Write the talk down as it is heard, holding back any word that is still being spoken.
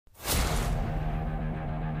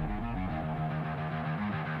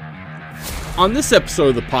On this episode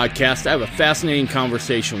of the podcast, I have a fascinating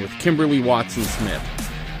conversation with Kimberly Watson Smith.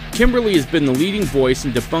 Kimberly has been the leading voice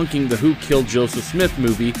in debunking the Who Killed Joseph Smith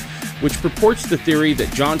movie, which purports the theory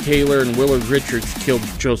that John Taylor and Willard Richards killed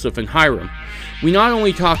Joseph and Hyrum. We not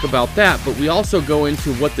only talk about that, but we also go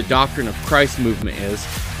into what the Doctrine of Christ movement is,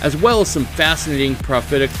 as well as some fascinating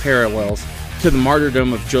prophetic parallels to the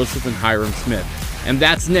martyrdom of Joseph and Hyrum Smith. And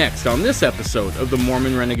that's next on this episode of the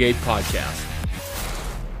Mormon Renegade Podcast.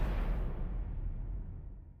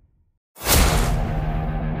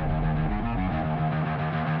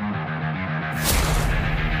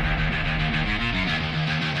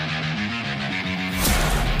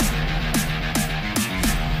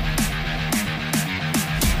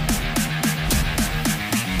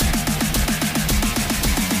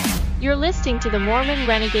 You're listening to the Mormon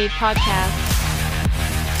Renegade Podcast.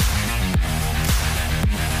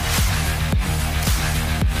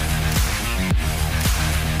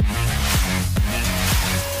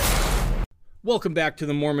 Welcome back to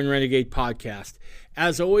the Mormon Renegade Podcast.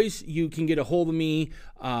 As always, you can get a hold of me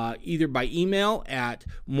either by email at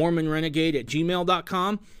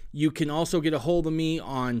mormonrenegade@gmail.com. You can also get a hold of me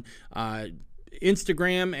on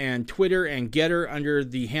Instagram and Twitter and Getter under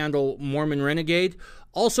the handle Mormon Renegade.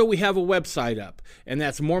 Also, we have a website up, and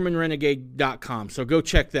that's mormonrenegade.com, so go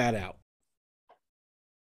check that out.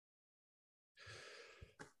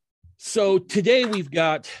 So today we've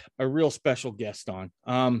got a real special guest on.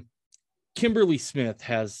 Kimberly Smith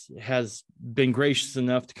has been gracious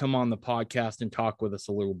enough to come on the podcast and talk with us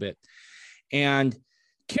a little bit. And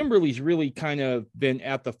Kimberly's really kind of been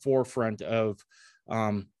at the forefront of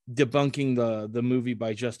debunking the movie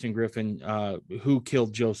by Justin Griffin, Who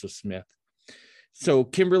Killed Joseph Smith. So,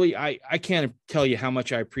 Kimberly, I can't tell you how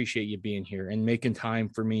much I appreciate you being here and making time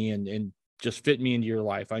for me and just fit me into your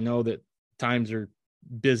life. I know that times are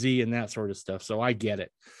busy and that sort of stuff, so I get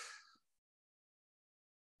it.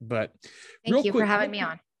 But thank you for having me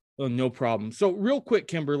on. Oh, no problem. So, real quick,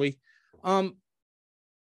 Kimberly,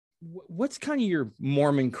 what's kind of your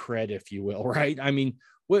Mormon cred, if you will, right? I mean,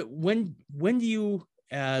 when do you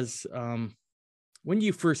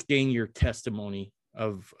first gain your testimony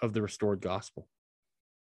of the restored gospel?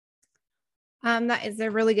 That is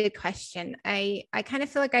a really good question. I kind of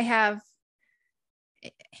feel like I have,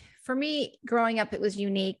 for me, growing up, it was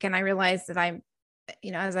unique. And I realized that I'm,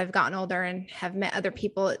 as I've gotten older and have met other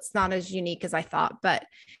people, it's not as unique as I thought. But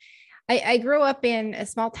I grew up in a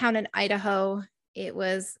small town in Idaho. It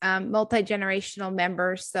was multi-generational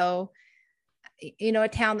members. So, a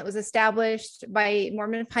town that was established by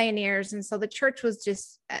Mormon pioneers. And so the church was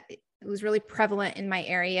just, it was really prevalent in my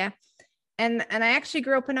area. And I actually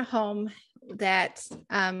grew up in a home that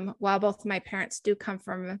while both of my parents do come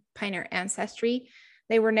from pioneer ancestry,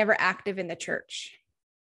 they were never active in the church.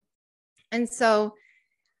 And so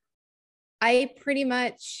I pretty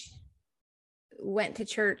much went to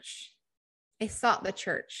church. I sought the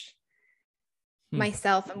church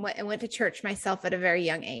myself and went to church myself at a very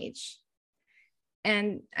young age.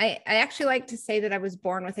 And I actually like to say that I was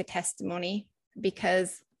born with a testimony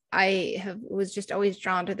because I was just always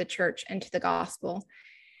drawn to the church and to the gospel.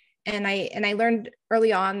 And I learned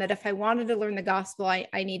early on that if I wanted to learn the gospel, I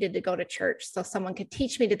needed to go to church so someone could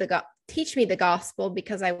teach me the gospel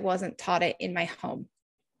because I wasn't taught it in my home.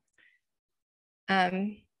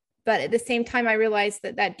 But at the same time, I realized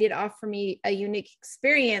that did offer me a unique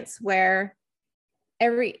experience where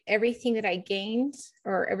everything that I gained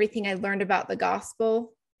or everything I learned about the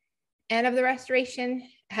gospel and of the restoration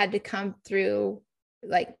had to come through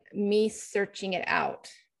like me searching it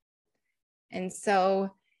out. And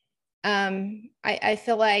so I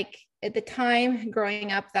feel like at the time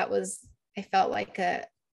growing up, I felt like a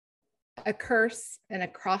curse and a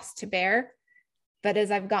cross to bear. But as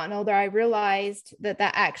I've gotten older, I realized that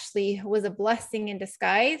actually was a blessing in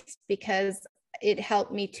disguise because it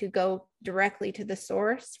helped me to go directly to the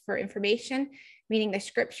source for information, meaning the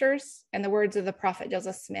scriptures and the words of the prophet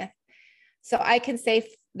Joseph Smith. So I can say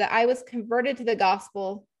that I was converted to the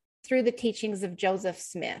gospel through the teachings of Joseph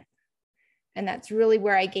Smith. And that's really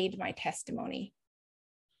where I gained my testimony.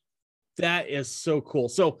 That is so cool.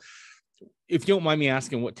 So if you don't mind me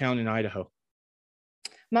asking, what town in Idaho?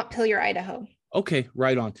 Montpelier, Idaho. Okay,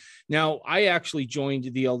 right on. Now, I actually joined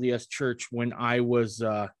the LDS Church when I was,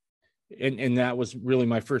 and that was really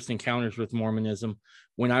my first encounters with Mormonism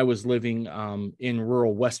when I was living in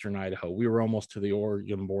rural Western Idaho. We were almost to the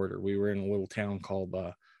Oregon border. We were in a little town called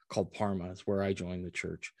Parma, is where I joined the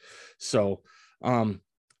church. So, some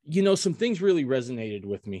things really resonated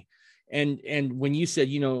with me. And when you said,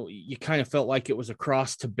 you kind of felt like it was a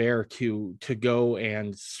cross to bear to go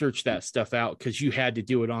and search that stuff out because you had to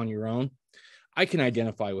do it on your own. I can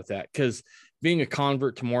identify with that, because being a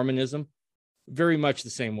convert to Mormonism, very much the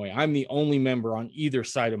same way. I'm the only member on either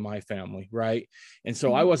side of my family, right? And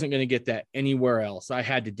so I wasn't going to get that anywhere else. I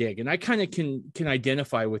had to dig. And I kind of can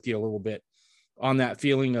identify with you a little bit on that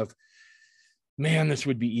feeling of, man, this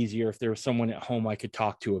would be easier if there was someone at home I could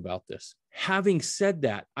talk to about this. Having said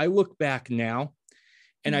that, I look back now,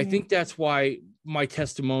 and I think that's why my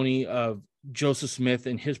testimony of Joseph Smith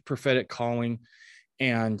and his prophetic calling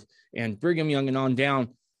and Brigham Young and on down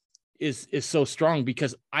is so strong,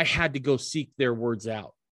 because I had to go seek their words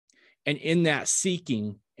out. And in that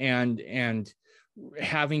seeking and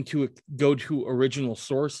having to go to original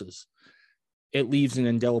sources, it leaves an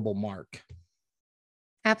indelible mark.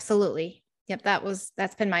 Absolutely. Yep.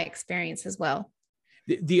 That's been my experience as well.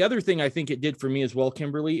 The other thing I think it did for me as well,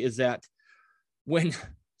 Kimberly, is that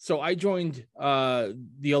so I joined the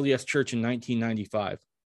LDS Church in 1995.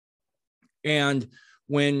 And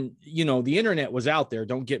when, the internet was out there,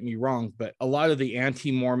 don't get me wrong, but a lot of the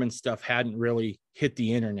anti-Mormon stuff hadn't really hit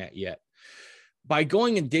the internet yet. By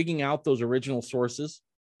going and digging out those original sources,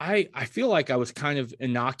 I feel like I was kind of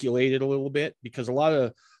inoculated a little bit, because a lot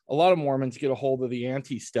of Mormons get a hold of the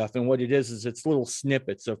anti stuff. And what it is it's little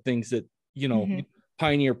snippets of things that,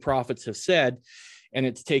 pioneer prophets have said, and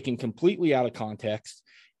it's taken completely out of context.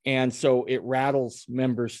 And so it rattles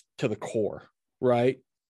members to the core, right?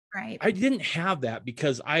 Right. I didn't have that,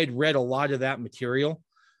 because I had read a lot of that material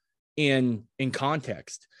in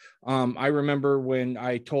context. I remember when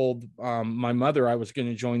I told my mother I was going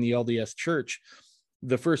to join the LDS Church,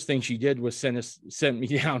 the first thing she did was sent me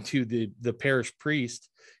down to the parish priest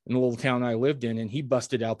in the little town I lived in, and he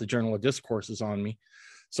busted out the Journal of Discourses on me.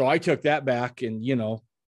 So I took that back and,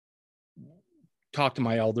 talked to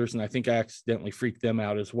my elders, and I think I accidentally freaked them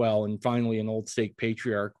out as well. And finally, an old stake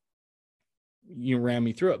patriarch, ran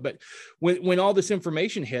me through it. But when all this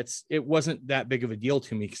information hits, it wasn't that big of a deal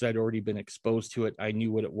to me, because I'd already been exposed to it. I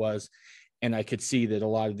knew what it was, and I could see that a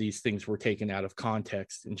lot of these things were taken out of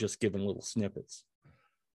context and just given little snippets.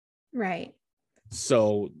 Right.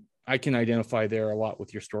 So I can identify there a lot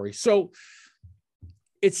with your story. So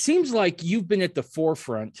it seems like you've been at the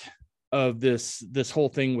forefront of this whole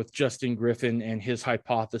thing with Justin Griffin and his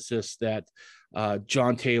hypothesis that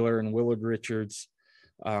John Taylor and Willard Richards,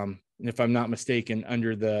 and if I'm not mistaken,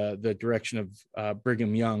 under the direction of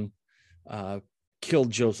Brigham Young,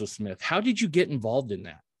 killed Joseph Smith. How did you get involved in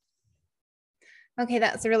that? Okay,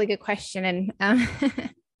 that's a really good question. And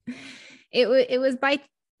it was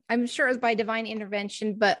I'm sure it was by divine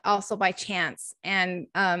intervention, but also by chance. And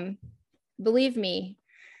believe me,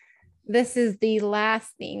 this is the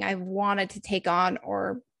last thing I wanted to take on,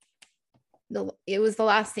 it was the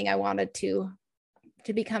last thing I wanted to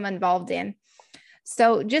become involved in.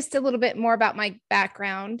 So just a little bit more about my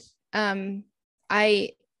background. I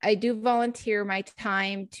do volunteer my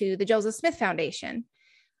time to the Joseph Smith Foundation.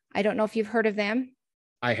 I don't know if you've heard of them.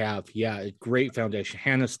 I have. Yeah. Great foundation.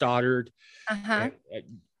 Hannah Stoddard. I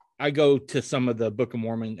go to some of the Book of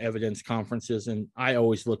Mormon evidence conferences, and I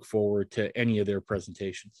always look forward to any of their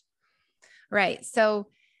presentations. Right. So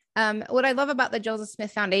what I love about the Joseph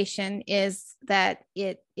Smith Foundation is that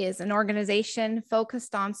it is an organization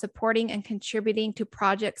focused on supporting and contributing to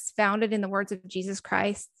projects founded in the words of Jesus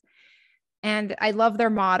Christ. And I love their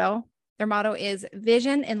motto. Their motto is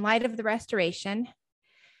vision in light of the restoration.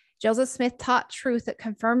 Joseph Smith taught truth that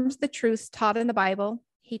confirms the truths taught in the Bible.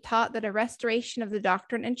 He taught that a restoration of the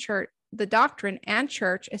doctrine and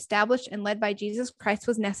church established and led by Jesus Christ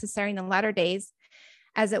was necessary in the latter days,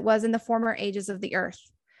 as it was in the former ages of the earth.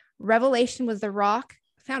 Revelation was the rock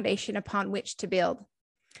foundation upon which to build.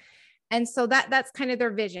 And so that's kind of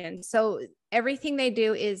their vision. So everything they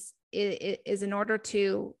do is in order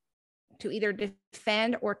to either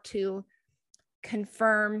defend or to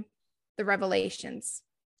confirm the revelations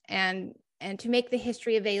and to make the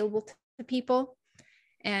history available to people,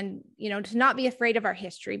 and, to not be afraid of our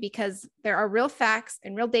history, because there are real facts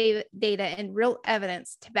and real data and real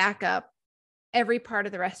evidence to back up every part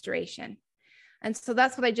of the restoration. And so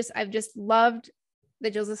that's what I've just loved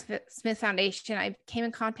the Joseph Smith Foundation. I came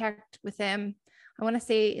in contact with them, I want to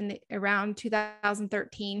say around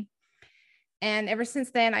 2013. And ever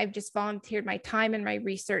since then, I've just volunteered my time and my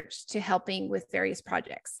research to helping with various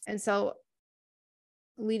projects. And so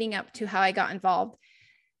leading up to how I got involved.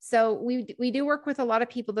 So we do work with a lot of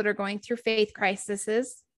people that are going through faith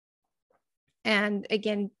crises. And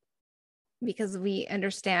again, because we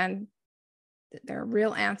understand that there are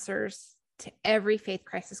real answers to every faith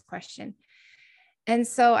crisis question. And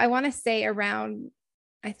so I want to say around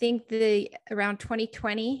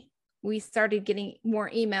 2020, we started getting more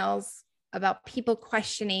emails about people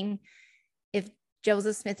questioning if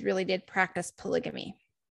Joseph Smith really did practice polygamy.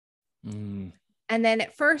 Mm. And then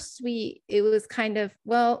at first it was kind of,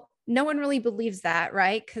 well, no one really believes that,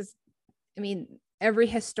 right? Because I mean, every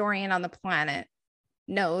historian on the planet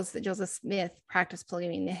knows that Joseph Smith practiced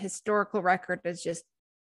polygamy. And the historical record is just,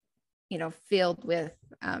 filled with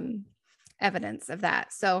evidence of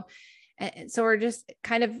that. So we're just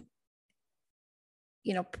kind of,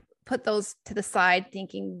 put those to the side,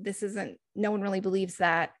 thinking no one really believes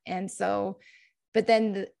that. And so, but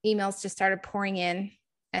then the emails just started pouring in.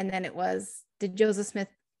 And then it was, did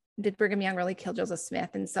Brigham Young really kill Joseph Smith?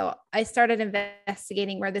 And so I started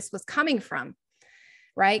investigating where this was coming from,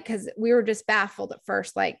 right? Because we were just baffled at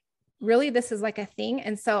first, like, really, this is like a thing?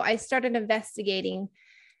 And so I started investigating,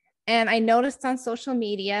 and I noticed on social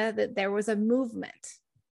media that there was a movement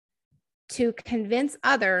to convince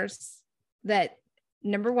others that,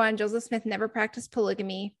 number one, Joseph Smith never practiced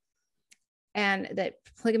polygamy, and that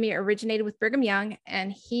polygamy originated with Brigham Young,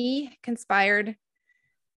 and he conspired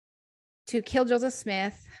to kill Joseph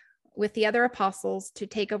Smith with the other apostles to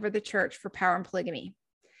take over the church for power and polygamy.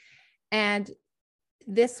 And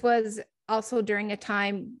this was also during a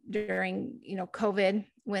time during, COVID,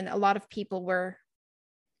 when a lot of people were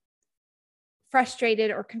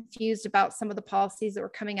frustrated or confused about some of the policies that were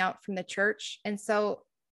coming out from the church. And so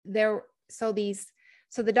the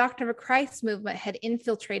Doctrine of Christ movement had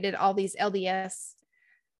infiltrated all these LDS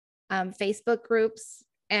Facebook groups,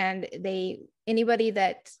 and anybody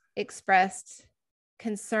that expressed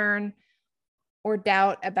concern or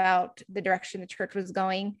doubt about the direction the church was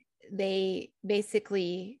going, they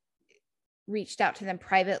basically reached out to them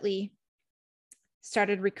privately,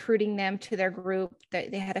 started recruiting them to their group. They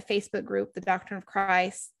had a Facebook group, the Doctrine of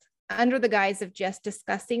Christ, under the guise of just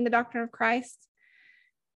discussing the doctrine of Christ.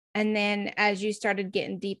 And then as you started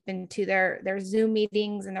getting deep into their Zoom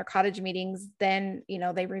meetings and their cottage meetings, then,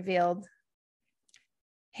 they revealed,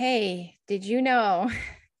 hey, did you know?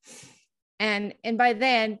 And by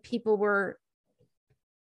then people were,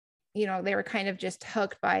 they were kind of just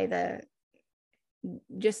hooked by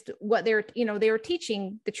what they were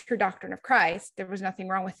teaching, the true doctrine of Christ. There was nothing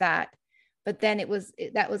wrong with that. But then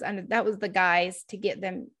that was the guise to get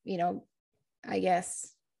them, I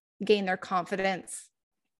guess, gain their confidence.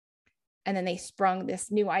 And then they sprung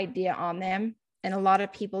this new idea on them. And a lot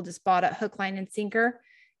of people just bought it hook, line, and sinker.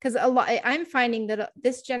 Because I'm finding that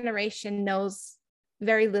this generation knows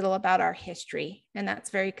very little about our history. And that's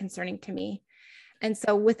very concerning to me. And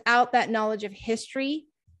so without that knowledge of history,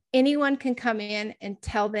 anyone can come in and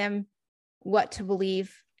tell them what to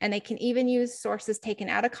believe. And they can even use sources taken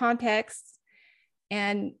out of context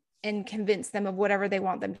and convince them of whatever they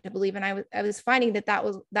want them to believe. And I was finding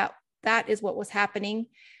that is what was happening.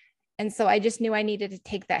 And so I just knew I needed to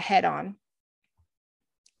take that head on,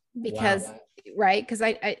 because, wow. Right. Because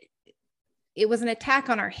it was an attack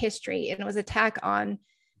on our history, and it was an attack on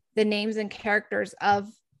the names and characters of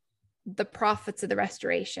the prophets of the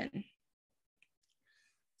Restoration.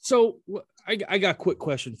 So I got a quick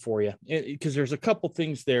question for you, because there's a couple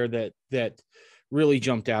things there that really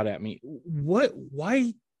jumped out at me. Why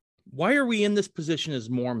are we in this position as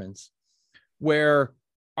Mormons where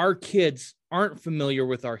our kids aren't familiar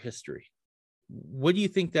with our history? What do you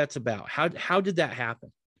think that's about? How did that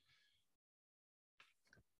happen?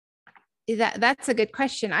 That's a good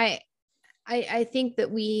question. I think that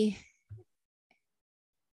we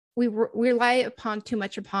rely too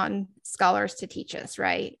much upon scholars to teach us,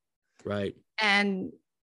 right? Right. And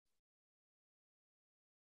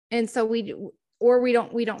so we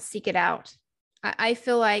don't seek it out. I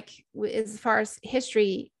feel like, as far as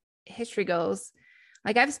history goes,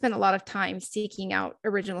 like, I've spent a lot of time seeking out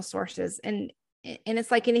original sources, and it's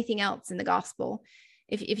like anything else in the gospel.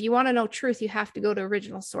 If you want to know truth, you have to go to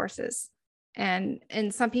original sources. And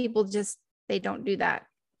some people just, they don't do that.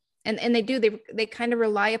 And they kind of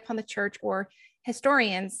rely upon the church or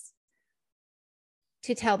historians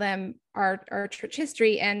to tell them our church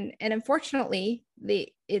history. And unfortunately,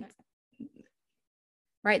 they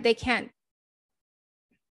can't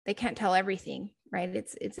tell everything, right?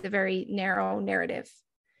 It's a very narrow narrative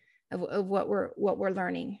of what we're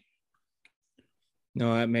learning.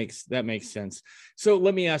 No, that makes sense. So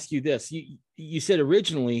let me ask you this. You said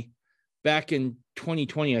originally, back in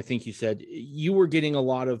 2020, I think you said, you were getting a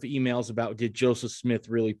lot of emails about, did Joseph Smith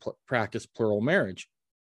really practice plural marriage?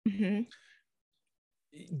 Mm-hmm.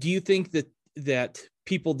 Do you think that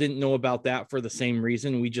people didn't know about that for the same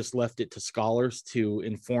reason? We just left it to scholars to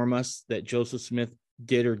inform us that Joseph Smith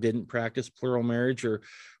did or didn't practice plural marriage? Or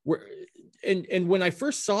and when I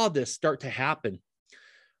first saw this start to happen,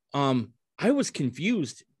 I was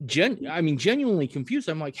confused. Genuinely confused.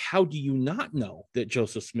 I'm like, how do you not know that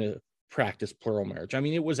Joseph Smith practice plural marriage. I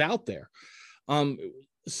mean, it was out there.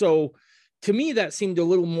 So to me, that seemed a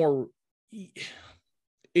little more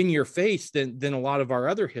in your face than a lot of our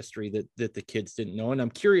other history that the kids didn't know. And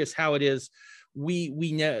I'm curious how it is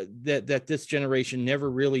we know that this generation never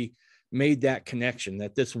really made that connection,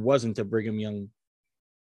 that this wasn't a Brigham Young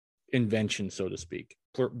invention, so to speak,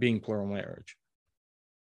 being plural marriage.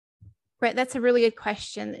 Right. That's a really good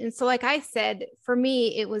question. And so, like I said, for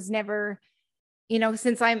me, it was never,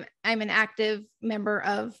 since I'm an active member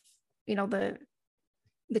of, the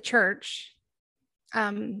church,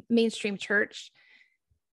 mainstream church,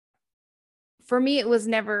 for me, it was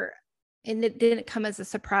never, and it didn't come as a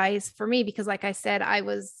surprise for me because, like I said, I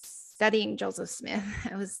was studying Joseph Smith.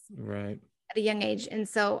 I was right at a young age. And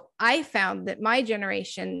so I found that my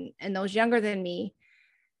generation and those younger than me,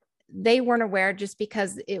 they weren't aware just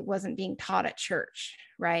because it wasn't being taught at church,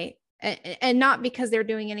 right? And not because they're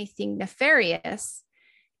doing anything nefarious.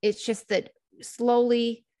 It's just that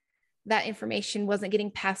slowly that information wasn't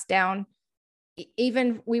getting passed down.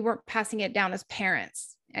 Even we weren't passing it down as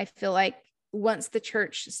parents. I feel like once the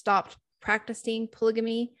church stopped practicing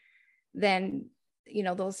polygamy, then,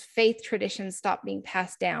 those faith traditions stopped being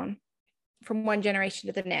passed down from one generation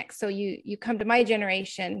to the next. So you come to my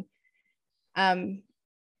generation, and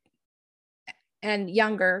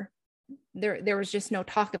younger, there was just no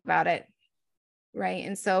talk about it, right?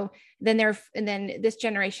 And so then this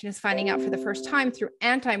generation is finding out for the first time through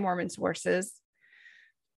anti-Mormon sources,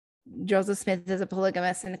 Joseph Smith is a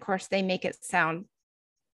polygamist, and of course they make it sound,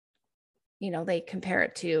 they compare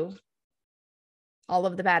it to all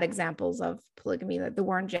of the bad examples of polygamy, like the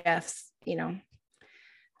Warren Jeffs,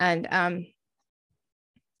 and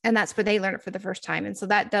that's where they learn it for the first time. And so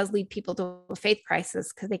that does lead people to a faith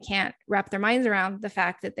crisis because they can't wrap their minds around the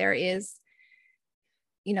fact that there is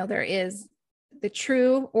the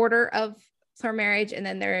true order of plural marriage. And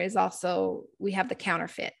then there is also, we have the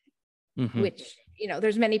counterfeit, which,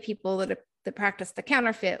 there's many people that practice the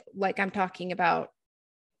counterfeit. Like I'm talking about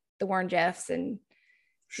the Warren Jeffs and,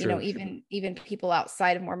 even people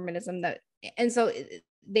outside of Mormonism and so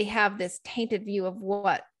they have this tainted view of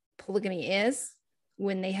what polygamy is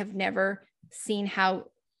when they have never seen how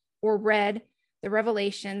or read the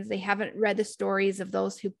revelations. They haven't read the stories of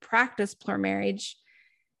those who practice plural marriage.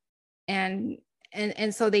 And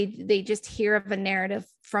so they just hear of a narrative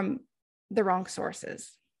from the wrong sources.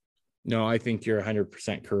 No, I think you're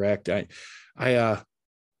 100% correct. I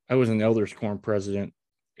was an elders quorum president,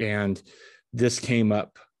 and this came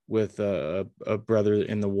up with a brother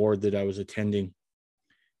in the ward that I was attending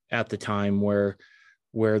at the time where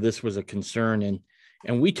this was a concern,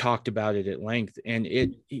 and we talked about it at length, and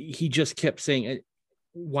he just kept saying,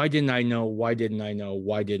 why didn't I know? Why didn't I know?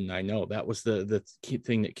 Why didn't I know? That was the key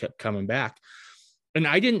thing that kept coming back. And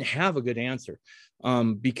I didn't have a good answer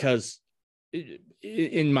because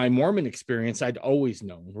in my Mormon experience, I'd always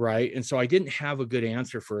known, right? And so I didn't have a good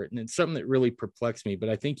answer for it. And it's something that really perplexed me. But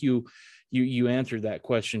I think you answered that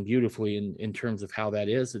question beautifully in terms of how that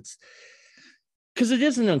is. It's because it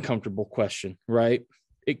is an uncomfortable question, right?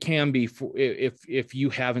 It can be if you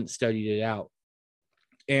haven't studied it out.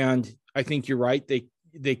 And I think you're right.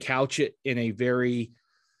 They couch it in a very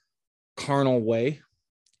carnal way,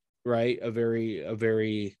 right? A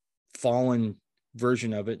very fallen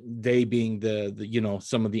version of it, they being the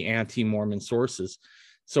some of the anti-Mormon sources.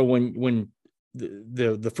 So when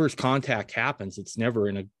the first contact happens, it's never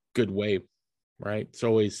in a good way, right? It's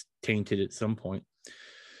always tainted at some point.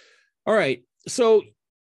 All right, so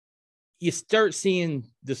you start seeing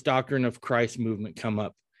this Doctrine of Christ movement come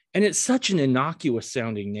up, and it's such an innocuous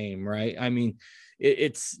sounding name, right? I mean,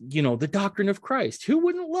 it's the Doctrine of Christ. Who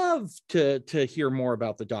wouldn't love to hear more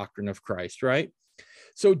about the Doctrine of Christ, right?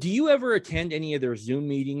 So do you ever attend any of their Zoom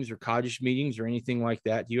meetings or cottage meetings or anything like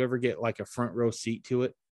that? Do you ever get like a front row seat to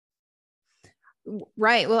it?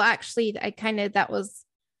 Right. Well, actually, that was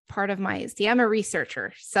part of I'm a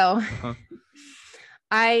researcher. So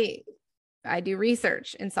I do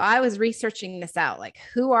research. And so I was researching this out, like,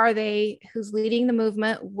 who are they? Who's leading the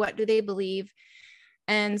movement? What do they believe?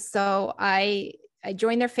 And so I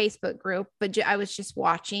joined their Facebook group, but I was just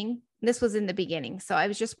watching. This was in the beginning. So I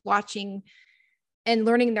was just watching and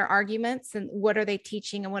learning their arguments and what are they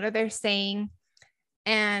teaching and what are they saying.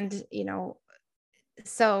 And,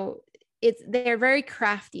 so they're very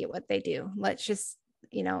crafty at what they do. Let's just,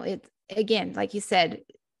 again, like you said,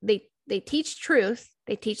 they teach truth.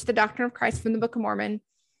 They teach the doctrine of Christ from the Book of Mormon.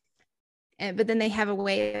 But then they have a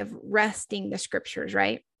way of wresting the scriptures,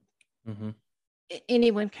 right? Mm-hmm.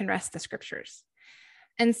 Anyone can wrest the scriptures.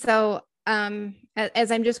 And so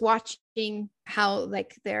as I'm just watching how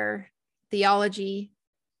like their theology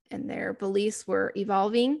and their beliefs were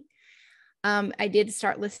evolving, I did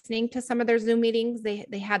start listening to some of their Zoom meetings.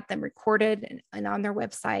 They had them recorded and on their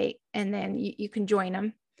website, and then you can join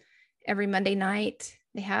them every Monday night.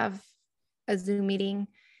 They have a Zoom meeting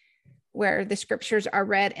where the scriptures are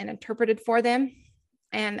read and interpreted for them.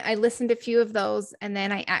 And I listened to a few of those, and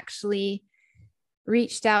then I actually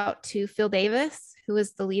reached out to Phil Davis, who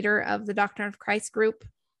is the leader of the Doctrine of Christ group.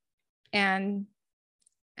 And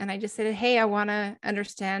I just said, hey, I want to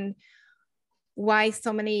understand why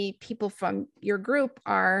so many people from your group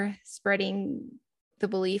are spreading the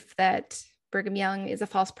belief that Brigham Young is a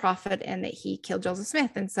false prophet and that he killed Joseph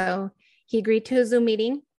Smith. And so he agreed to a Zoom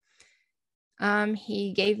meeting.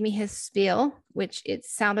 He gave me his spiel, which it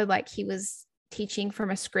sounded like he was teaching from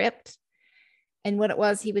a script. And what it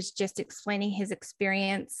was, he was just explaining his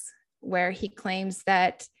experience, where he claims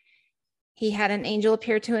that he had an angel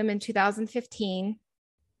appear to him in 2015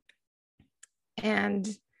 and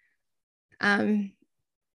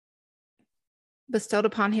bestowed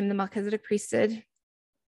upon him the Melchizedek priesthood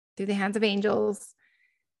through the hands of angels.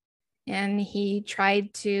 And he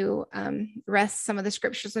tried to wrest some of the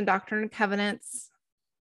scriptures and Doctrine and Covenants,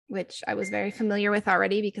 which I was very familiar with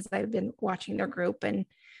already because I've been watching their group.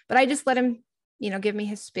 But I just let him, give me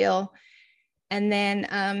his spiel. And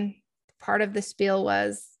then part of the spiel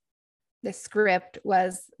was, the script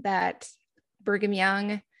was that Brigham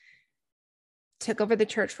Young took over the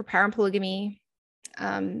church for power and polygamy.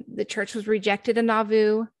 The church was rejected in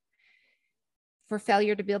Nauvoo for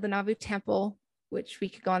failure to build the Nauvoo temple, which we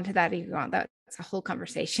could go into that. That's a whole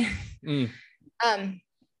conversation. And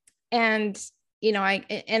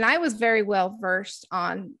I was very well versed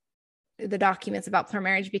on the documents about plural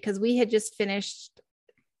marriage because we had just finished,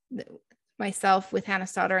 myself with Hannah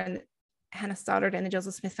Stoddard and the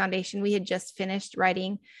Joseph Smith Foundation. We had just finished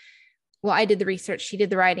writing. Well, I did the research. She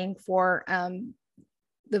did the writing for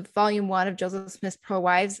the volume 1 of Joseph Smith's Plural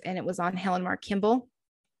Wives, and it was on Helen Mar Kimball.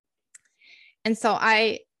 And so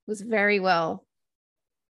I was very well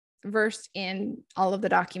versed in all of the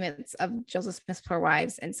documents of Joseph Smith's Plural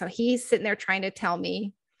Wives. And so he's sitting there trying to tell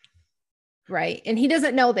me, right, and he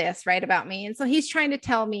doesn't know this, right, about me. And so he's trying to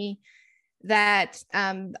tell me that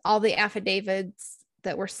all the affidavits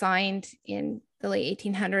that were signed in the late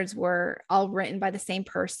 1800s were all written by the same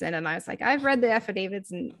person. And I was like, I've read the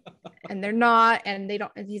affidavits and they're not, and they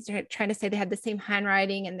don't, and he's trying to say they had the same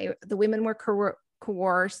handwriting and the women were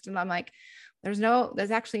coerced. And I'm like, there's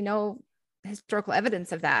actually no historical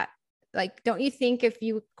evidence of that. Like, don't you think if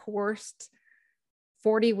you coerced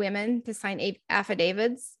 40 women to sign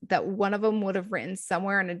affidavits, that one of them would have written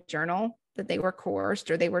somewhere in a journal that they were coerced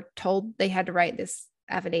or they were told they had to write this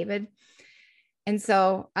affidavit? And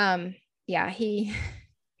so, he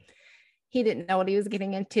didn't know what he was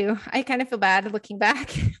getting into. I kind of feel bad looking back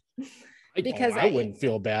because I wouldn't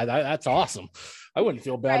feel bad. That's awesome. I wouldn't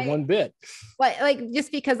feel bad one bit. Like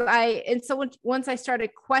just because so once I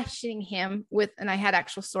started questioning him and I had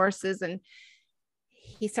actual sources, and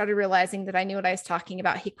he started realizing that I knew what I was talking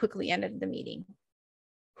about, he quickly ended the meeting.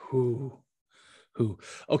 Who?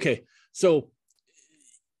 Okay. So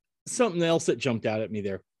something else that jumped out at me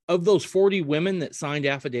there. Of those 40 women that signed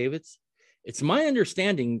affidavits, it's my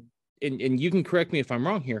understanding, and you can correct me if I'm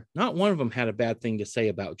wrong here, not one of them had a bad thing to say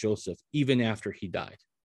about Joseph, even after he died.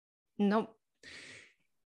 Nope.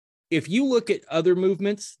 If you look at other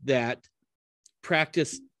movements that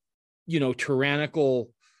practice, tyrannical,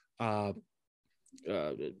 I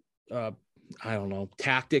don't know,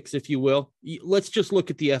 tactics, if you will. Let's just look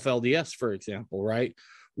at the FLDS, for example, right?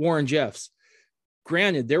 Warren Jeffs.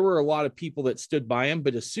 Granted, there were a lot of people that stood by him,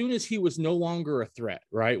 but as soon as he was no longer a threat,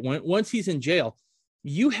 right? Once he's in jail,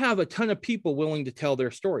 you have a ton of people willing to tell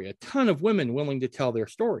their story, a ton of women willing to tell their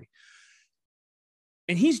story.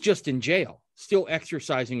 And he's just in jail, still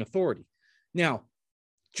exercising authority. Now,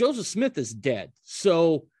 Joseph Smith is dead.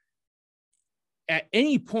 So at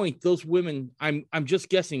any point, those women, I'm just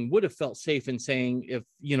guessing, would have felt safe in saying, if,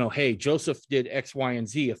 hey, Joseph did X, Y, and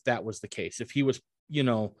Z, if that was the case, if he was,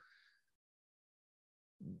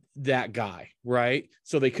 that guy, right?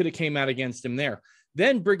 So they could have came out against him there.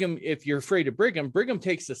 Then Brigham, if you're afraid of Brigham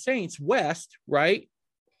takes the saints west, right?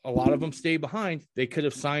 A lot of them stay behind. They could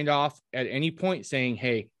have signed off at any point saying,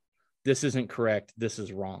 hey, this isn't correct. This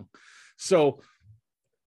is wrong. So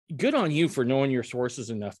good on you for knowing your sources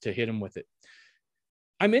enough to hit him with it.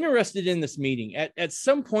 I'm interested in this meeting. At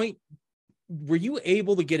some point, were you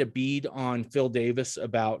able to get a bead on Phil Davis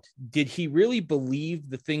about, did he really believe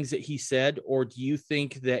the things that he said, or do you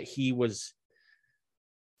think that he was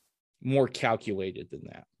more calculated than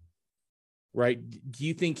that? Right? Do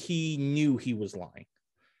you think he knew he was lying?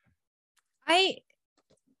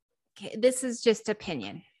 This is just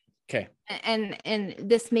opinion. Okay. And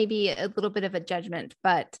this may be a little bit of a judgment,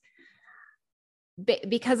 but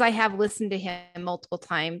because I have listened to him multiple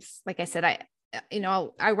times, like I said,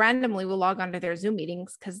 I randomly will log on to their Zoom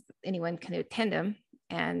meetings because anyone can attend them.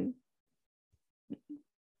 And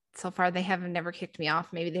so far they have never kicked me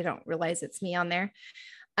off. Maybe they don't realize it's me on there.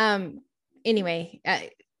 Anyway,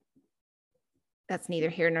 that's neither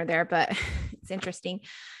here nor there, but it's interesting.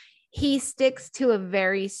 He sticks to a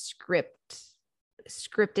very scripted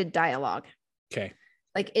dialogue. Okay.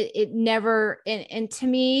 Like it never, and to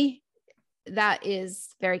me, that is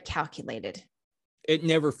very calculated. It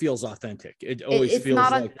never feels authentic. It always it's feels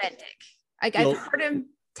not like authentic. I've heard him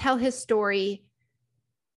tell his story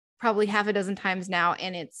probably half a dozen times now,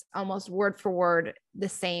 and it's almost word for word the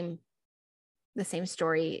same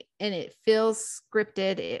story, and it feels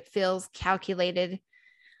scripted. It feels calculated.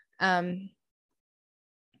 And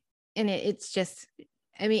it's just,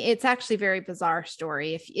 I mean, it's actually a very bizarre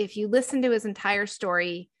story. If you listen to his entire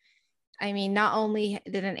story, I mean, not only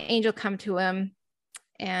did an angel come to him,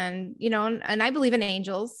 and, you know, and I believe in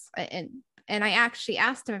angels, and I actually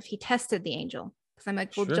asked him if he tested the angel, because I'm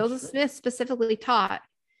like, well, Sure. Joseph Smith specifically taught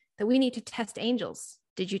that we need to test angels.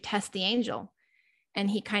 Did you test the angel? And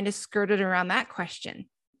he kind of skirted around that question.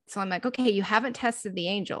 So I'm like, okay, you haven't tested the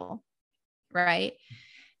angel, right?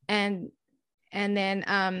 And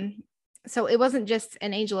then, so it wasn't just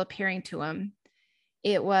an angel appearing to him.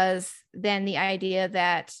 It was then the idea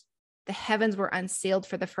that the heavens were unsealed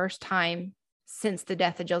for the first time since the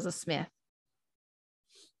death of Joseph Smith,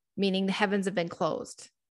 meaning the heavens have been closed.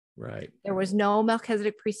 Right. There was no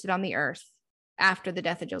Melchizedek priesthood on the earth after the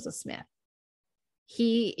death of Joseph Smith.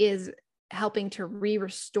 He is helping to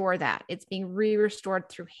restore that. It's being restored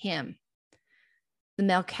through him, the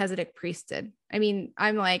Melchizedek priesthood. I mean,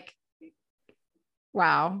 I'm like,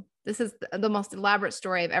 wow, this is the most elaborate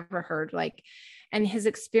story I've ever heard. Like, and his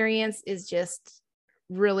experience is just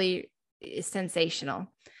really sensational.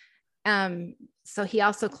 So he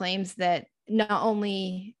also claims that not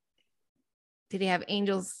only did he have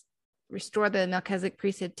angels restore the Melchizedek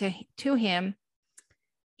priesthood to him,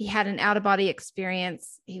 he had an out-of-body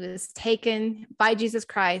experience. He was taken by Jesus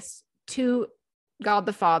Christ to God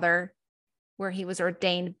the Father, where he was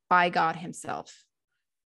ordained by God himself.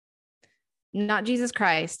 Not Jesus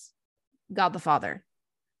Christ, God the Father.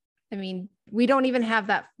 I mean, we don't even have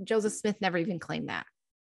that. Joseph Smith never even claimed that,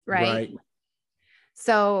 right?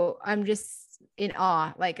 So I'm just in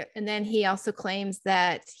awe. Like, and then he also claims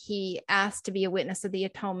that he asked to be a witness of the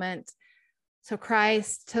atonement. So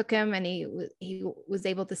Christ took him, and he was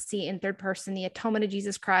able to see in third person the atonement of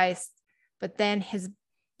Jesus Christ, but then his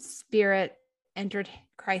spirit entered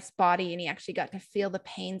Christ's body, and he actually got to feel the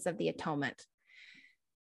pains of the atonement.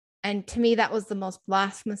 And to me, that was the most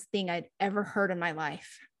blasphemous thing I'd ever heard in my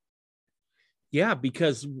life. Yeah,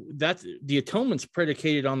 because that's the atonement's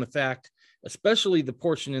predicated on the fact, especially the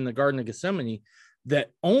portion in the Garden of Gethsemane,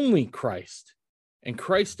 that only Christ and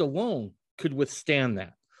Christ alone could withstand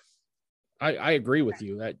that. I agree with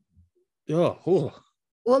you. That, Well,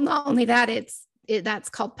 not only that, that's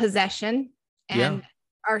called possession, and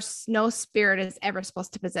no spirit is ever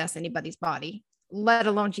supposed to possess anybody's body, let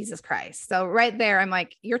alone Jesus Christ. So right there, I'm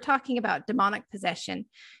like, you're talking about demonic possession.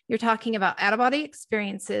 You're talking about out-of-body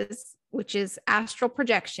experiences, which is astral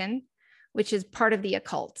projection, which is part of the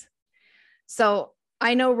occult. So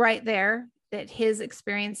I know right there that his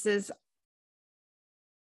experiences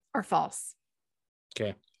are false.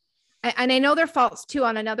 Okay. And I know they're false too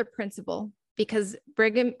on another principle, because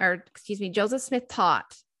Joseph Smith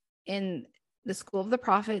taught in the School of the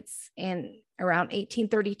Prophets in around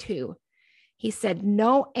 1832. He said,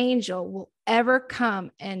 no angel will ever come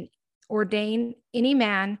and ordain any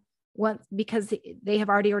man once, because they have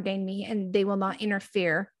already ordained me, and they will not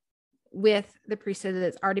interfere with the priesthood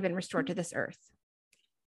that's already been restored to this earth.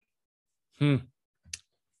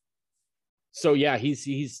 So yeah,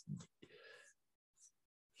 he's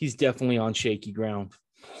definitely on shaky ground,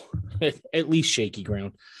 at least shaky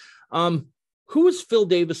ground. Who was Phil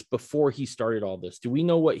Davis before he started all this? Do we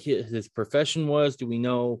know what his profession was? Do we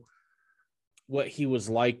know what he was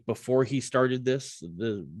like before he started this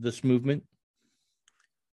movement?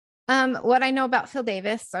 What I know about Phil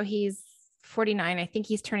Davis, so he's 49. I think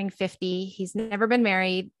he's turning 50. He's never been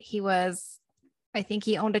married. I think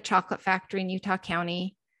he owned a chocolate factory in Utah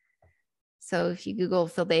County. So if you Google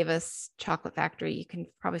Phil Davis chocolate factory, you can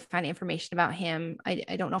probably find information about him.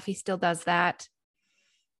 I don't know if he still does that.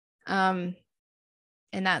 And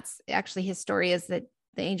that's actually his story, is that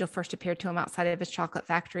the angel first appeared to him outside of his chocolate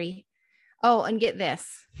factory. Oh, and get this.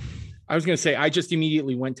 I was going to say, I just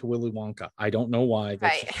immediately went to Willy Wonka. I don't know why.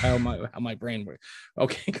 That's right. how my brain works.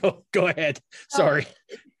 Okay, go ahead. Sorry.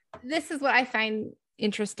 this is what I find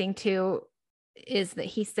interesting too, is that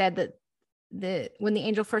he said that when the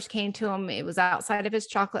angel first came to him, it was outside of his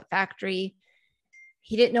chocolate factory.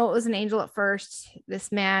 He didn't know it was an angel at first.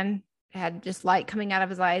 This man had just light coming out of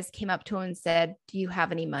his eyes, came up to him and said, "Do you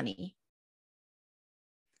have any money?"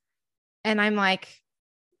 And I'm like,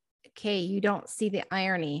 okay, you don't see the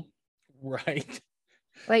irony. Right.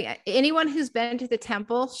 Like anyone who's been to the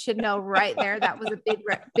temple should know right there that was a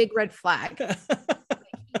big red flag.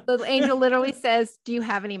 The angel literally says, "Do you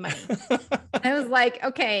have any money?" I was like,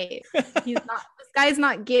 okay, this guy's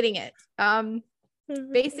not getting it.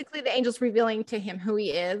 Basically the angel's revealing to him who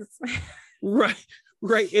he is.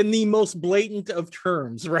 Right. In the most blatant of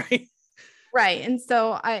terms, right? Right. And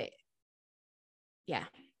so yeah.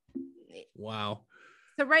 Wow.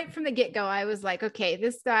 So right from the get-go, I was like, okay,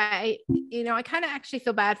 this guy, I kind of actually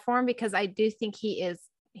feel bad for him because I do think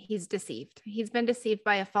he's deceived. He's been deceived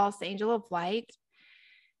by a false angel of light.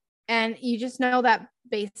 And you just know that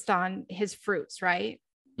based on his fruits, right?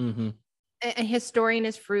 Mm-hmm. And his story and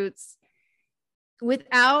his fruits.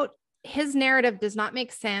 Without his narrative does not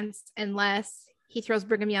make sense unless he throws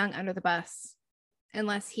Brigham Young under the bus,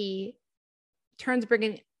 unless he turns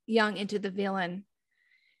Brigham Young into the villain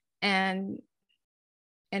and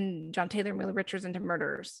John Taylor and Willie Richards into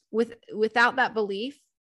murderers. Without that belief,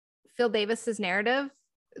 Phil Davis's narrative,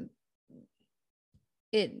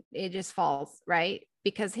 it just falls, right?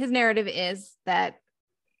 Because his narrative is that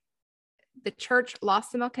the church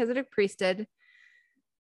lost the Melchizedek priesthood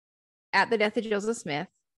at the death of Joseph Smith,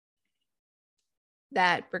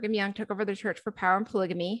 that Brigham Young took over the church for power and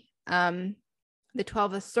polygamy. The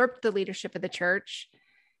 12 usurped the leadership of the church.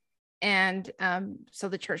 And so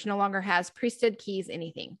the church no longer has priesthood, keys,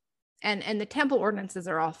 anything. And the temple ordinances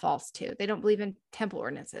are all false too. They don't believe in temple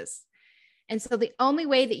ordinances. And so the only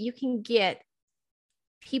way that you can get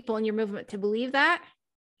people in your movement to believe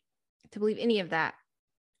any of that,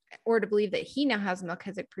 or to believe that he now has a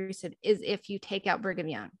Melchizedek priesthood, is if you take out Brigham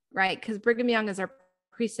Young, right? Because Brigham Young is our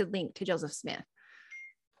priesthood link to Joseph Smith.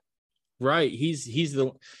 Right. He's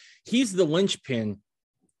the linchpin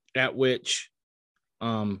at which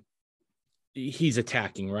he's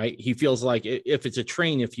attacking, right? He feels like if it's a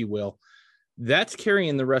train, if you will, that's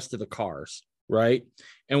carrying the rest of the cars, right?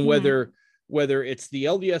 And whether it's the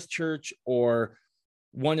LDS church or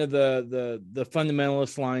one of the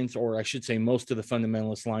fundamentalist lines, or I should say most of the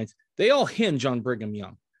fundamentalist lines, they all hinge on Brigham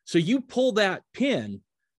Young. So you pull that pin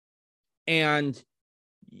and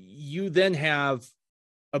you then have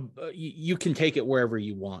you can take it wherever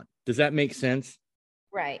you want. Does that make sense?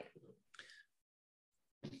 Right.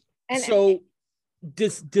 And so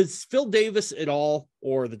does Phil Davis at all,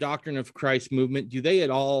 or the Doctrine of Christ movement, do they at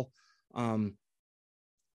all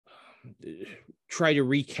try to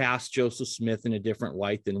recast Joseph Smith in a different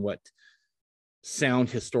light than what sound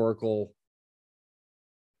historical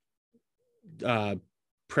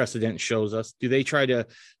precedent shows us? Do they try to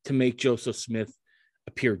make Joseph Smith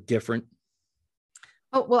appear different?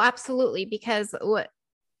 Oh, well, absolutely. Because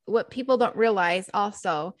what people don't realize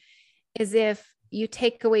also is if you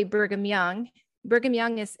take away Brigham Young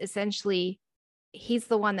is essentially, he's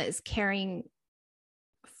the one that is carrying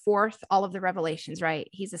forth all of the revelations, right?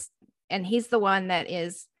 He's the one that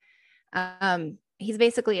is, he's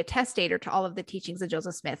basically a testator to all of the teachings of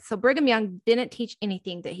Joseph Smith. So Brigham Young didn't teach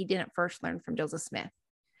anything that he didn't first learn from Joseph Smith.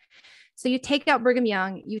 So you take out Brigham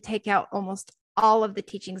Young, you take out almost all of the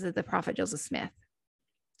teachings of the prophet Joseph Smith.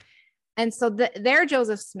 And so their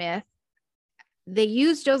Joseph Smith, they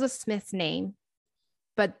use Joseph Smith's name,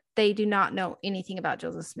 but they do not know anything about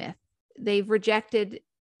Joseph Smith. They've rejected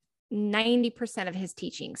 90% of his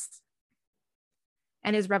teachings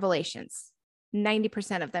and his revelations,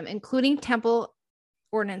 90% of them, including temple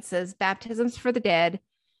ordinances, baptisms for the dead,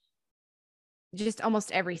 just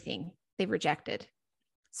almost everything they've rejected.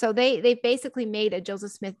 So they've basically made a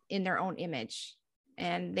Joseph Smith in their own image,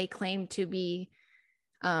 and they claim to be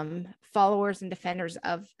followers and defenders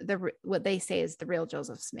of what they say is the real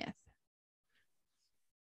Joseph Smith.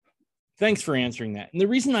 Thanks for answering that. And the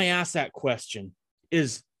reason I asked that question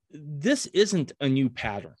is this isn't a new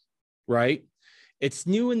pattern, right? It's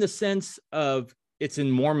new in the sense of it's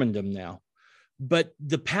in Mormondom now, but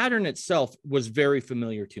the pattern itself was very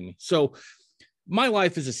familiar to me. So my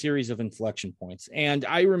life is a series of inflection points. And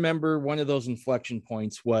I remember one of those inflection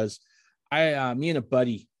points was me and a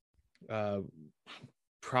buddy,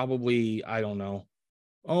 probably, I don't know,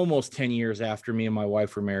 almost 10 years after me and my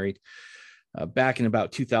wife were married, back in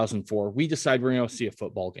about 2004, we decided we're going to see a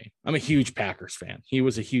football game. I'm a huge Packers fan. He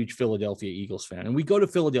was a huge Philadelphia Eagles fan. And we go to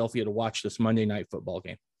Philadelphia to watch this Monday night football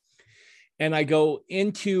game. And I go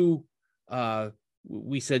into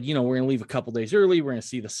we said, we're going to leave a couple days early. We're going to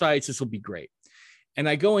see the sights. This will be great. And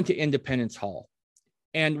I go into Independence Hall.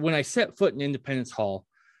 And when I set foot in Independence Hall,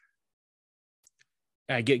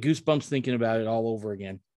 I get goosebumps thinking about it all over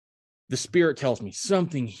again. The Spirit tells me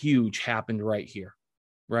something huge happened right here.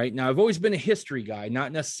 Right now, I've always been a history guy,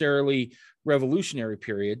 not necessarily Revolutionary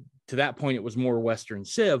period. To that point, it was more Western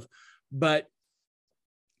Civ. But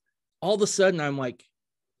all of a sudden, I'm like,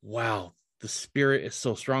 wow, the Spirit is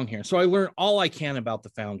so strong here. So I learn all I can about the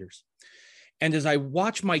founders. And as I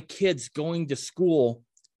watch my kids going to school,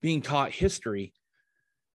 being taught history,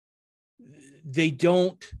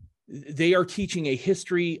 they are teaching a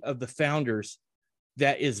history of the founders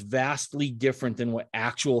that is vastly different than what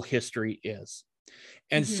actual history is.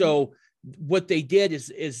 And so what they did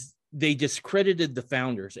is they discredited the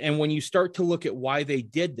founders. And when you start to look at why they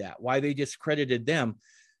did that, why they discredited them,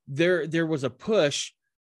 there was a push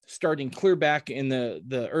starting clear back in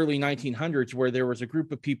the early 1900s, where there was a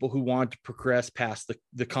group of people who wanted to progress past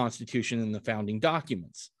the Constitution and the founding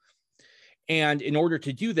documents. And in order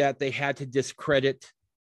to do that, they had to discredit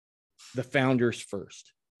the founders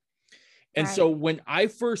first. And so when I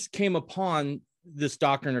first came upon this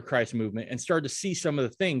Doctrine of Christ movement and started to see some of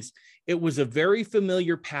the things, it was a very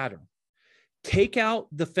familiar pattern. Take out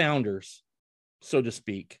the founders, so to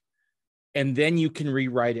speak, and then you can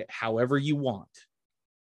rewrite it however you want.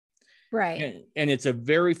 Right. And it's a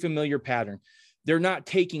very familiar pattern. They're not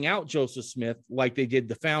taking out Joseph Smith like they did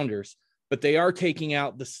the founders, but they are taking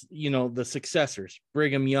out the successors,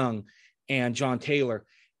 Brigham Young and John Taylor,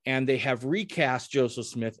 and they have recast Joseph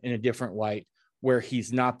Smith in a different light where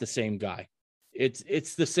he's not the same guy.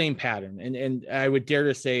 It's the same pattern. And I would dare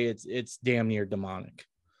to say it's damn near demonic.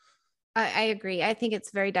 I agree. I think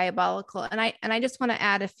it's very diabolical. And I just want to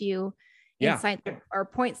add a few insights or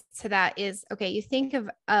points to that is, okay, you think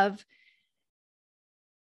of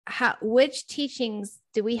which teachings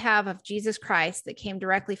do we have of Jesus Christ that came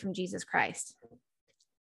directly from Jesus Christ?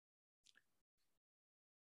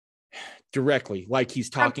 Directly, like he's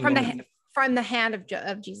talking from the hand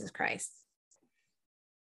of Jesus Christ.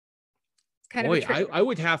 Kind Boy, I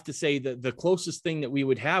would have to say that the closest thing that we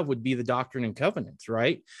would have would be the Doctrine and Covenants,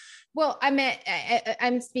 right? Well,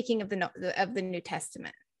 I'm speaking of the New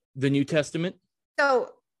Testament. The New Testament. So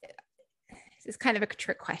it's kind of a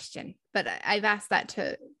trick question, but I've asked that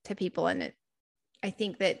to people, and I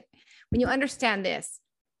think that when you understand this,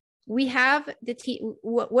 we have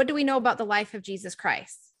what do we know about the life of Jesus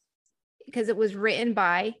Christ? Because it was written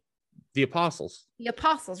by the apostles. The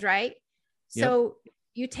apostles, right? Yep. So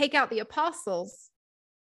you take out the apostles,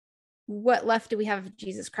 what left do we have of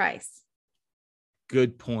Jesus Christ?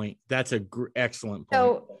 Good point. That's excellent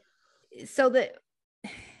point. So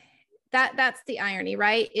that's the irony,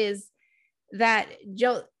 right? Is that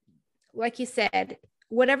Joe, like you said,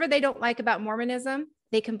 whatever they don't like about Mormonism,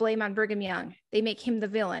 they can blame on Brigham Young. They make him the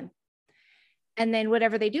villain. And then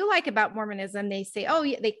whatever they do like about Mormonism, they say, oh,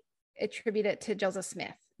 yeah, they attribute it to Joseph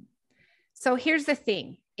Smith. So here's the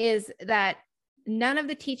thing, is that none of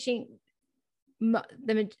the teaching,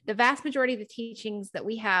 the vast majority of the teachings that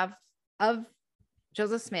we have of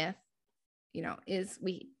Joseph Smith, is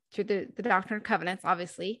through the Doctrine of Covenants,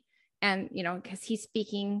 obviously, and because he's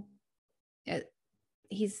speaking,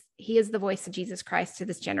 he is the voice of Jesus Christ to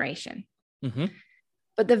this generation. Mm-hmm.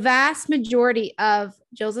 But the vast majority of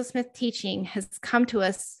Joseph Smith teaching has come to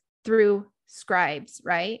us through scribes,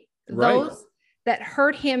 right? Those that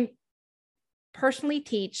heard him personally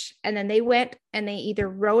teach, and then they went and they either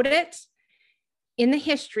wrote it in the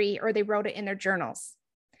history or they wrote it in their journals.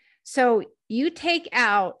 So you take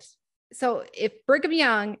out, so if Brigham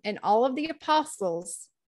Young and all of the apostles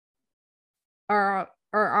are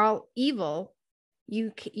all evil,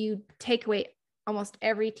 you take away almost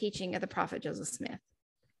every teaching of the prophet Joseph Smith.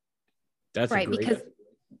 That's right, because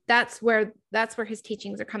that's where his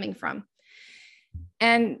teachings are coming from.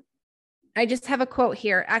 And I just have a quote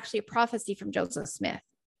here, actually a prophecy from Joseph Smith,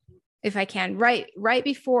 if I can, right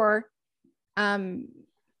before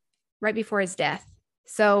his death.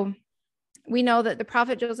 So we know that the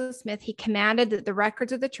prophet Joseph Smith, he commanded that the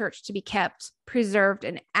records of the church to be kept, preserved,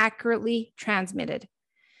 and accurately transmitted.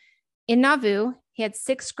 In Nauvoo, he had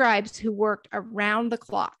 6 scribes who worked around the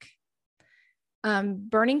clock,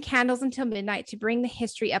 burning candles until midnight to bring the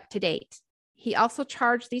history up to date. He also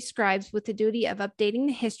charged these scribes with the duty of updating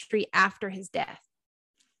the history after his death.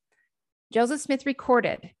 Joseph Smith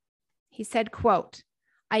recorded, he said, quote,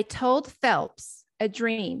 "I told Phelps a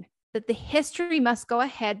dream that the history must go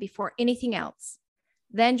ahead before anything else.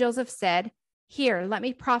 Then Joseph said, 'Here, let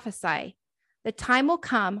me prophesy. The time will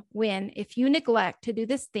come when, if you neglect to do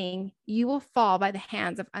this thing, you will fall by the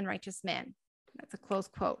hands of unrighteous men.'" That's a close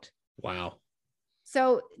quote. Wow.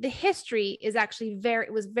 So the history is actually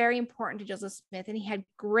it was very important to Joseph Smith, and he had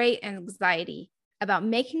great anxiety about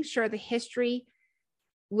making sure the history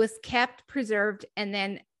was kept, preserved, and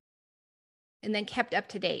then kept up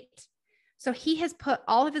to date. So he has put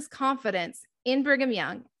all of his confidence in Brigham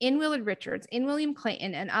Young, in Willard Richards, in William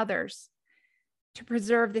Clayton, and others to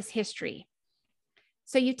preserve this history.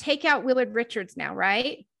 So you take out Willard Richards now,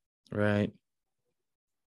 right? Right.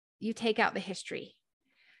 You take out the history.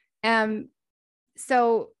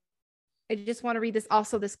 So I just want to read this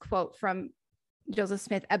quote from Joseph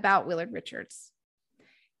Smith about Willard Richards.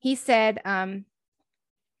 He said,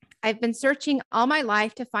 I've been searching all my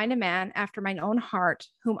life to find a man after mine own heart,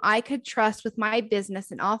 whom I could trust with my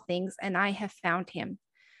business in all things, and I have found him.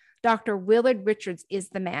 Dr. Willard Richards is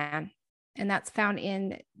the man. And that's found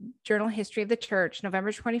in Journal History of the Church,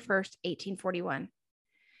 November 21st, 1841.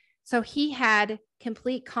 So he had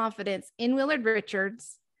complete confidence in Willard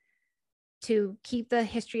Richards to keep the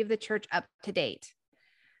history of the church up to date.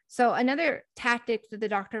 So another tactic that the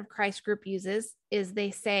Doctrine of Christ group uses is they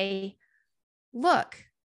say, look,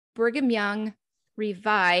 Brigham Young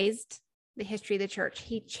revised the history of the church.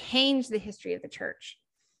 He changed the history of the church.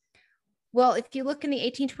 Well, if you look in the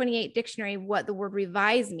 1828 dictionary, what the word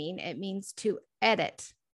revise mean, it means to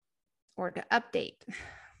edit or to update.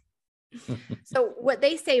 So what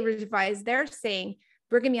they say revise, they're saying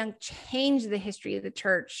Brigham Young changed the history of the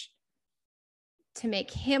church to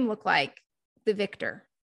make him look like the victor.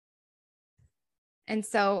 And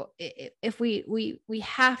so if we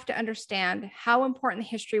have to understand how important the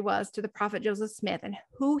history was to the prophet Joseph Smith and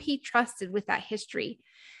who he trusted with that history.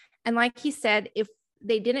 And like he said, if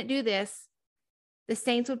they didn't do this, the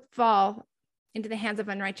saints would fall into the hands of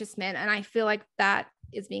unrighteous men. And I feel like that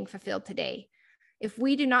is being fulfilled today. If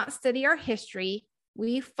we do not study our history,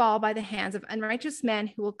 we fall by the hands of unrighteous men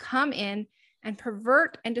who will come in and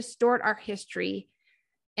pervert and distort our history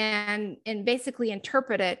and basically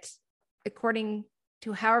interpret it according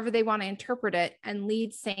to however they want to interpret it and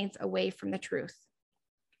lead saints away from the truth.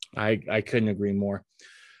 I couldn't agree more.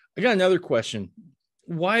 I got another question.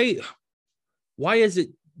 Why is it,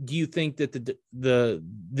 do you think that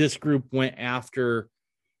this group went after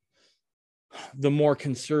the more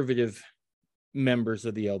conservative members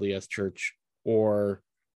of the LDS Church, or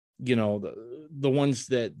the ones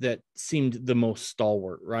that seemed the most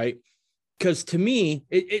stalwart, right? Because to me,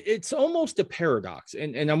 it's almost a paradox,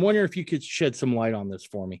 and I'm wondering if you could shed some light on this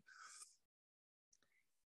for me.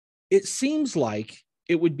 It seems like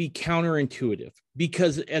it would be counterintuitive,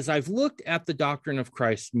 because as I've looked at the Doctrine of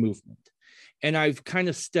Christ movement, and I've kind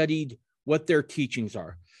of studied what their teachings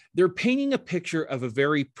are, they're painting a picture of a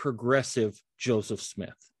very progressive Joseph Smith,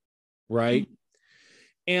 right? Mm-hmm.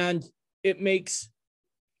 And it makes,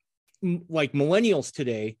 like, millennials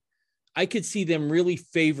today, I could see them really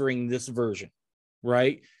favoring this version,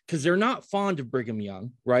 right? Because they're not fond of Brigham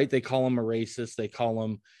Young, right? They call him a racist. They call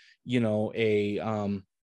him,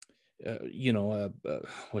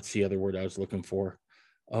 what's the other word I was looking for?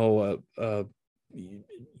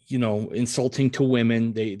 Insulting to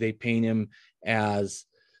women. They paint him as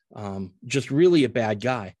just really a bad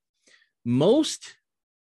guy. Most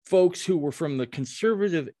folks who were from the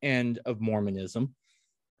conservative end of Mormonism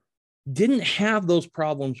didn't have those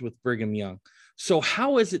problems with Brigham Young. So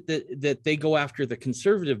how is it that they go after the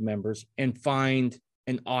conservative members and find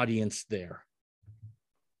an audience there?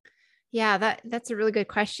 Yeah, that's a really good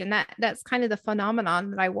question. That's kind of the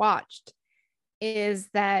phenomenon that I watched, is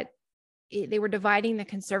that they were dividing the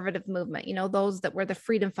conservative movement, those that were the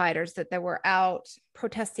freedom fighters, that were out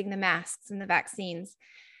protesting the masks and the vaccines.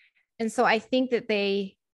 And so I think that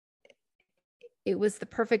it was the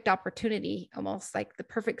perfect opportunity, almost like the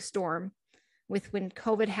perfect storm, with when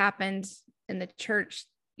COVID happened and the church,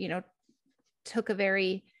 took a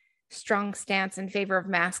very strong stance in favor of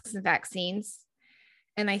masks and vaccines.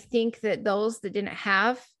 And I think that those that didn't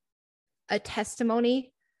have a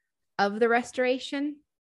testimony of the restoration,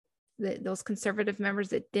 those conservative members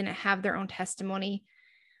that didn't have their own testimony,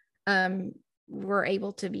 were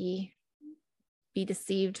able to be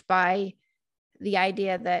deceived by the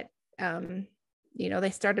idea that, they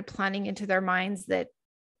started planning into their minds that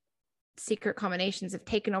secret combinations have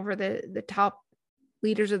taken over the top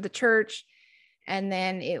leaders of the church. And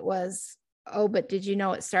then it was, but did you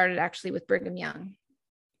know it started actually with Brigham Young?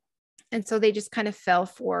 And so they just kind of fell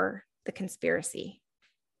for the conspiracy.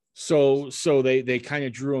 So they kind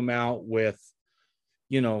of drew him out with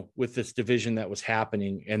this division that was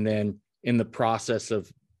happening. And then in the process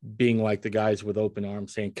of being like the guys with open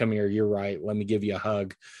arms saying, come here, you're right, let me give you a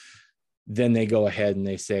hug. Then they go ahead and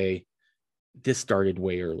they say, this started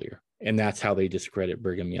way earlier. And that's how they discredit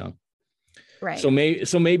Brigham Young. Right. So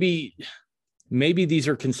maybe maybe these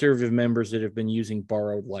are conservative members that have been using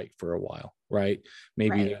borrowed light for a while, right?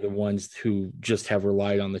 Maybe they're the ones who just have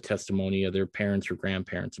relied on the testimony of their parents or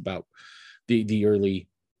grandparents about the early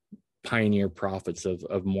pioneer prophets of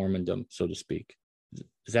Mormondom, so to speak.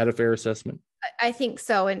 Is that a fair assessment? I think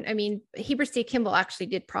so. And I mean, Heber C. Kimball actually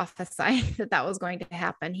did prophesy that was going to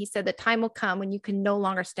happen. He said the time will come when you can no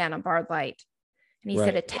longer stand on borrowed light. And he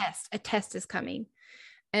said a test is coming.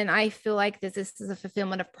 And I feel like this is a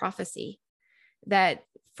fulfillment of prophecy, that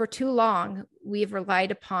for too long we've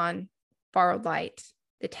relied upon borrowed light,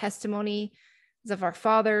 the testimony of our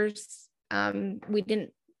fathers.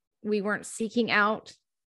 We weren't seeking out,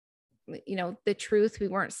 the truth. We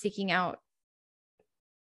weren't seeking out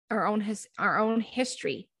our own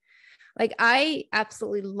history. Like, I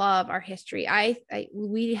absolutely love our history.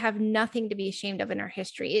 We have nothing to be ashamed of in our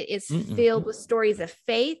history. It is filled with stories of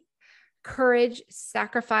faith, courage,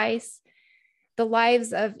 sacrifice, the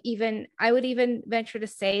lives of I would even venture to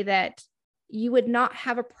say that you would not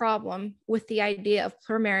have a problem with the idea of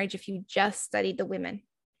plural marriage if you just studied the women.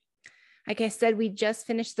 Like I said, we just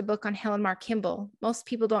finished the book on Helen Mar Kimball. Most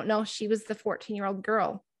people don't know she was the 14-year-old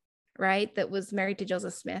girl, right, that was married to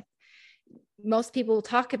Joseph Smith. Most people will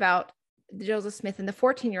talk about Joseph Smith and the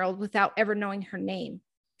 14-year-old without ever knowing her name.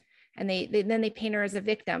 And then they paint her as a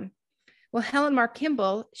victim. Well, Helen Mar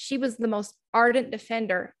Kimball, she was the most ardent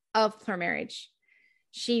defender of plural marriage.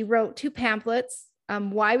 She wrote 2 pamphlets,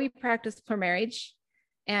 Why We Practice Plural Marriage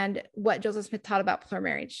and What Joseph Smith Taught About Plural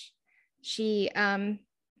Marriage. She, not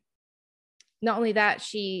only that,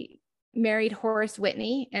 she married Horace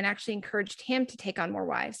Whitney and actually encouraged him to take on more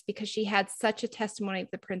wives because she had such a testimony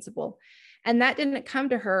of the principle. And that didn't come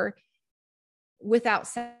to her without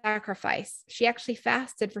sacrifice. She actually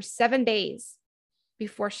fasted for 7 days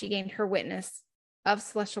before she gained her witness of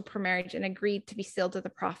celestial plural marriage and agreed to be sealed to the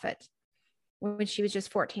prophet when she was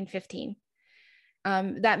just 14, 15.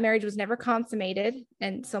 That marriage was never consummated.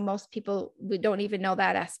 And so most people don't even know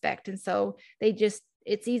that aspect. And so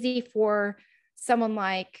it's easy for someone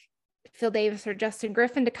like Phil Davis or Justin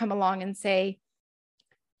Griffin to come along and say,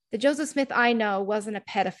 the Joseph Smith I know wasn't a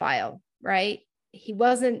pedophile, right? He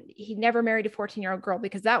never married a 14-year-old girl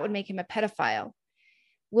because that would make him a pedophile.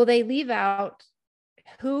 Will they leave out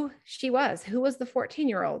who she was? Who was the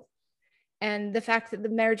 14-year-old? And the fact that the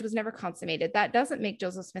marriage was never consummated, that doesn't make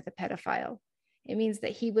Joseph Smith a pedophile. It means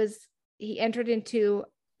that he entered into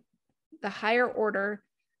the higher order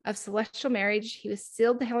of celestial marriage. He was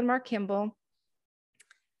sealed to Helen Mar Kimball.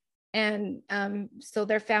 And so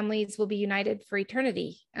their families will be united for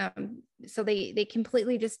eternity. So they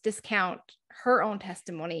completely just discount her own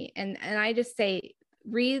testimony. And I just say,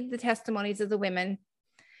 read the testimonies of the women,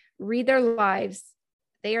 read their lives.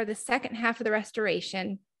 They are the second half of the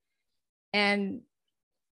restoration. And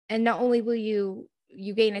not only will you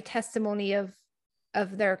gain a testimony of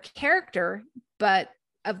their character, but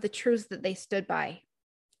of the truths that they stood by.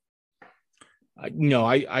 No,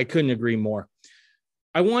 I couldn't agree more.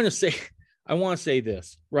 I want to say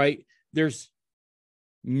this, right? There's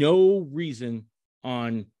no reason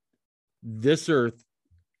on this earth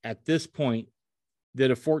at this point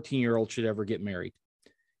that a 14-year-old should ever get married.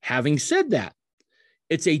 Having said that,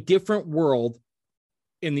 it's a different world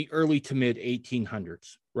in the early to mid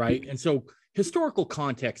 1800s, right? And so historical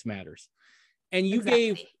context matters. And you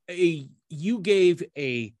gave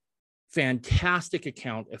a fantastic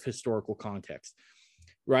account of historical context,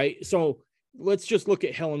 right? So let's just look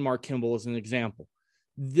at Helen Mar Kimball as an example.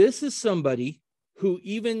 This is somebody who,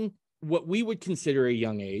 even what we would consider a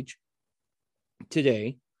young age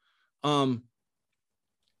today,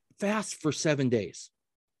 fasts for 7 days.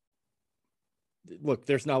 Look,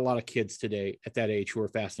 there's not a lot of kids today at that age who are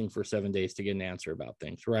fasting for 7 days to get an answer about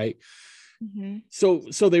things, right? Mm-hmm.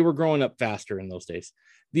 So they were growing up faster in those days.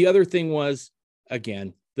 The other thing was,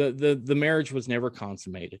 again, the marriage was never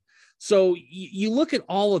consummated. So you look at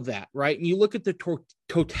all of that, right? And you look at the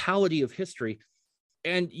totality of history,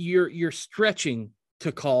 and you're stretching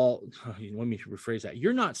to call. Let me rephrase that.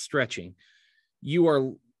 You're not stretching. You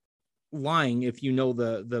are lying if you know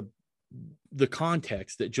the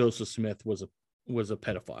context that Joseph Smith was a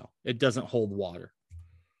pedophile. It doesn't hold water.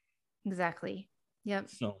 Exactly. Yep.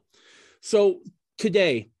 So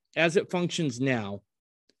today, as it functions now,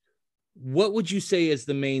 what would you say is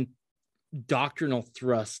the main doctrinal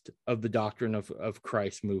thrust of the doctrine of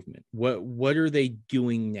Christ movement? What are they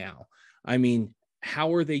doing now? I mean,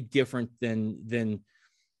 how are they different than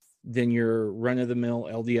your run-of-the-mill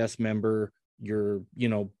LDS member, your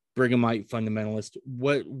Brighamite fundamentalist?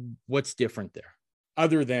 What's different there,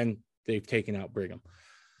 other than they've taken out Brigham?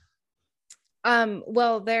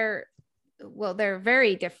 Well, well, they're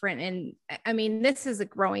very different. And I mean, this is a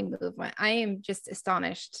growing movement. I am just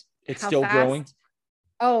astonished. It's still growing.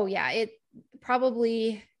 Oh yeah. It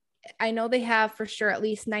probably, I know they have for sure at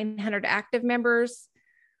least 900 active members,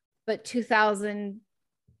 but 2,000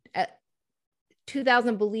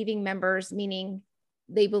 believing members, meaning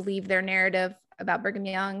they believe their narrative about Brigham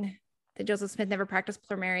Young, that Joseph Smith never practiced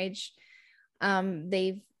plural marriage.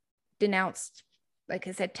 They've denounced, like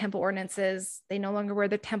I said, temple ordinances. They no longer wear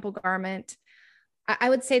the temple garment. I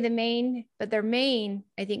would say their main,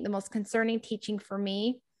 I think the most concerning teaching for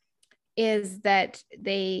me is that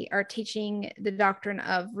they are teaching the doctrine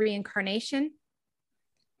of reincarnation.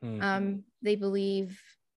 They believe,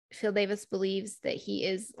 Phil Davis believes that he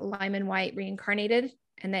is Lyman White reincarnated,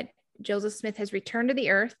 and that Joseph Smith has returned to the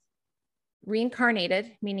earth,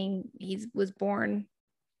 reincarnated, meaning he was born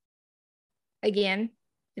again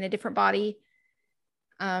in a different body,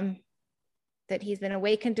 that he's been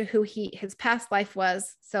awakened to who his past life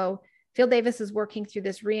was. So Phil Davis is working through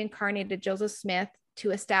this reincarnated Joseph Smith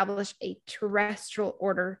to establish a terrestrial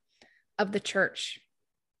order of the church,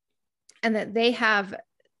 and that they have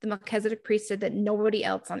the Melchizedek priesthood that nobody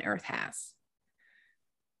else on earth has.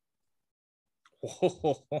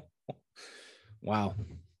 Wow.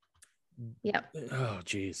 Yep. Oh,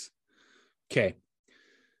 geez. Okay.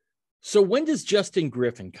 So when does Justin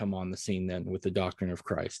Griffin come on the scene then with the doctrine of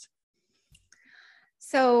Christ?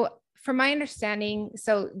 So from my understanding,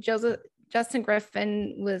 Justin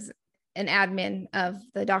Griffin was an admin of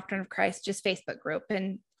the Doctrine of Christ, just Facebook group.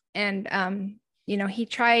 And he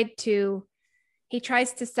tries to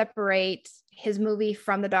separate his movie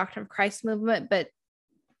from the Doctrine of Christ movement, but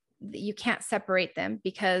you can't separate them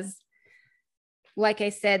because, like I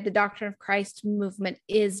said, the Doctrine of Christ movement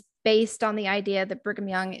is based on the idea that Brigham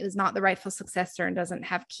Young is not the rightful successor and doesn't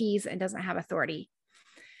have keys and doesn't have authority.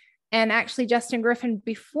 And actually, Justin Griffin,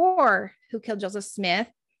 before Who Killed Joseph Smith,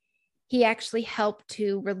 he actually helped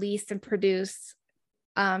to release and produce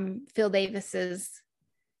Phil Davis's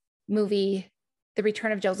movie, The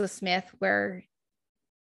Return of Joseph Smith, where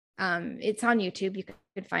it's on YouTube. You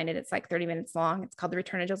could find it. It's like 30 minutes long. It's called The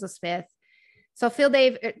Return of Joseph Smith. So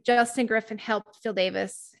Justin Griffin helped Phil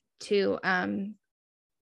Davis to,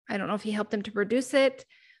 I don't know if he helped them to produce it,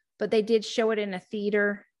 but they did show it in a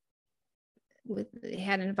theater. They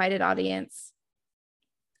had an invited audience.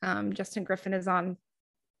 Justin Griffin is on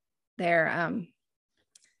their,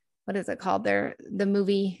 what is it called? The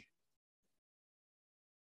movie.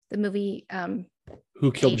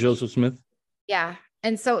 Who Killed Joseph Smith? Yeah.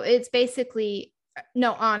 And so it's basically,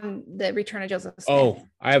 on The Return of Joseph Smith. Oh,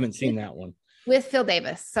 I haven't seen that one. With Phil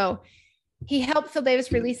Davis. So he helped Phil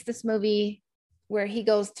Davis release this movie where he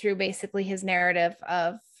goes through basically his narrative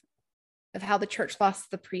of how the church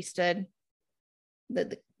lost the priesthood,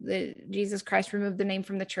 that the Jesus Christ removed the name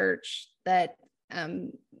from the church, that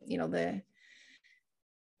the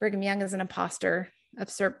Brigham Young is an imposter,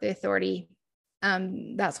 usurped the authority.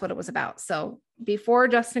 That's what it was about. So before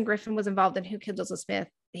Justin Griffin was involved in Who Killed Joseph Smith,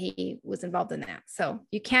 he was involved in that. So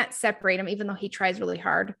you can't separate him, even though he tries really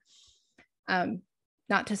hard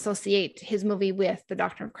not to associate his movie with the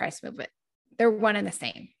Doctrine of Christ movement. They're one and the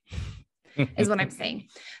same, is what I'm saying.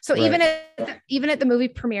 So right. even at the movie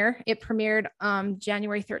premiere, it premiered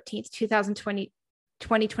January 13th,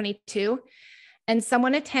 2022. And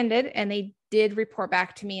someone attended, and they did report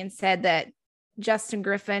back to me and said that Justin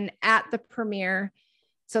Griffin at the premiere,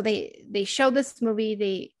 so they showed this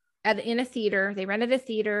movie in a theater. They rented a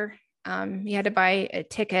theater. You had to buy a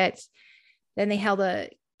ticket. Then they held a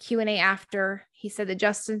Q&A after. He said that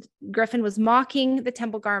Justin Griffin was mocking the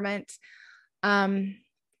temple garment. They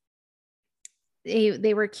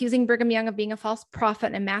were accusing Brigham Young of being a false prophet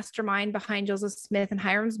and a mastermind behind Joseph Smith and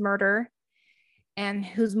Hyrum's murder, and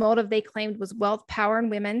whose motive they claimed was wealth, power, and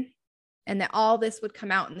women, and that all this would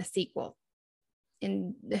come out in the sequel,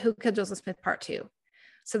 in the Who Killed Joseph Smith Part 2.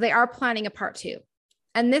 So they are planning a Part 2.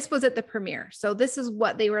 And this was at the premiere. So this is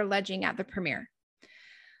what they were alleging at the premiere.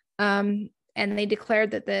 And they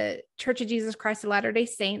declared that the Church of Jesus Christ of Latter-day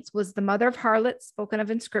Saints was the mother of harlots spoken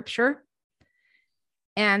of in Scripture,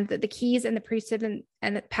 and that the keys and the priesthood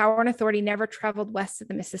and the power and authority never traveled west of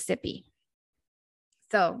the Mississippi.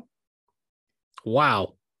 So,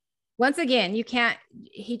 wow. Once again,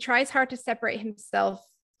 he tries hard to separate himself.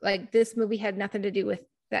 Like, this movie had nothing to do with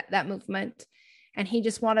that movement. And he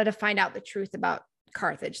just wanted to find out the truth about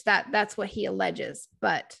Carthage. That's what he alleges.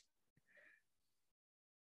 But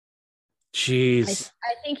jeez,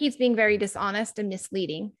 I think he's being very dishonest and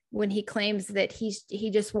misleading when he claims that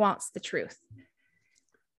he just wants the truth.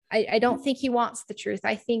 I don't think he wants the truth.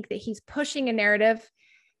 I think that he's pushing a narrative,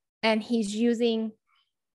 and he's using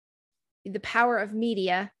the power of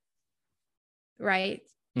media right?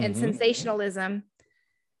 And Mm-hmm. sensationalism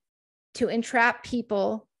to entrap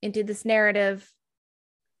people into this narrative.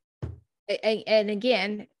 And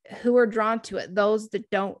again, who are drawn to it? Those that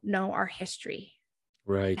don't know our history,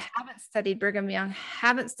 Right. haven't studied Brigham Young,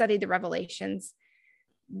 haven't studied the Revelations.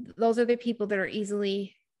 Those are the people that are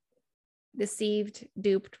easily deceived,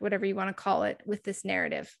 duped, whatever you want to call it, with this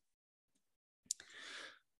narrative.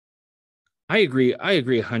 I agree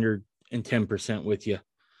 110% with you.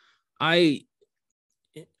 I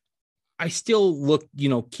still look,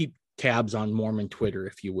 keep tabs on Mormon Twitter,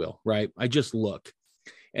 if you will, right? I just look.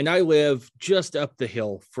 And I live just up the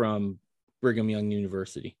hill from Brigham Young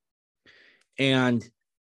University. And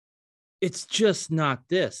it's just not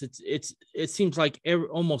this. It seems like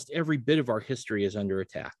almost every bit of our history is under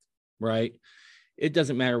attack, right? It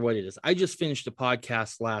doesn't matter what it is. I just finished a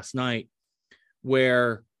podcast last night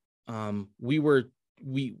where I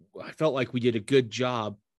felt like we did a good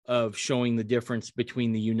job of showing the difference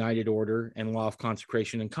between the United Order and law of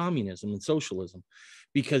consecration and communism and socialism,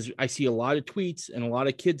 because I see a lot of tweets and a lot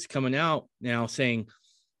of kids coming out now saying,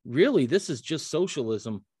 really, this is just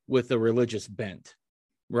socialism with a religious bent,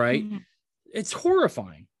 right? Mm-hmm. It's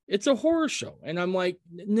horrifying. It's a horror show. And I'm like,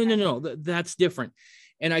 no, that's different.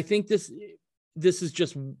 And I think this is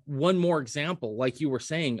just one more example, like you were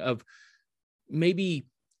saying, of maybe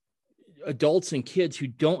adults and kids who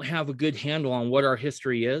don't have a good handle on what our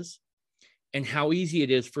history is and how easy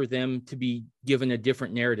it is for them to be given a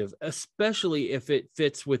different narrative, especially if it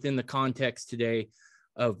fits within the context today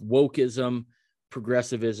of wokeism,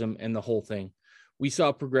 progressivism, and the whole thing. We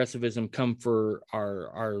saw progressivism come for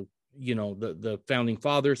our the founding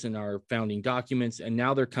fathers and our founding documents, and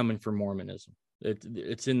now they're coming for Mormonism.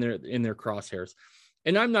 It's in their crosshairs.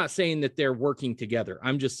 And I'm not saying that they're working together.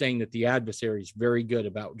 I'm just saying that the adversary is very good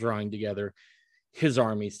about drawing together his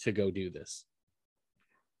armies to go do this.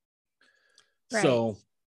 Right. So,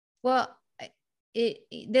 well,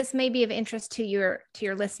 this may be of interest to your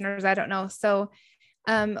listeners. I don't know. So,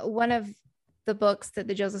 one of the books that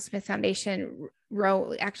the Joseph Smith Foundation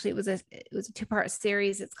wrote, actually, it was a 2-part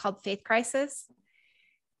series. It's called Faith Crisis.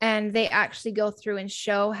 And they actually go through and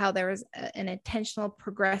show how there was an intentional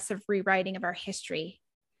progressive rewriting of our history.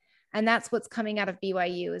 And that's what's coming out of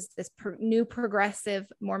BYU, is this new progressive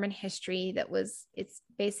Mormon history it's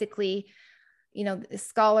basically,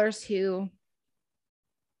 scholars who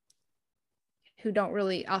don't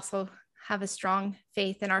really also have a strong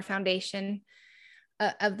faith in our foundation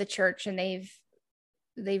of the church. And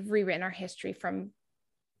they've rewritten our history from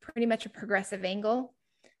pretty much a progressive angle.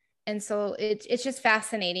 And so it's just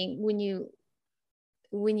fascinating when you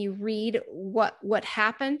read what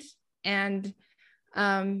happened and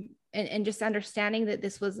just understanding that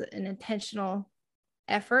this was an intentional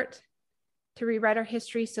effort to rewrite our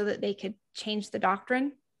history so that they could change the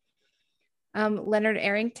doctrine. Leonard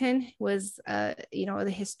Arrington was,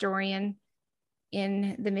 the historian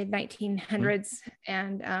in the mid 1900s,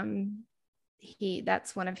 and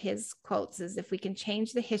that's one of his quotes: is, "If we can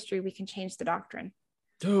change the history, we can change the doctrine."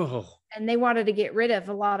 Oh. And they wanted to get rid of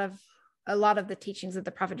a lot of the teachings of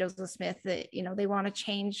the prophet Joseph Smith. That they want to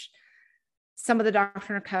change some of the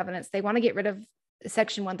Doctrine and Covenants. They want to get rid of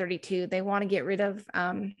Section 132. They want to get rid of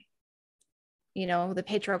the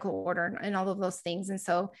patriarchal order and all of those things. And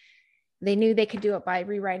so they knew they could do it by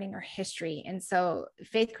rewriting our history. And so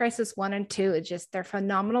Faith Crisis 1 and 2, they're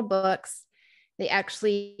phenomenal books.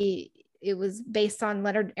 It was based on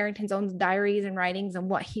Leonard Arrington's own diaries and writings and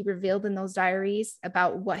what he revealed in those diaries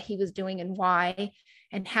about what he was doing and why,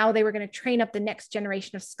 and how they were going to train up the next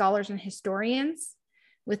generation of scholars and historians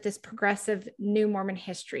with this progressive new Mormon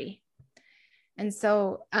history. And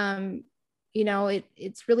so,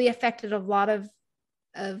 it's really affected a lot of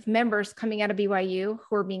members coming out of BYU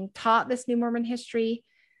who are being taught this new Mormon history.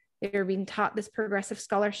 They're being taught this progressive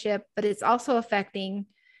scholarship, but it's also affecting,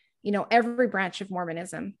 every branch of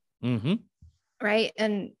Mormonism. Mm-hmm. Right.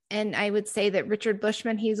 And I would say that Richard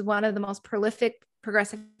Bushman, he's one of the most prolific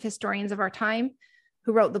progressive historians of our time,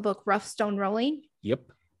 who wrote the book Rough Stone Rolling. Yep.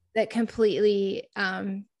 That completely,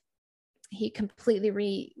 he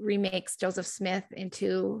completely remakes Joseph Smith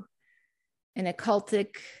into an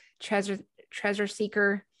occultic treasure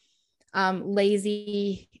seeker,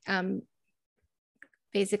 lazy,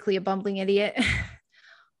 basically a bumbling idiot.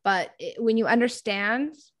 But when you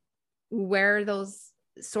understand where those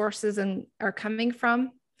sources are coming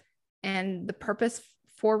from and the purpose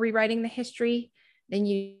for rewriting the history, then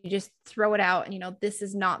you just throw it out and this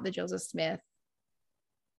is not the Joseph Smith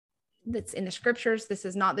that's in the scriptures. This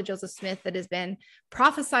is not the Joseph Smith that has been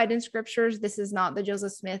prophesied in scriptures. This is not the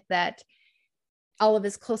Joseph Smith that all of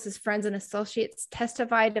his closest friends and associates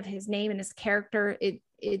testified of his name and his character.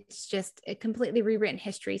 It's just a completely rewritten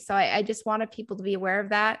history. So I just wanted people to be aware of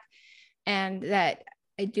that, and that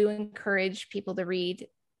I do encourage people to read.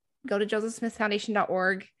 Go to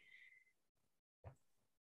josephsmithfoundation.org,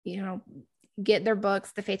 get their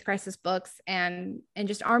books, the Faith Crisis books, and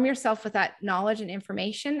just arm yourself with that knowledge and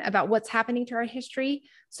information about what's happening to our history,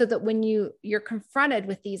 so that when you're confronted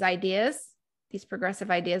with these ideas, these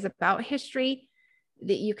progressive ideas about history,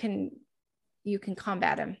 that you can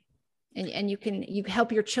combat them, and you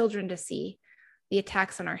help your children to see the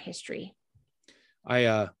attacks on our history.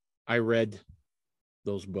 I read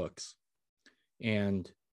those books,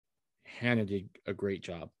 and Hannah did a great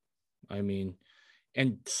job. I mean,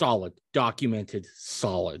 and solid, documented,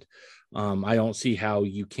 solid. I don't see how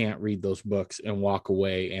you can't read those books and walk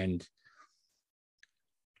away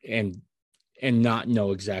and not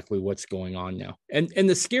know exactly what's going on now. And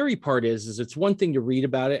the scary part is it's one thing to read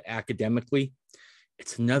about it academically.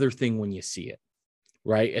 It's another thing when you see it,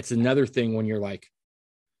 right? It's another thing when you're like,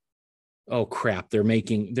 oh crap, they're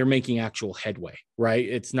making actual headway, right?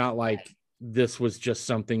 It's not like this was just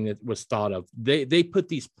something that was thought of. They put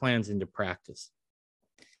these plans into practice.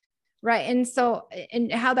 Right. And so,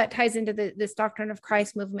 and how that ties into this Doctrine of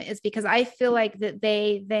Christ movement is because I feel like that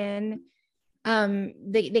they then,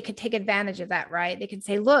 they could take advantage of that, right? They can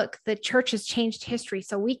say, look, the church has changed history,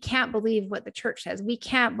 so we can't believe what the church says. We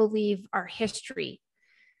can't believe our history.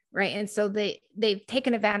 Right. And so they've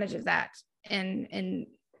taken advantage of that. And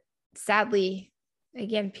sadly,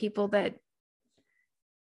 again, people that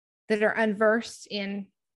are unversed in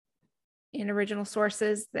original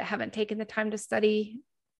sources, that haven't taken the time to study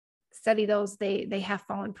those, they have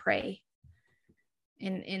fallen prey,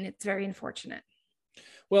 and it's very unfortunate.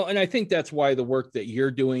 Well, and I think that's why the work that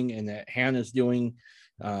you're doing and that Hannah's doing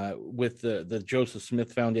with the Joseph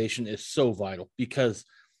Smith Foundation is so vital, because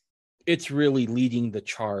it's really leading the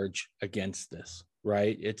charge against this,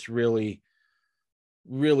 right? It's really,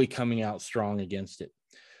 really coming out strong against it.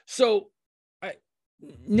 So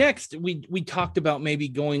next, we talked about maybe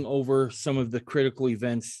going over some of the critical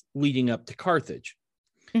events leading up to Carthage.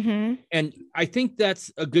 Mm-hmm. And I think that's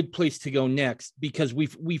a good place to go next, because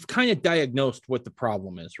we've kind of diagnosed what the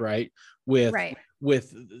problem is, right? With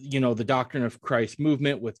the Doctrine of Christ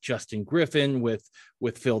movement, with Justin Griffin, with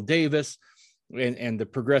Phil Davis, and the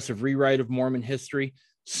progressive rewrite of Mormon history.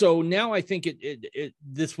 So now I think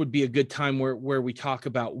this would be a good time where we talk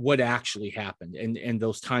about what actually happened and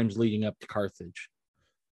those times leading up to Carthage.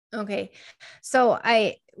 Okay, so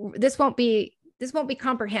this won't be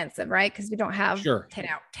comprehensive, right? Because we don't have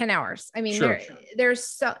 10 hours. I mean,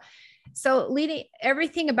 there's so leading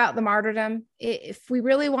everything about the martyrdom. If we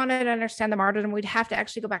really wanted to understand the martyrdom, we'd have to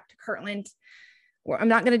actually go back to Kirtland. I'm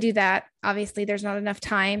not going to do that. Obviously, there's not enough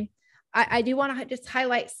time. I do want to just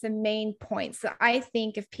highlight some main points that I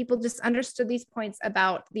think if people just understood these points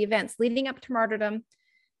about the events leading up to martyrdom,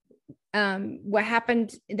 what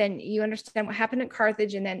happened, then you understand what happened at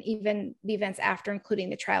Carthage, and then even the events after, including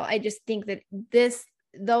the trial. I just think that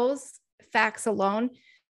those facts alone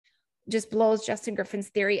just blows Justin Griffin's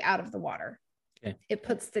theory out of the water. Okay. It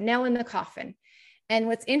puts the nail in the coffin. And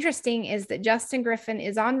what's interesting is that Justin Griffin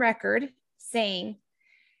is on record saying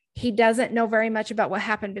he doesn't know very much about what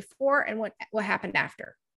happened before and what happened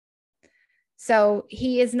after. So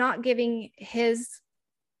he is not giving his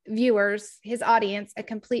viewers, his audience, a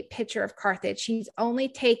complete picture of Carthage. He's only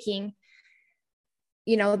taking,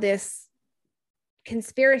 this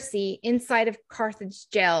conspiracy inside of Carthage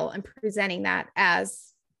jail and presenting that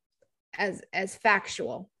as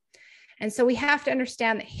factual. And so we have to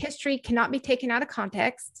understand that history cannot be taken out of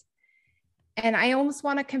context. And I almost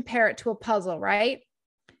want to compare it to a puzzle, right?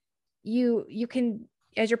 You can,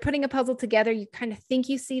 as you're putting a puzzle together, you kind of think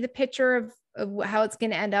you see the picture of how it's going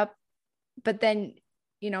to end up. But then,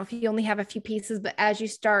 if you only have a few pieces, but as you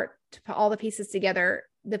start to put all the pieces together,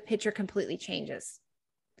 the picture completely changes,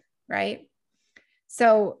 right?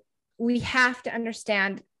 So we have to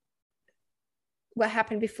understand what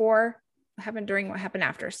happened before, what happened during, what happened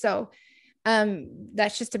after. So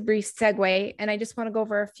that's just a brief segue. And I just want to go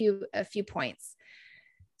over a few points.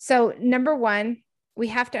 So number one, we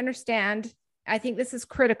have to understand, I think this is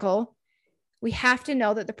critical. We have to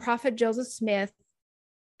know that the prophet Joseph Smith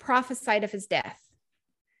prophesied of his death.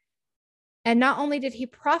 And not only did he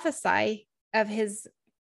prophesy of his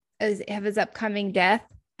upcoming death,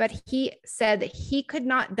 but he said that he could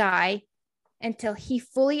not die until he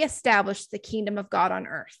fully established the kingdom of God on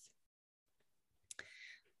earth.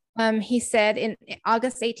 He said in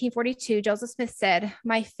August 1842, Joseph Smith said,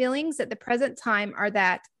 "My feelings at the present time are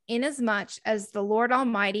that inasmuch as the Lord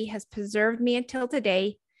Almighty has preserved me until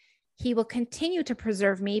today, He will continue to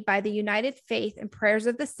preserve me by the united faith and prayers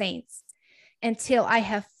of the saints until I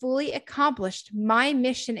have fully accomplished my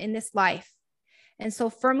mission in this life, and so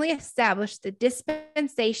firmly established the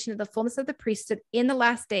dispensation of the fullness of the priesthood in the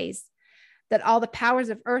last days, that all the powers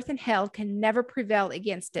of earth and hell can never prevail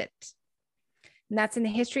against it. And that's in the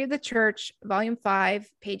History of the Church, Volume 5,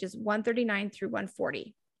 pages 139 through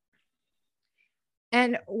 140.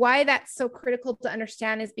 And why that's so critical to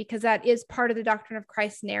understand is because that is part of the Doctrine of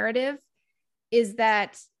Christ narrative, is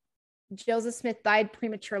that Joseph Smith died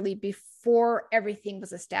prematurely before everything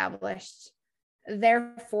was established.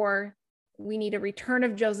 Therefore, we need a return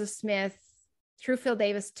of Joseph Smith through Phil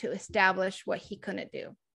Davis to establish what he couldn't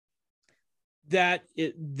do. That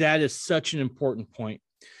is such an important point,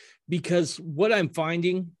 because what I'm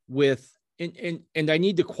finding with, and I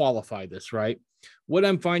need to qualify this, right? What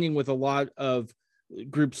I'm finding with a lot of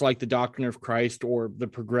groups like the Doctrine of Christ or the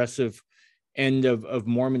progressive end of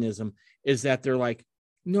Mormonism is that they're like,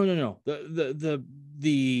 no,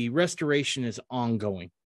 the restoration is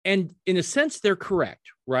ongoing. And in a sense, they're correct,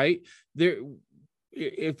 right?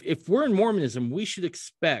 If we're in Mormonism, we should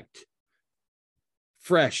expect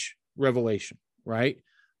fresh revelation, right?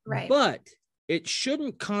 Right. But it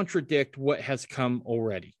shouldn't contradict what has come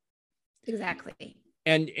already. Exactly.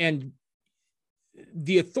 And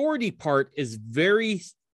the authority part is very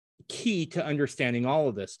key to understanding all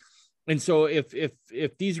of this. And so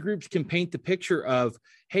if these groups can paint the picture of,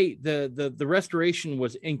 hey, the restoration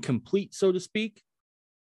was incomplete, so to speak,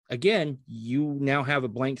 again, you now have a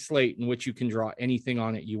blank slate in which you can draw anything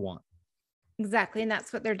on it you want. Exactly. And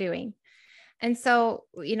that's what they're doing. And so,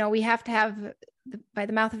 we have to have by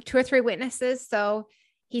the mouth of 2 or 3 witnesses. So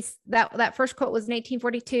that first quote was in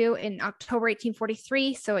 1842. In October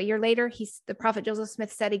 1843, so a year later, the prophet Joseph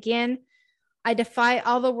Smith said again, I defy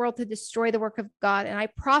all the world to destroy the work of God, and I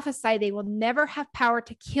prophesy they will never have power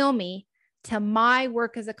to kill me till my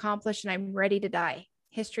work is accomplished and I'm ready to die.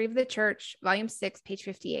 History of the Church, Volume 6, page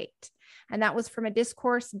 58. And that was from a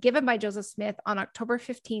discourse given by Joseph Smith on October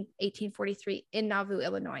 15th, 1843 in Nauvoo,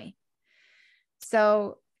 Illinois.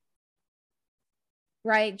 So,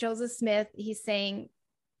 right, Joseph Smith, he's saying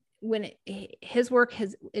until his work's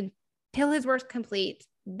complete,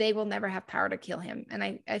 they will never have power to kill him.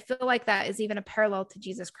 And I feel like that is even a parallel to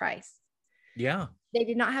Jesus Christ. Yeah. They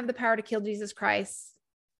did not have the power to kill Jesus Christ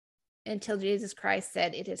until Jesus Christ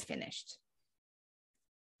said it is finished.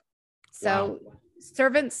 So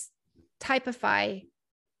servants typify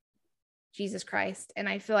Jesus Christ. And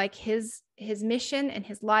I feel like his mission and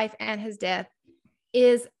his life and his death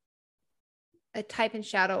is a type and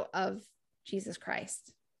shadow of Jesus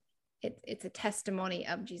Christ. It's a testimony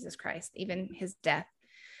of Jesus Christ, even his death.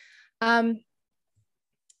 Okay,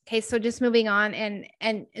 so just moving on,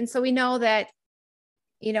 and so we know that,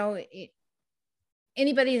 anybody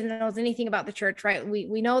that knows anything about the church, right?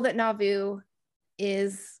 We know that Nauvoo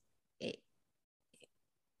it's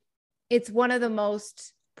one of the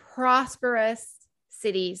most prosperous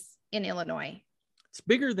cities in Illinois. It's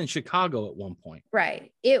bigger than Chicago at one point.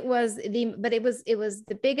 Right. It was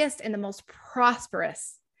the biggest and the most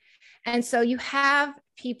prosperous. And so you have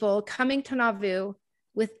people coming to Nauvoo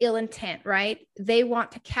with ill intent, right? They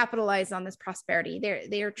want to capitalize on this prosperity.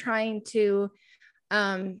 They are trying to,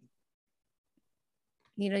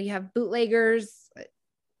 you have bootleggers,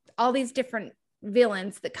 all these different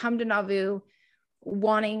villains that come to Nauvoo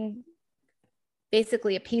wanting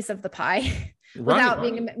basically a piece of the pie without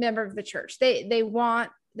being a member of the church. They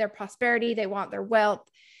want their prosperity. They want their wealth.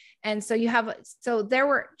 And so there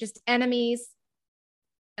were just enemies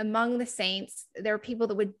among the saints. There were people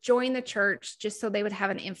that would join the church just so they would have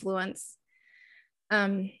an influence.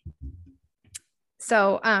 Anyway,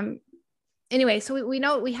 so we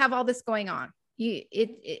know we have all this going on.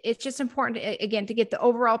 It's just important again to get the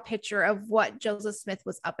overall picture of what Joseph Smith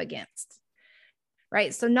was up against.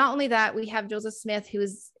 Right. So not only that, we have Joseph Smith, who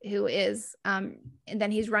is, and then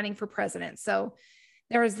he's running for president. So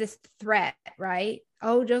there was this threat, right?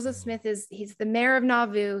 Oh, Joseph Smith he's the mayor of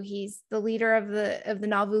Nauvoo. He's the leader of the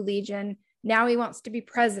Nauvoo Legion. Now he wants to be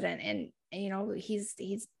president, and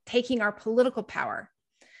he's taking our political power.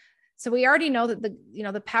 So we already know that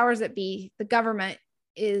the powers that be, the government,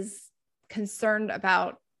 is concerned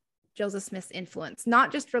about Joseph Smith's influence,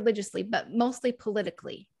 not just religiously, but mostly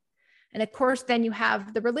politically. And of course, then you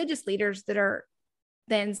have the religious leaders that are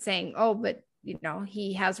then saying, oh, but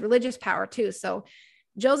he has religious power too. So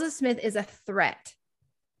Joseph Smith is a threat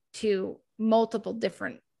to multiple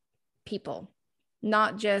different people,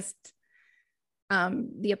 not just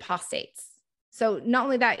the apostates. So not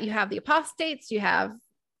only that, you have the apostates, you have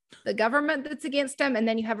the government that's against him, and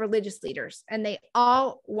then you have religious leaders, and they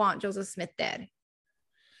all want Joseph Smith dead.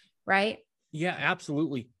 right? Yeah,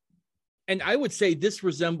 absolutely. And I would say this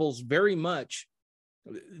resembles very much,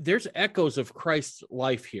 there's echoes of Christ's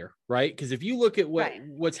life here, right? Because if you look at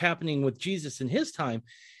what's happening with Jesus in his time,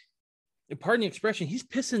 pardon the expression, he's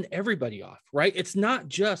pissing everybody off, right? It's not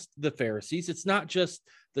just the Pharisees, it's not just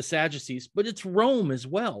the Sadducees, but it's Rome as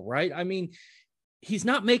well, right? I mean, he's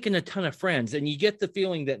not making a ton of friends. And you get the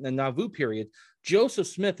feeling that in the Nauvoo period, Joseph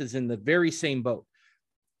Smith is in the very same boat.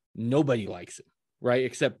 Nobody likes him, right?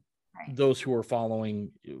 Except those who are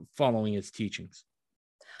following his teachings.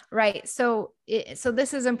 Right. So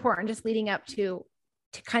this is important, just leading up to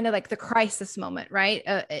kind of like the crisis moment, right?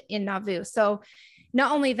 In Nauvoo. So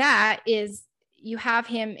not only that is you have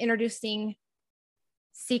him introducing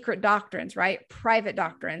secret doctrines, right? Private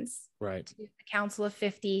doctrines, right? To the Council of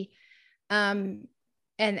 50, and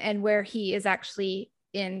where he is actually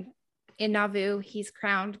in Nauvoo, he's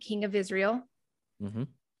crowned King of Israel. Mm-hmm.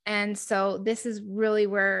 And so this is really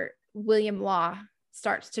where William Law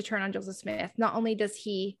starts to turn on Joseph Smith. Not only does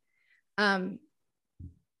he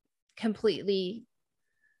completely,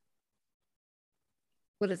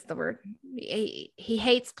 what is the word? He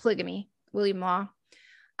hates polygamy, William Law.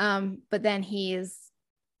 But then he's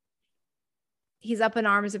up in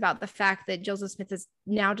arms about the fact that Joseph Smith has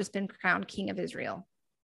now just been crowned King of Israel.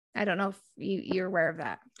 I don't know if you're aware of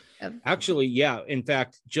that. Actually, yeah. In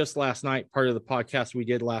fact, just last night, part of the podcast we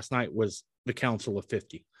did last night was the Council of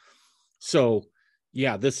 50. So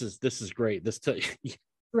yeah, this is great.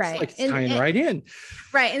 Right. It's tying right in.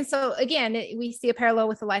 Right. And so again, we see a parallel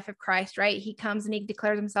with the life of Christ, right? He comes and he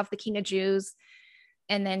declares himself the King of Jews.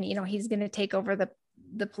 And then, he's going to take over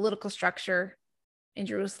the political structure in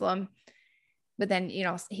Jerusalem. But then,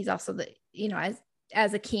 he's also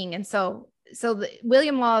as a king. And so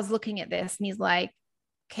William Law is looking at this and he's like,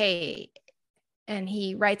 okay. And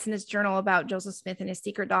he writes in his journal about Joseph Smith and his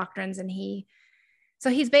secret doctrines. And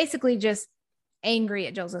he's basically just angry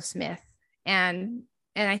at Joseph Smith. And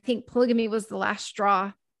I think polygamy was the last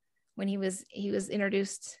straw when he was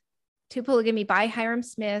introduced to polygamy by Hyrum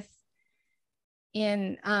Smith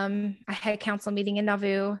in a head council meeting in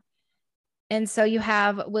Nauvoo. And so you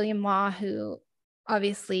have William Law, who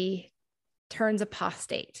obviously turns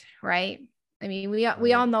apostate, right? I mean,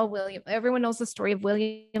 we all know William. Everyone knows the story of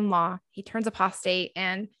William Law. He turns apostate,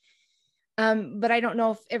 and but I don't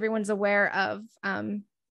know if everyone's aware of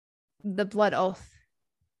the blood oath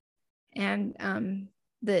and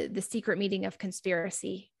the secret meeting of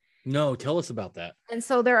conspiracy. No, tell us about that. And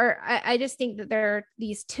so I just think that there are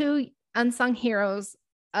these two unsung heroes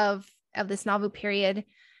of this Nauvoo period.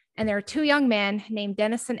 And there are two young men named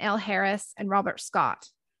Denison L. Harris and Robert Scott.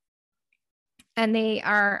 And they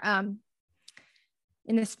are,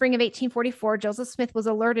 in the spring of 1844, Joseph Smith was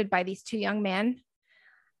alerted by these two young men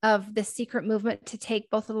of the secret movement to take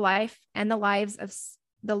both the life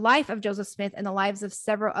of Joseph Smith and the lives of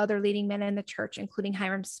several other leading men in the church, including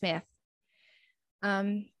Hyrum Smith.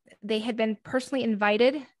 They had been personally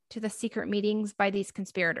invited to the secret meetings by these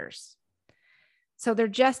conspirators. So they're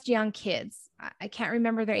just young kids. I can't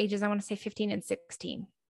remember their ages. I want to say 15 and 16.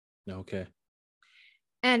 Okay.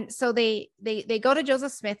 And so they go to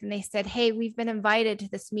Joseph Smith and they said, hey, we've been invited to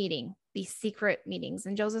this meeting, these secret meetings.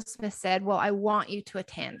 And Joseph Smith said, well, I want you to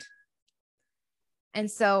attend.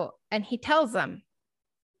 And he tells them,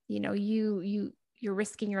 you're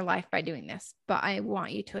risking your life by doing this, but I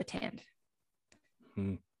want you to attend.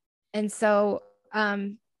 And so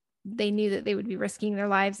they knew that they would be risking their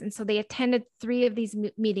lives. And so they attended 3 of these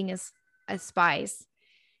meetings as spies.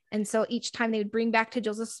 And so each time they would bring back to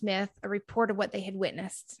Joseph Smith a report of what they had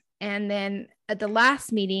witnessed. And then at the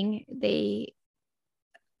last meeting, they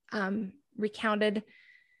recounted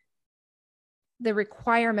the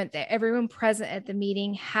requirement that everyone present at the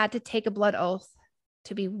meeting had to take a blood oath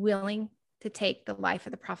to be willing to take the life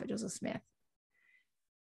of the prophet Joseph Smith.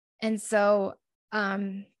 And so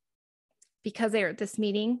because they were at this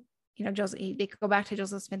meeting, they go back to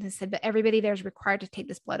Joseph Smith and said, but everybody there is required to take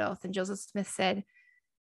this blood oath. And Joseph Smith said,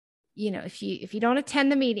 if you don't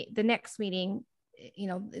attend the next meeting,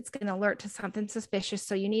 it's going to alert to something suspicious.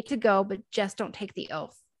 So you need to go, but just don't take the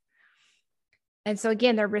oath. And so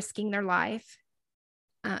again, they're risking their lives.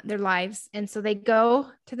 And so they go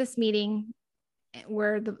to this meeting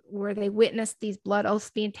where they witness these blood oaths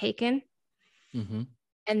being taken. Mm-hmm.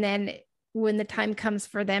 And then when the time comes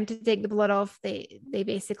for them to take the blood oath, they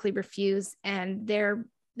basically refuse, and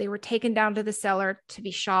they were taken down to the cellar to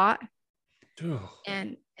be shot.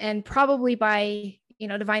 And probably by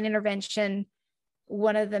divine intervention,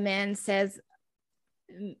 one of the men says,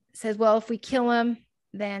 well, if we kill him,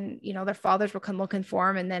 then their fathers will come looking for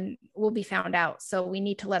him, and then we'll be found out. So we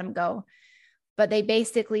need to let him go. but they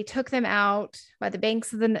basically took them out by the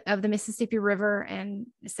banks of the Mississippi River and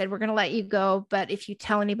said, we're going to let you go, but if you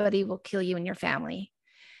tell anybody, we'll kill you and your family.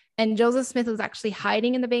 And Joseph Smith was actually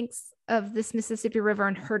hiding in the banks of this Mississippi River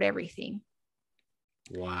and heard everything.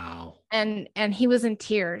 Wow. And he was in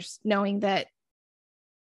tears knowing that,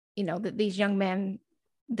 you know, that these young men,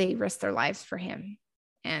 they risked their lives for him.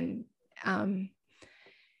 And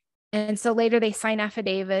so later they sign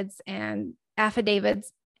affidavits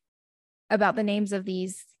about the names of the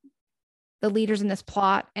leaders in this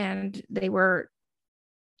plot. And they were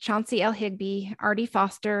Chauncey L. Higby, R.D.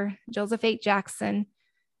 Foster, Joseph H. Jackson,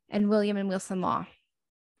 and William and Wilson Law.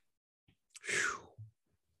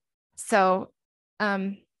 So,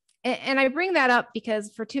 and I bring that up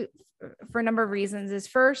because for a number of reasons. Is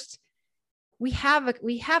first, we have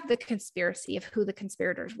the conspiracy of who the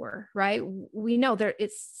conspirators were, right? We know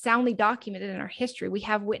it's soundly documented in our history. We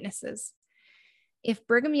have witnesses. If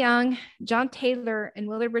Brigham Young, John Taylor, and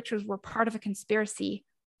Willard Richards were part of a conspiracy,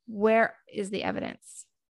 where is the evidence?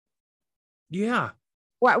 Yeah.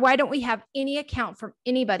 Why don't we have any account from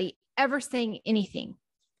anybody ever saying anything?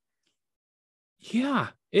 Yeah,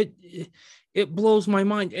 it blows my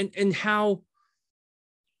mind. And how,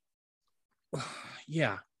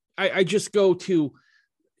 yeah, I just go to,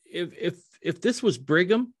 if this was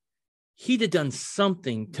Brigham, he'd have done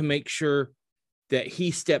something to make sure that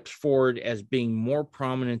he steps forward as being more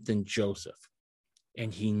prominent than Joseph.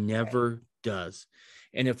 And he never does.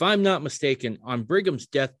 And if I'm not mistaken, on Brigham's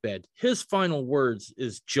deathbed, his final words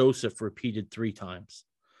is Joseph repeated 3 times,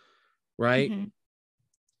 right? Mm-hmm.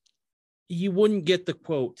 You wouldn't get the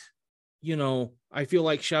quote, you know, I feel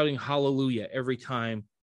like shouting hallelujah every time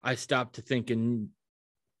I stop to think and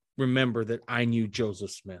remember that I knew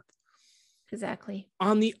Joseph Smith. Exactly.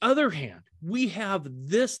 On the other hand, we have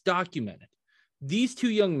this documented. These 2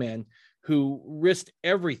 young men who risked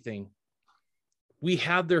everything, we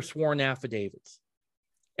have their sworn affidavits.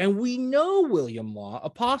 And we know William Law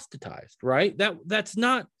apostatized, right? That's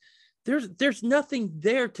not, there's nothing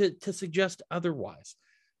there to suggest otherwise.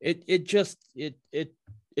 It's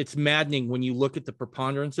maddening when you look at the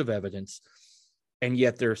preponderance of evidence, and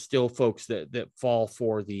yet there are still folks that fall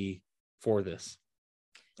for this.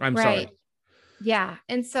 I'm sorry. Yeah.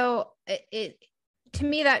 And so it to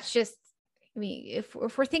me, that's just, I mean, if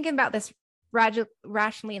we're thinking about this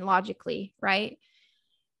rationally and logically, right?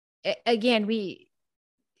 Again, we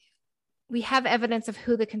have evidence of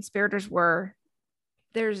who the conspirators were.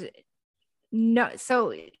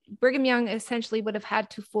 So Brigham Young essentially would have had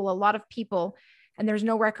to fool a lot of people, and there's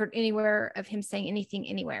no record anywhere of him saying anything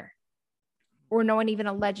anywhere, or no one even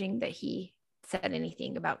alleging that he said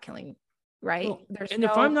anything about killing, right? Well,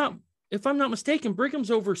 if I'm not mistaken,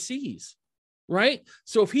 Brigham's overseas, right?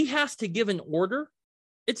 So if he has to give an order,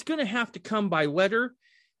 it's going to have to come by letter,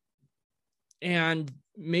 and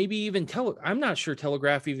maybe even I'm not sure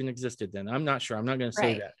telegraph even existed then. I'm not sure. I'm not going to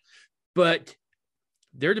say that, but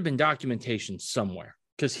there'd have been documentation somewhere,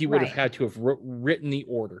 because he would have had to have written the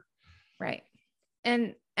order. Right.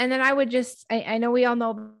 And then I would just, I know we all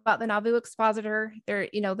know about the Nauvoo Expositor there,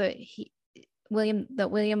 you know,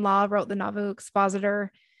 William Law wrote the Nauvoo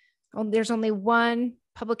Expositor. There's only one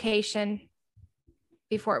publication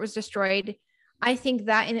before it was destroyed. I think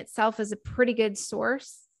that in itself is a pretty good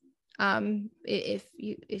source. If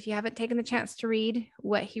you haven't taken the chance to read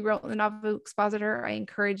what he wrote in the Nauvoo Expositor, I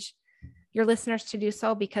encourage your listeners to do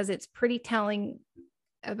so, because it's pretty telling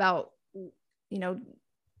about, you know,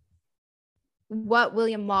 what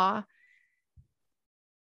William Law,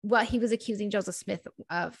 what he was accusing Joseph Smith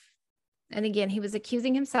of. And again, he was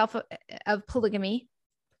accusing himself of polygamy.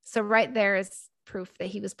 So right there is proof that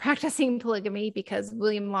he was practicing polygamy, because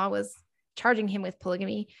William Law was charging him with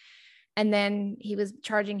polygamy. And then he was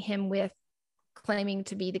charging him with claiming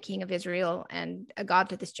to be the king of Israel and a God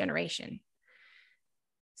to this generation.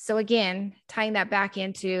 So again, tying that back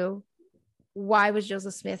into why was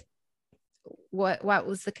Joseph Smith, what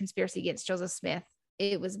was the conspiracy against Joseph Smith?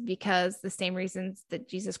 It was because the same reasons that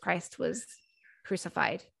Jesus Christ was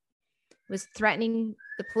crucified, was threatening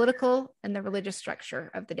the political and the religious structure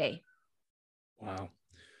of the day. Wow.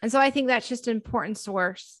 And so I think that's just an important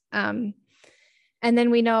source. And then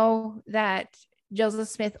we know that Joseph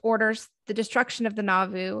Smith orders the destruction of the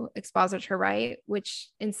Nauvoo Expositor, right? Which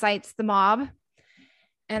incites the mob.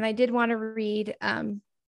 And I did want to read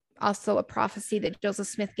also a prophecy that Joseph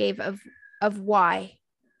Smith gave of why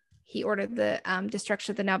he ordered the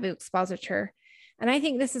destruction of the Nauvoo Expositor. And I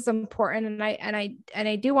think this is important. And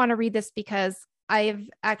I do want to read this because I have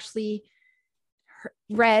actually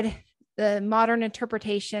read the modern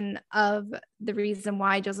interpretation of the reason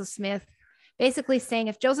why Joseph Smith, basically saying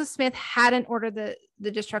if Joseph Smith hadn't ordered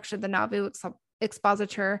the destruction of the Nauvoo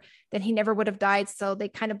expositor, then he never would have died. So they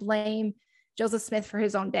kind of blame Joseph Smith for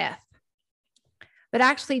his own death. But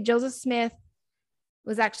actually, Joseph Smith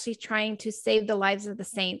was actually trying to save the lives of the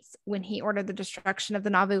saints when he ordered the destruction of the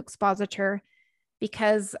Nauvoo expositor,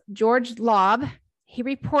 because George Lobb, he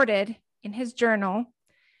reported in his journal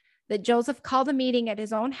that Joseph called a meeting at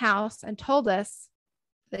his own house and told us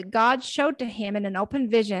that God showed to him in an open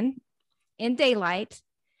vision in daylight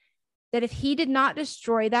that if he did not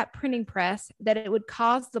destroy that printing press, that it would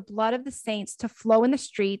cause the blood of the saints to flow in the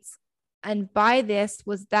streets, and by this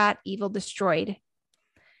was that evil destroyed.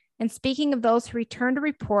 And speaking of those who returned to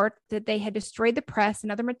report that they had destroyed the press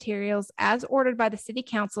and other materials as ordered by the city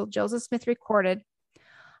council, Joseph Smith recorded,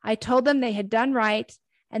 I told them they had done right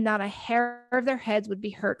and not a hair of their heads would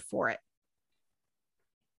be hurt for it.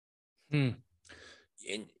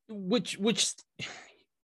 Which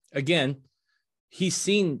again, he's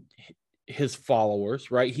seen his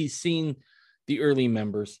followers, right? He's seen the early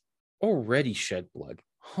members already shed blood.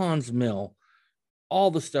 Hans Mill, all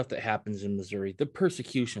the stuff that happens in Missouri, the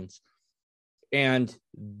persecutions. And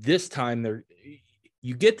this time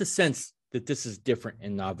you get the sense that this is different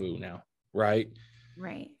in Nauvoo now, right?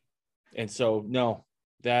 Right. And so, no,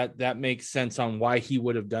 that makes sense on why he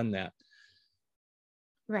would have done that.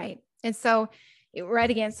 Right. And so, right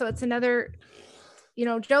again, so it's another,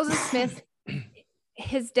 Joseph Smith,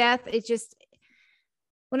 his death, it just,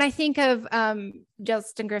 when I think of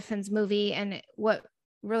Justin Griffin's movie, and what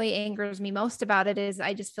really angers me most about it is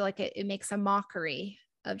I just feel like it makes a mockery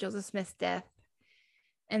of Joseph Smith's death.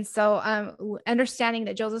 And so understanding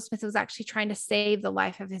that Joseph Smith was actually trying to save the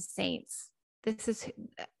life of his saints. This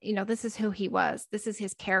is who he was. This is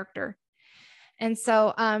his character. And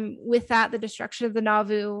so with that, the destruction of the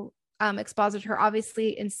Nauvoo expositor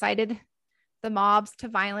obviously incited the mobs to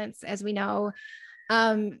violence, as we know.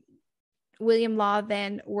 William Law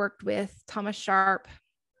then worked with Thomas Sharp,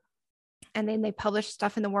 and then they published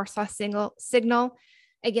stuff in the Warsaw Signal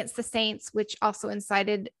against the saints, which also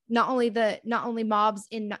incited not only mobs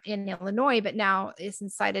in Illinois, but now it's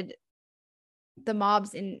incited the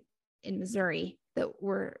mobs in Missouri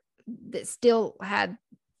that still had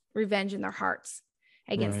revenge in their hearts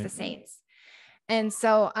against the saints. And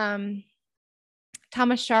so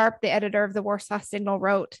Thomas Sharp, the editor of the Warsaw Signal,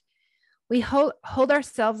 wrote, "We hold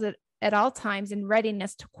ourselves at all times in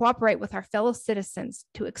readiness to cooperate with our fellow citizens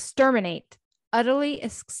to utterly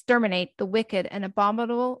exterminate the wicked and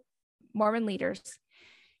abominable Mormon leaders.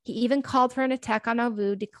 He even called for an attack on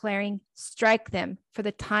Nauvoo, declaring, 'Strike them, for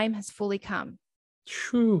the time has fully come.'"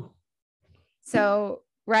 True. So,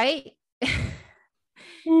 right?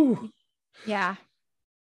 Yeah.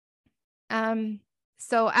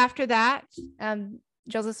 So after that,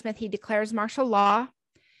 Joseph Smith, he declares martial law,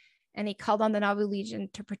 and he called on the Nauvoo Legion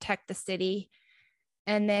to protect the city.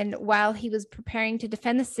 And then while he was preparing to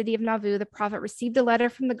defend the city of Nauvoo, the prophet received a letter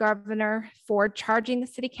from the governor Ford charging the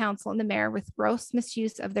city council and the mayor with gross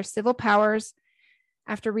misuse of their civil powers.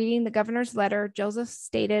 After reading the governor's letter, Joseph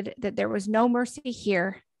stated that there was no mercy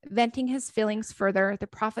here. Venting his feelings further, the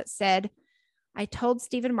prophet said, "I told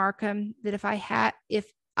Stephen Markham that if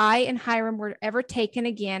I and Hyrum were ever taken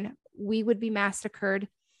again, we would be massacred,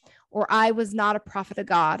 or I was not a prophet of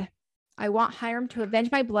God. I want Hyrum to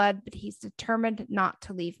avenge my blood, but he's determined not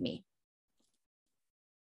to leave me."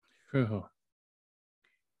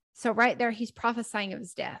 So right there, he's prophesying of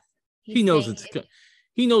his death. He knows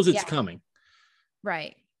it's coming.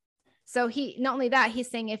 Right. So not only that, he's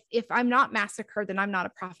saying, if I'm not massacred, then I'm not a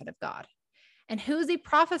prophet of God. And who's he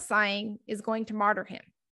prophesying is going to martyr him?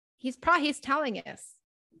 He's telling us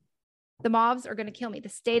the mobs are going to kill me. The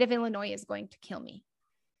state of Illinois is going to kill me.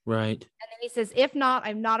 Right. And then he says, if not,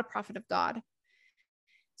 I'm not a prophet of God.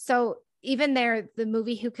 So even there, the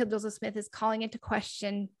movie Who Killed Joseph Smith is calling into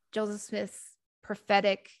question Joseph Smith's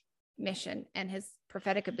prophetic mission and his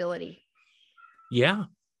prophetic ability. Yeah,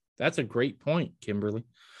 that's a great point, Kimberly.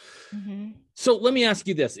 Mm-hmm. So let me ask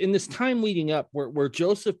you this. In this time leading up where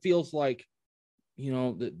Joseph feels like,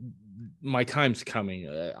 my time's coming,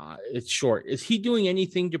 it's short, is he doing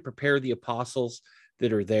anything to prepare the apostles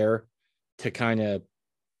that are there to kind of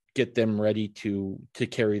get them ready to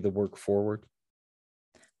carry the work forward?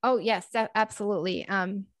 Oh, yes, absolutely.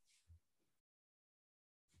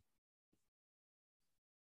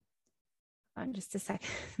 Just a second.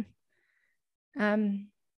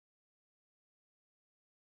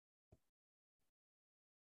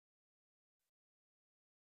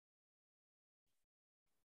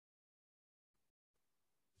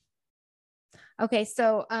 Okay,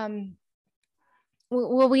 so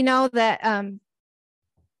we know that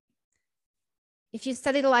if you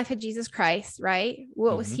study the life of Jesus Christ, right,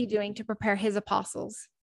 what was he doing to prepare his apostles?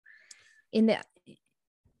 In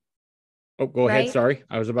Oh, go ahead. right? Sorry.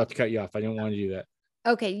 I was about to cut you off. I didn't want to do that.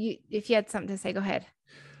 Okay. If you had something to say, go ahead.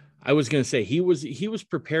 I was going to say he was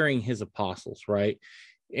preparing his apostles, right?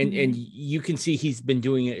 And you can see he's been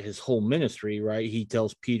doing it his whole ministry, right? He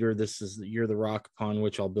tells Peter, you're the rock upon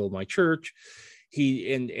which I'll build my church.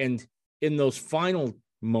 And in those final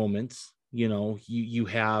moments, you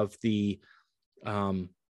have the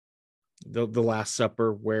Last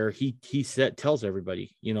Supper where he tells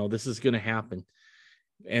everybody, this is going to happen.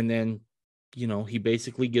 And then, he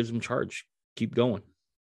basically gives them charge. Keep going.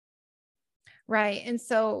 Right. And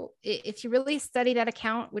so if you really study that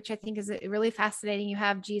account, which I think is really fascinating, you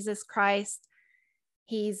have Jesus Christ.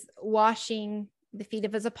 He's washing the feet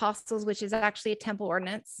of his apostles, which is actually a temple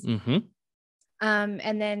ordinance. Mm-hmm.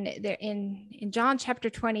 And then there in John chapter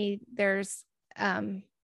 20, there's, I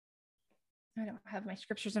don't have my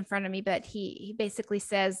scriptures in front of me, but he basically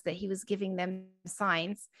says that he was giving them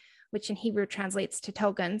signs, which in Hebrew translates to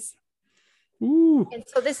tokens. Ooh. And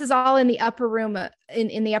so this is all in the upper room,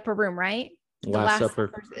 in the upper room, right? The Last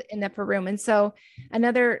Supper in the upper room. And so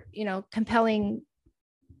another, compelling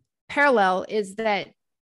parallel is that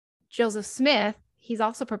Joseph Smith, he's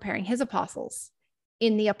also preparing his apostles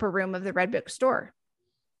in the upper room of the Red Book store.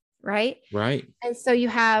 Right. Right. And so you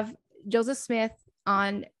have Joseph Smith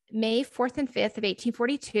on May 4th and 5th of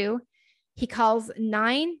 1842. He calls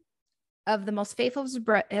 9 of the most faithful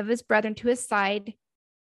of his brethren to his side.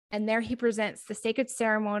 And there he presents the sacred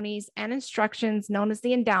ceremonies and instructions known as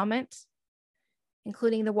the endowment,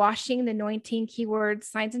 including the washing, the anointing, keywords,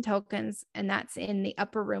 signs, and tokens. And that's in the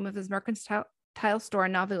upper room of his mercantile store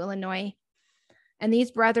in Nauvoo, Illinois. And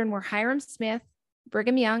these brethren were Hyrum Smith,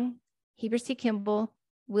 Brigham Young, Heber C. Kimball,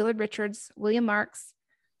 Willard Richards, William Marks,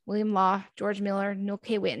 William Law, George Miller, Noel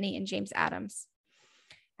K. Whitney, and James Adams.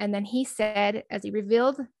 And then he said, as he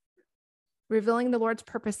revealing the Lord's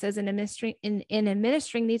purposes in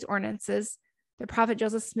administering these ordinances, the prophet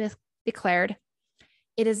Joseph Smith declared,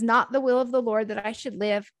 "It is not the will of the Lord that I should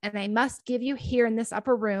live, and I must give you here in this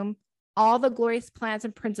upper room all the glorious plans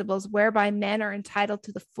and principles whereby men are entitled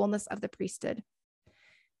to the fullness of the priesthood."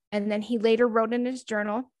 And then he later wrote in his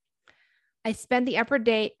journal, "I spend the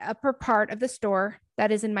upper part of the store,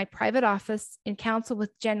 that is in my private office, in council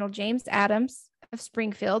with General James Adams of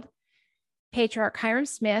Springfield, Patriarch Hyrum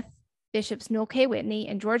Smith, Bishops Noel K. Whitney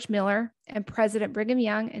and George Miller, and President Brigham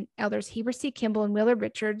Young, and Elders Heber C. Kimball and Willard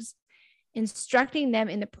Richards, instructing them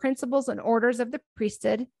in the principles and orders of the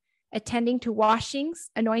priesthood, attending to washings,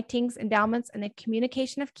 anointings, endowments, and the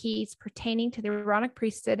communication of keys pertaining to the Aaronic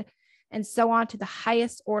priesthood, and so on to the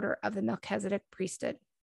highest order of the Melchizedek priesthood."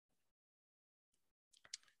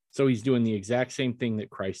 So he's doing the exact same thing that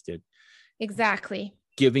Christ did. Exactly.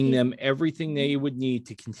 Giving them everything they would need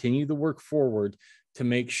to continue the work forward to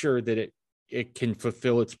make sure that it can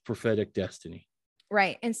fulfill its prophetic destiny.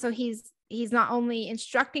 Right. And so he's not only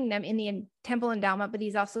instructing them in the temple endowment, but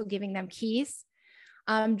he's also giving them keys.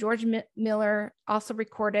 George Miller also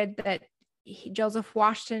recorded that Joseph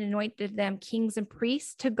washed and anointed them kings and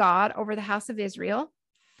priests to God over the house of Israel.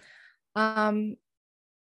 And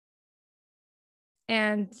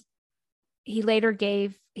he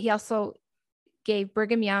also gave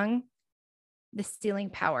Brigham Young the sealing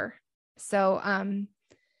power. So,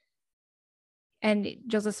 and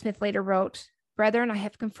Joseph Smith later wrote, "Brethren, I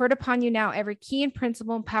have conferred upon you now every key and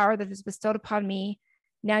principle and power that is bestowed upon me.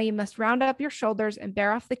 Now you must round up your shoulders and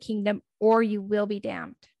bear off the kingdom, or you will be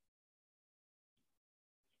damned."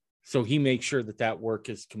 So he makes sure that work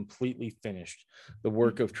is completely finished. The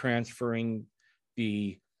work of transferring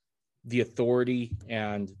the authority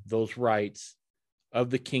and those rights of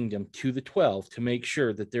the kingdom to the 12 to make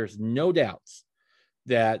sure that there's no doubts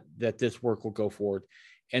that this work will go forward.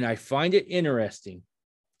 And I find it interesting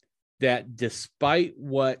that despite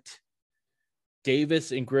what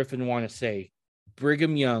Davis and Griffin want to say,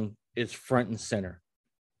 Brigham Young is front and center,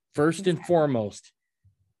 first and foremost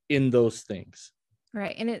in those things.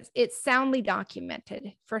 Right. And it's soundly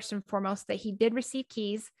documented, first and foremost, that he did receive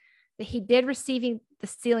keys, that he did receiving the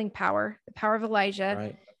sealing power, the power of Elijah,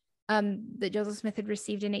 right, that Joseph Smith had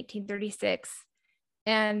received in 1836,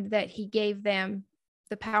 and that he gave them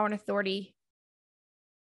the power and authority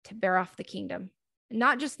to bear off the kingdom,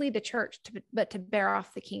 not just lead the church, but to bear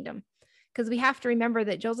off the kingdom. Because we have to remember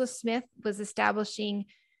that Joseph Smith was establishing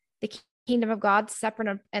the kingdom of God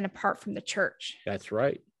separate and apart from the church. That's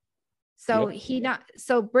right. So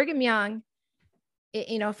so Brigham Young,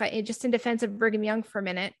 just in defense of Brigham Young for a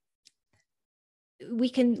minute, we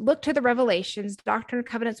can look to the Revelations, Doctrine and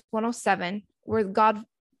Covenants 107, where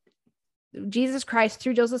Jesus Christ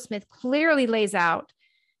through Joseph Smith clearly lays out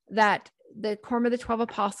that the quorum of the 12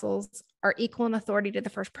 apostles are equal in authority to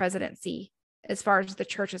the first presidency as far as the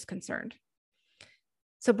church is concerned.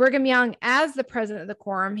 So Brigham Young, as the president of the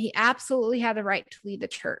quorum, he absolutely had the right to lead the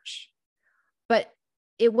church. But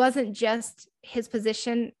it wasn't just his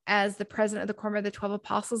position as the president of the quorum of the 12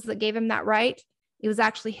 apostles that gave him that right. It was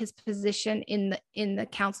actually his position in the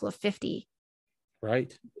Council of 50.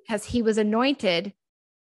 Right. Because he was anointed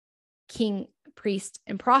king, priest,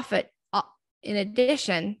 and prophet, in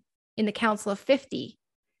addition, in the Council of 50,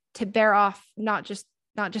 to bear off not just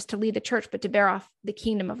to lead the church, but to bear off the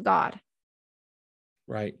kingdom of God.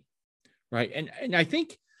 Right. And I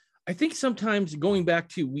think sometimes, going back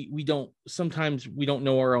to, we don't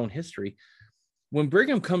know our own history. When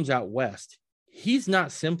Brigham comes out west, he's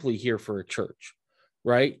not simply here for a church,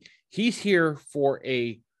 right? He's here for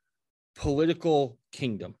a political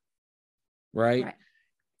kingdom, right?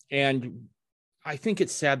 And I think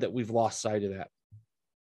it's sad that we've lost sight of that.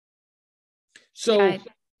 So yeah,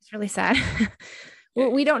 it's really sad.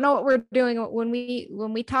 We don't know what we're doing when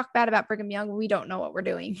we talk bad about Brigham Young. We don't know what we're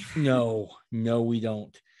doing. No, we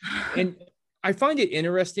don't. And I find it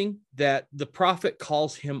interesting that the prophet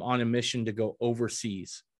calls him on a mission to go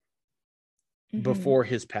overseas before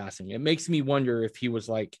his passing. It makes me wonder if he was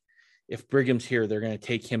like, if Brigham's here, they're going to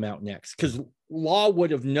take him out next, because Law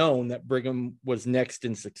would have known that Brigham was next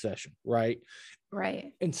in succession, right?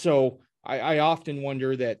 Right. And so I often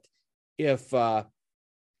wonder that if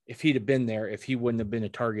he'd have been there, if he wouldn't have been a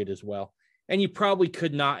target as well. And you probably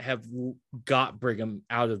could not have got Brigham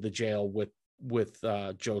out of the jail with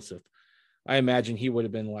Joseph. I imagine he would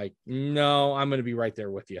have been like, no, I'm going to be right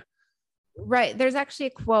there with you. Right. There's actually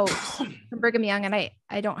a quote from Brigham Young, and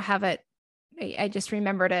I don't have it. I just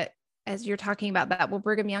remembered it as you're talking about that. Well,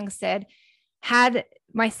 Brigham Young said, had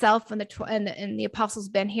myself and the apostles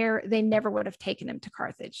been here, they never would have taken him to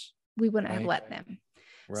Carthage. We wouldn't have let them.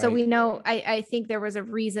 Right. So we know, I think there was a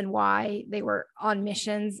reason why they were on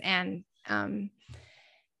missions. And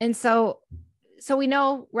so we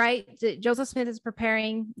know, right, that Joseph Smith is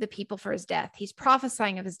preparing the people for his death. He's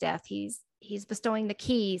prophesying of his death. He's bestowing the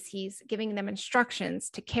keys. He's giving them instructions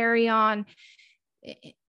to carry on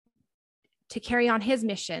his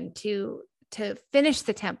mission, to finish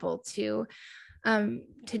the temple, to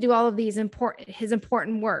do all of these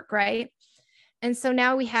important work, right? And so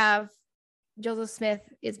now we have Joseph Smith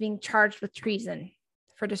is being charged with treason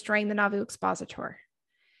for destroying the Nauvoo Expositor,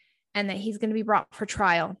 and that he's going to be brought for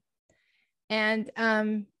trial, and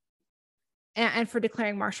for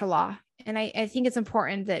declaring martial law. And I think it's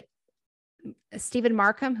important that Stephen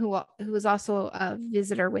Markham, who was also a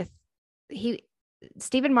visitor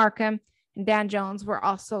Stephen Markham and Dan Jones were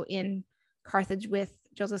also in Carthage with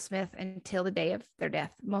Joseph Smith until the day of their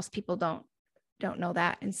death. Most people don't know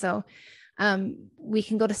that. And so we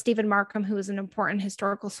can go to Stephen Markham, who is an important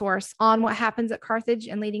historical source on what happens at Carthage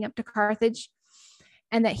and leading up to Carthage.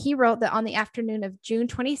 And that he wrote that on the afternoon of June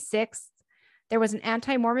 26th, there was an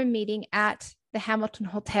anti-Mormon meeting at the Hamilton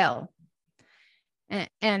Hotel.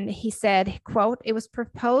 And he said, quote, "It was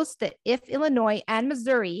proposed that if Illinois and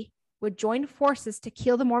Missouri would join forces to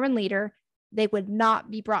kill the Mormon leader, they would not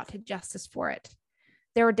be brought to justice for it.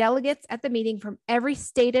 There were delegates at the meeting from every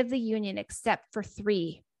state of the Union except for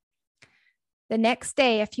 3. The next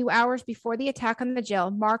day, a few hours before the attack on the jail,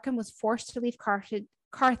 Markham was forced to leave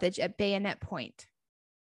Carthage at bayonet point."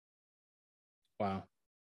 Wow.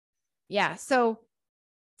 Yeah. So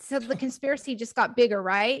the conspiracy just got bigger,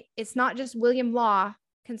 right? It's not just William Law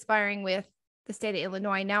conspiring with the state of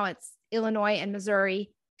Illinois. Now it's Illinois and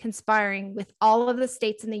Missouri conspiring with all of the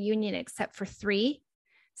states in the Union except for 3,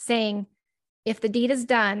 saying, if the deed is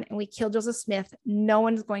done and we kill Joseph Smith, no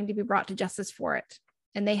one's going to be brought to justice for it.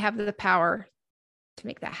 And they have the power to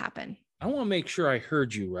make that happen. I want to make sure I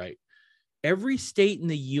heard you right. Every state in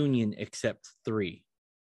the Union except 3.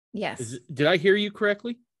 Yes. Did I hear you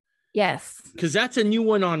correctly? Yes. Because that's a new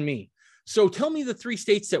one on me. So tell me the 3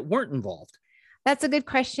 states that weren't involved. That's a good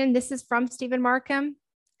question. This is from Stephen Markham.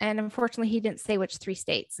 And unfortunately, he didn't say which 3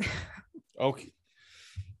 states. Okay.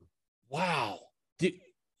 Wow.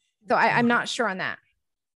 So I'm not sure on that.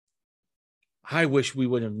 I wish we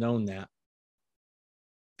would have known that.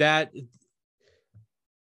 That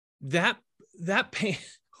pain.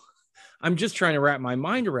 I'm just trying to wrap my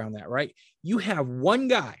mind around that, right? You have one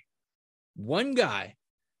guy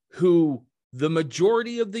who the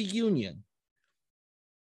majority of the Union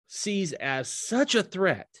sees as such a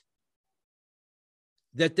threat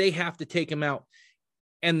that they have to take him out,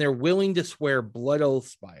 and they're willing to swear blood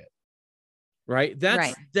oaths by it. Right?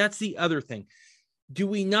 That's the other thing. Do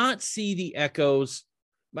we not see the echoes?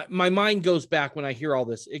 My mind goes back when I hear all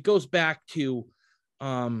this. It goes back to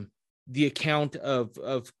the account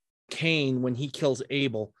of Cain when he kills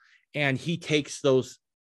Abel, and he takes those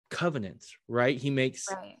covenants, right? He makes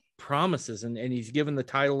promises, and he's given the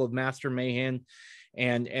title of Master Mayhem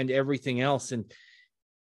and everything else. And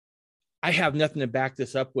I have nothing to back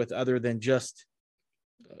this up with other than just,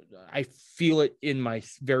 I feel it in my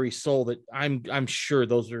very soul that I'm sure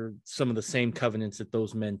those are some of the same covenants that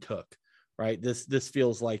those men took, right? This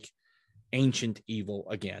feels like ancient evil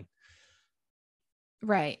again.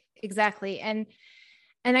 Right. Exactly. And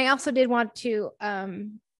I also did want to,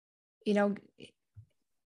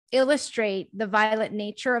 illustrate the violent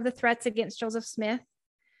nature of the threats against Joseph Smith,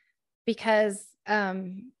 because,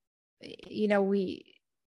 the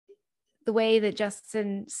way that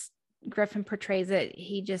Justin Griffin portrays it,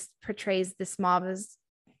 he just portrays this mob as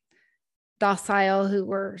docile, who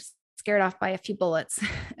were scared off by a few bullets,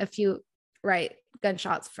 a few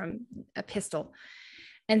gunshots from a pistol.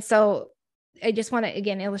 And so I just want to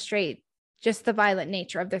again illustrate just the violent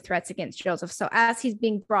nature of the threats against Joseph. So as he's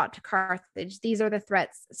being brought to Carthage, these are the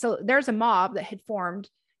threats. So there's a mob that had formed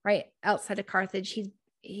right outside of Carthage.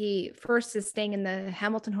 He first is staying in the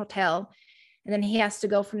Hamilton Hotel, and then he has to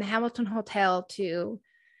go from the Hamilton Hotel to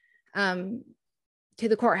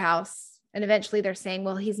the courthouse. And eventually they're saying,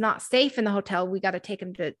 well, he's not safe in the hotel. We got to take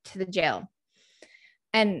him to the jail.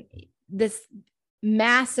 And this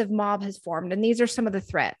massive mob has formed. And these are some of the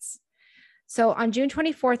threats. So on June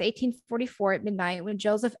 24th, 1844 at midnight, when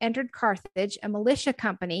Joseph entered Carthage, a militia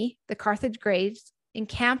company, the Carthage Greys,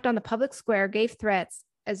 encamped on the public square, gave threats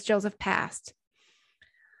as Joseph passed.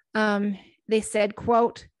 They said,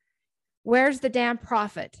 quote, "Where's the damn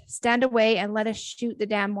prophet? Stand away and let us shoot the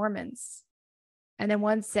damn Mormons." And then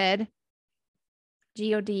one said,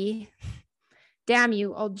 G-O-D, "Damn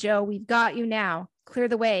you, old Joe, we've got you now. Clear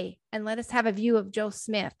the way and let us have a view of Joe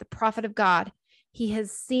Smith, the prophet of God. He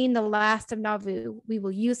has seen the last of Nauvoo. We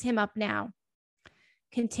will use him up now."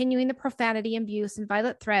 Continuing the profanity, abuse, and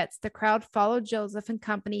violent threats, the crowd followed Joseph and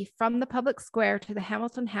company from the public square to the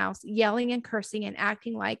Hamilton house, yelling and cursing and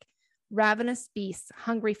acting like ravenous beasts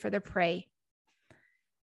hungry for their prey.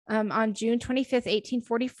 On June 25th,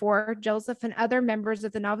 1844, Joseph and other members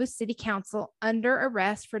of the Nauvoo City Council, under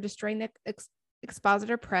arrest for destroying the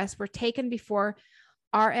expositor press, were taken before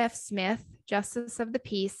R.F. Smith, Justice of the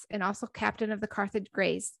Peace, and also captain of the Carthage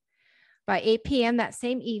Greys. By 8 p.m. that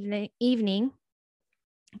same evening,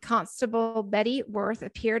 Constable Betty Worth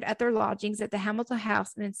appeared at their lodgings at the Hamilton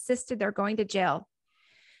house and insisted they're going to jail.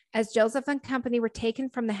 As Joseph and company were taken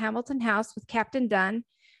from the Hamilton house with Captain Dunn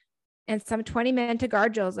and some 20 men to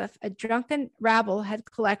guard Joseph, a drunken rabble had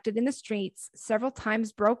collected in the streets, several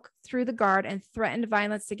times broke through the guard and threatened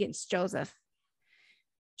violence against Joseph.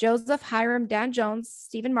 Joseph, Hyrum, Dan Jones,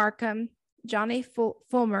 Stephen Markham, John A.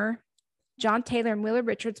 Fulmer, John Taylor, and Willard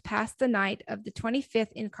Richards passed the night of the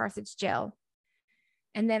 25th in Carthage jail.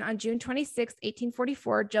 And then on June 26,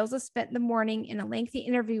 1844, Joseph spent the morning in a lengthy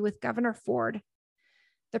interview with Governor Ford.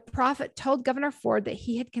 The prophet told Governor Ford that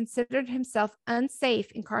he had considered himself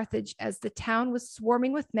unsafe in Carthage as the town was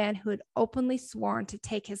swarming with men who had openly sworn to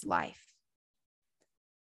take his life.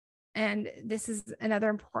 And this is another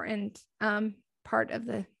important part of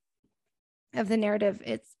the narrative.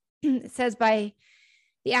 It says, by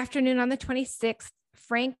the afternoon on the 26th,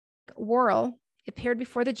 Frank Worrell appeared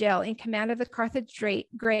before the jail in command of the Carthage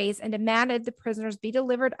Greys and demanded the prisoners be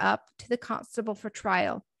delivered up to the constable for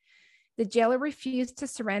trial. The jailer refused to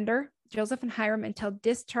surrender Joseph and Hyrum until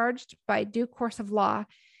discharged by due course of law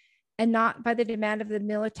and not by the demand of the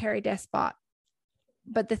military despot.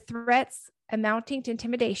 But the threats amounting to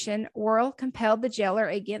intimidation, Worrell compelled the jailer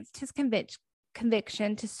against his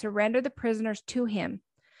conviction to surrender the prisoners to him.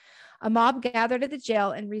 A mob gathered at the jail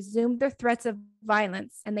and resumed their threats of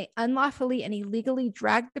violence, and they unlawfully and illegally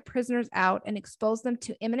dragged the prisoners out and exposed them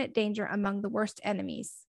to imminent danger among the worst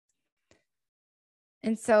enemies.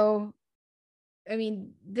 And so, I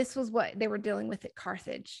mean, this was what they were dealing with at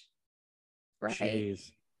Carthage, right?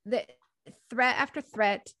 Jeez. The threat after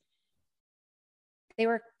threat, they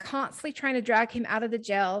were constantly trying to drag him out of the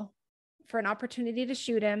jail for an opportunity to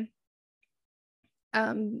shoot him.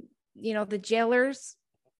 The jailers,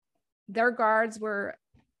 their guards were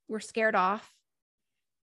scared off,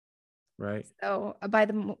 right? So by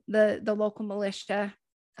the local militia,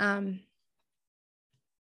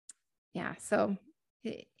 So,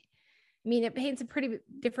 it paints a pretty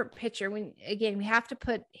different picture. When again, we have to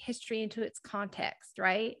put history into its context,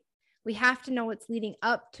 right? We have to know what's leading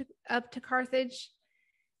up to Carthage,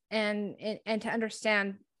 and to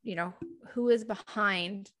understand, who is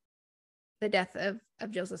behind the death of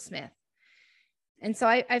Joseph Smith. And so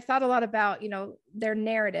I've thought a lot about, their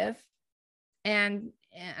narrative, and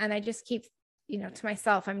I just keep, to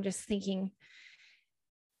myself, I'm just thinking,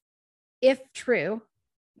 if true,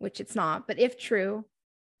 which it's not, but if true,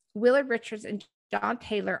 Willard Richards and John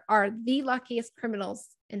Taylor are the luckiest criminals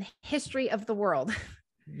in the history of the world.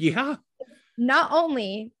 Yeah. Not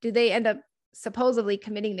only do they end up supposedly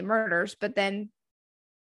committing the murders, but then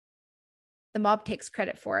the mob takes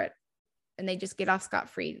credit for it and they just get off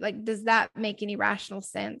scot-free. Like, does that make any rational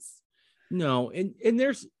sense? No. And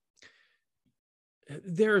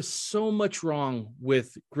there's so much wrong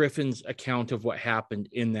with Griffin's account of what happened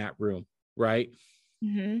in that room, right?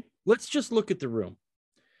 Mm-hmm. Let's just look at the room.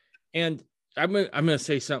 And I'm going to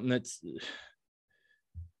say something that's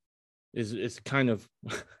is kind of,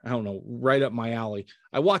 I don't know, right up my alley.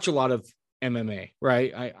 I watch a lot of MMA,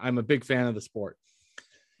 right? I'm a big fan of the sport.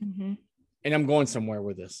 Mm-hmm. And I'm going somewhere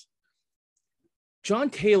with this. John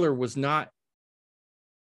Taylor was not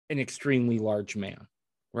an extremely large man,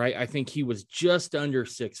 right? I think he was just under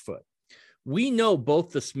 6 foot. We know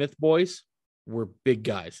both the Smith boys were big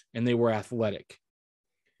guys and they were athletic.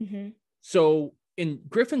 Mm-hmm. So in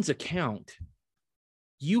Griffin's account,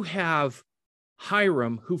 you have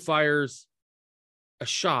Hyrum, who fires a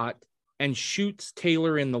shot and shoots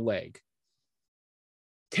Taylor in the leg.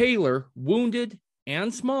 Taylor, wounded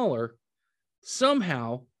and smaller,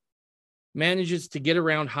 somehow manages to get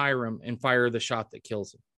around Hyrum and fire the shot that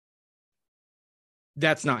kills him.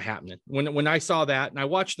 That's not happening. When I saw that, and I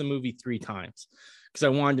watched the movie 3 times because I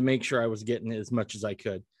wanted to make sure I was getting as much as I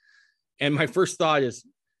could. And my first thought is,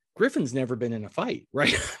 Griffin's never been in a fight,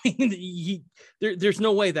 right? There's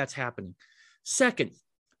no way that's happening. Second,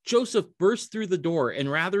 Joseph bursts through the door,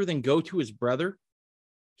 and rather than go to his brother,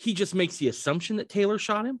 he just makes the assumption that Taylor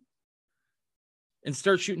shot him and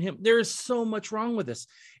starts shooting him. There is so much wrong with this.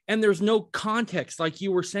 And there's no context, like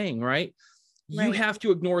you were saying, right? You have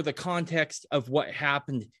to ignore the context of what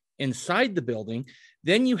happened inside the building.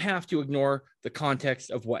 Then you have to ignore the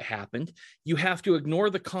context of what happened. You have to ignore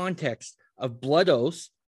the context of blood oaths,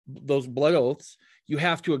 those blood oaths. You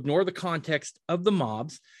have to ignore the context of the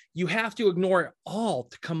mobs. You have to ignore it all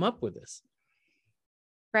to come up with this.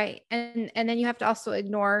 Right. And then you have to also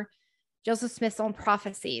ignore Joseph Smith's own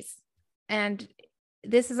prophecies. And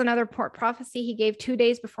this is another prophecy he gave 2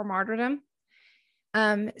 days before martyrdom.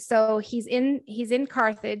 So he's in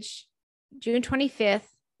Carthage, June 25th,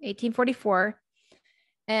 1844.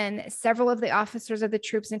 And several of the officers of the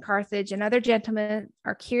troops in Carthage and other gentlemen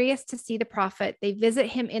are curious to see the prophet. They visit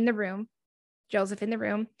him in the room, Joseph in the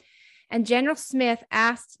room. And General Smith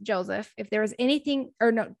asked Joseph if there was anything,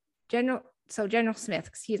 General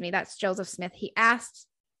Smith, that's Joseph Smith. He asked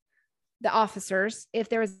the officers if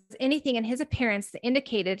there was anything in his appearance that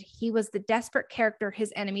indicated he was the desperate character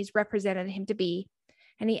his enemies represented him to be.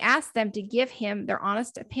 And he asked them to give him their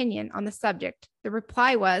honest opinion on the subject. The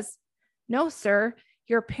reply was, "No, sir,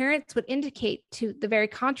 your appearance would indicate to the very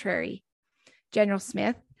contrary, General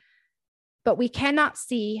Smith. But we cannot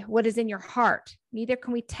see what is in your heart, neither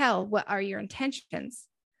can we tell what are your intentions."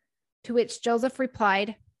 To which Joseph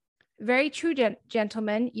replied, "Very true,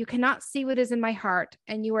 gentlemen, you cannot see what is in my heart,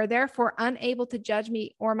 and you are therefore unable to judge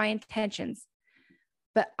me or my intentions.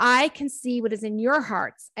 But I can see what is in your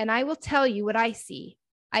hearts, and I will tell you what I see.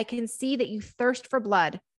 I can see that you thirst for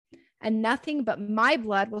blood, and nothing but my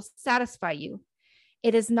blood will satisfy you.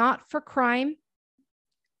 It is not for crime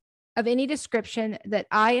of any description that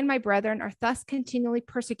I and my brethren are thus continually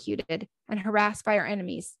persecuted and harassed by our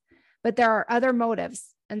enemies. But there are other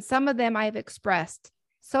motives, and some of them I have expressed,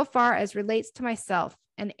 so far as relates to myself.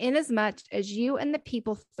 And inasmuch as you and the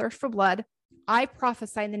people thirst for blood, I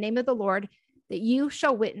prophesy in the name of the Lord that you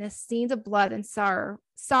shall witness scenes of blood and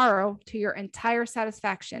sorrow to your entire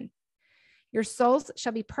satisfaction. Your souls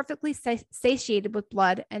shall be perfectly satiated with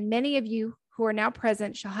blood, and many of you who are now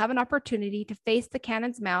present shall have an opportunity to face the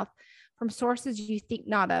cannon's mouth from sources you think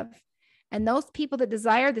not of. And those people that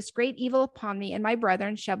desire this great evil upon me and my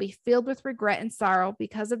brethren shall be filled with regret and sorrow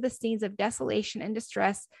because of the scenes of desolation and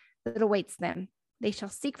distress that awaits them. They shall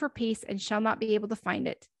seek for peace and shall not be able to find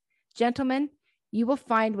it. Gentlemen, you will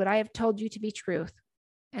find what I have told you to be truth."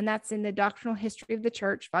 And that's in the Doctrinal History of the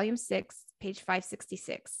Church, Volume 6, page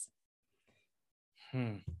 566.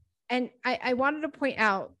 And I wanted to point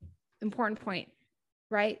out, important point,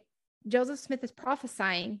 right? Joseph Smith is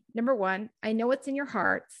prophesying, number one, I know what's in your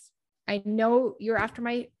hearts. I know you're after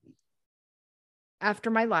my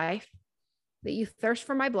life, that you thirst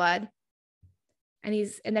for my blood. And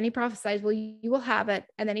then he prophesies, well, you will have it.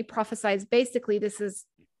 And then he prophesies, basically, this is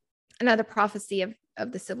another prophecy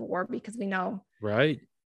of the Civil War, because we know, right,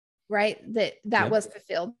 that was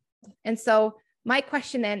fulfilled. And so my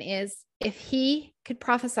question then is, if he could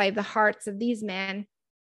prophesy the hearts of these men,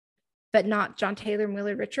 but not John Taylor and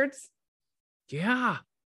Willard Richards. Yeah.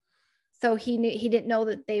 So he didn't know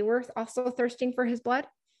that they were also thirsting for his blood.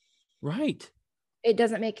 Right. It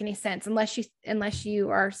doesn't make any sense unless you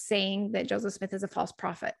are saying that Joseph Smith is a false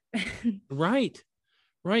prophet. Right.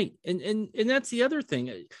 And that's the other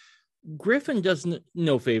thing. Griffin does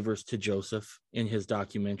no favors to Joseph in his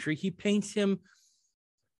documentary. He paints him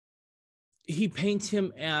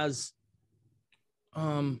as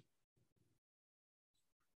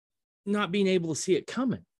not being able to see it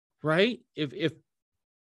coming, right?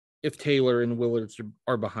 If Taylor and Willards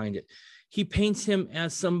are behind it, he paints him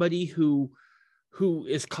as somebody who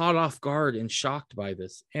is caught off guard and shocked by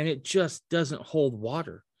this, and it just doesn't hold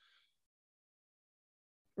water.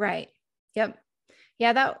 Right. Yep.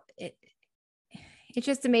 Yeah, it's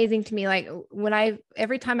just amazing to me. Like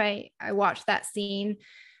every time I watch that scene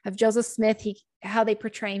of Joseph Smith, how they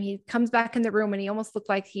portray him, he comes back in the room and he almost looked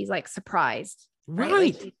like he's like surprised. Right.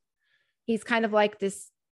 Like he's kind of like this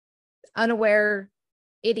unaware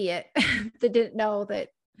idiot that didn't know that,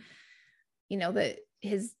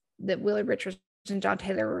 that Willard Richards and John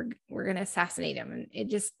Taylor were going to assassinate him. And it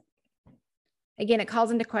just, again, it calls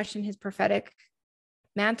into question his prophetic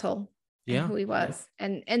mantle and who he was.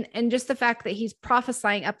 And just the fact that he's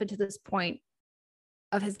prophesying up until this point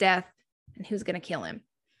of his death and who's going to kill him.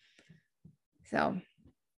 So,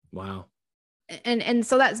 wow. And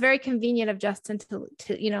so that's very convenient of Justin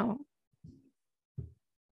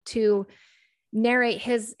to narrate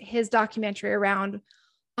his documentary around,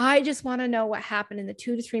 I just want to know what happened in the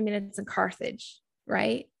 2 to 3 minutes in Carthage,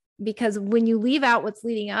 right? Because when you leave out what's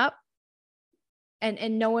leading up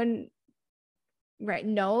and no one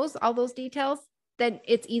knows all those details, then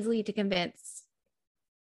it's easily to convince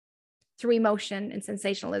through emotion and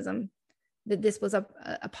sensationalism that this was a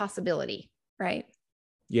possibility, right?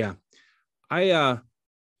 Yeah.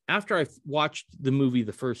 After I watched the movie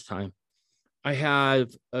the first time, I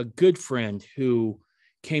have a good friend who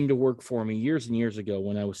came to work for me years and years ago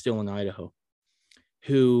when I was still in Idaho,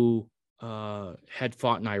 who had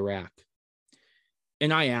fought in Iraq.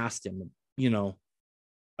 And I asked him,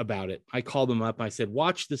 about it. I called him up. I said,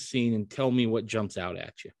 watch the scene and tell me what jumps out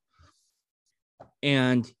at you.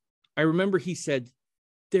 And I remember he said,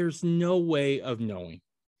 there's no way of knowing,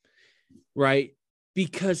 right?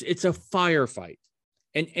 Because it's a firefight.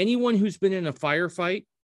 And anyone who's been in a firefight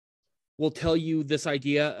will tell you this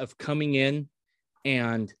idea of coming in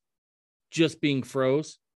and just being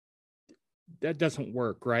froze. That doesn't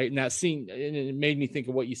work, right? And that scene, and it made me think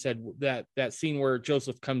of what you said, that scene where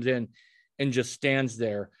Joseph comes in and just stands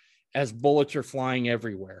there as bullets are flying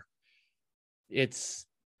everywhere. It's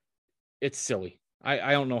silly.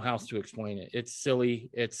 I don't know how else to explain it. It's silly.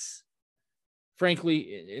 It's,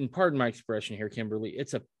 frankly, and pardon my expression here, Kimberly,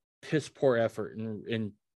 it's a piss poor effort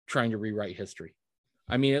in trying to rewrite history.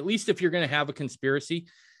 I mean, at least if you're going to have a conspiracy,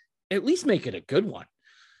 at least make it a good one.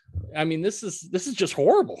 I mean, this is just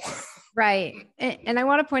horrible. Right. And I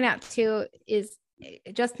want to point out too, is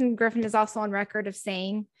Justin Griffin is also on record of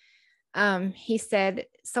saying, he said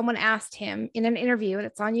someone asked him in an interview, and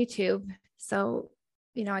it's on YouTube. So,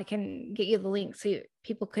 I can get you the link so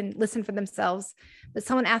people can listen for themselves. But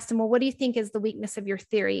someone asked him, well, what do you think is the weakness of your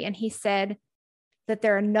theory? And he said that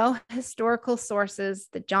there are no historical sources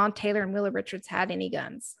that John Taylor and Willard Richards had any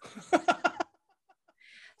guns.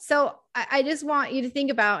 So I just want you to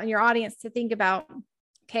think about, and your audience to think about,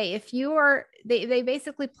 okay, if you are, they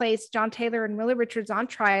basically placed John Taylor and Willard Richards on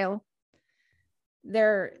trial.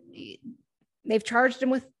 They've charged him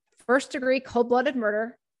with first-degree cold-blooded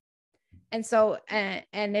murder. And so,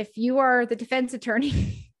 and if you are the defense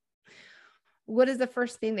attorney, what is the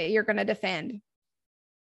first thing that you're going to defend?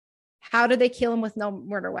 How did they kill him with no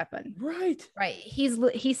murder weapon? Right.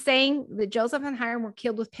 He's saying that Joseph and Hyrum were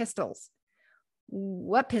killed with pistols.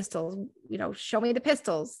 What pistols? Show me the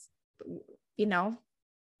pistols.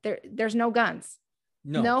 There's no guns.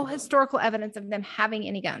 No historical evidence of them having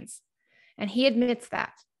any guns. And he admits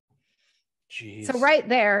that. Jeez. So right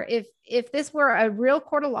there, if this were a real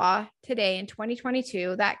court of law today in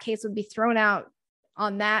 2022, that case would be thrown out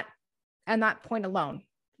on that point alone,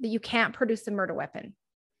 that you can't produce a murder weapon.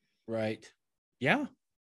 Right. Yeah,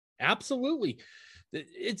 absolutely.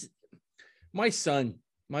 It's my son,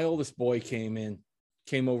 my oldest boy came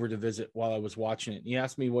over to visit while I was watching it. He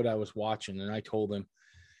asked me what I was watching, and I told him,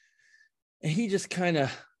 and he just kind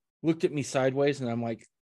of looked at me sideways, and I'm like,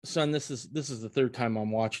 son, this is the third time I'm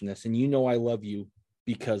watching this, and I love you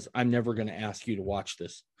because I'm never going to ask you to watch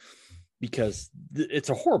this because it's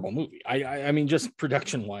a horrible movie. I mean, just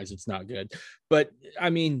production wise, it's not good, but I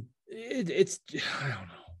mean, it's I don't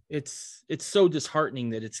know. It's so disheartening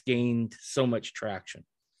that it's gained so much traction.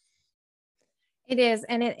 It is,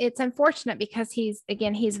 and it's unfortunate because he's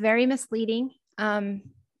very misleading, and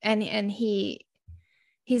he's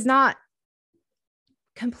not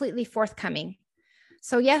completely forthcoming.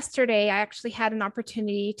 So yesterday, I actually had an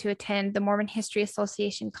opportunity to attend the Mormon History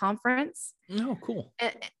Association conference. Oh, cool.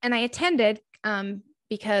 And I attended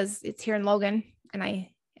because it's here in Logan, and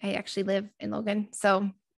I actually live in Logan. So,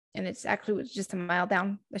 and it's actually just a mile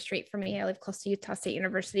down the street from me. I live close to Utah State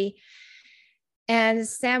University. And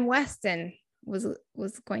Sam Weston was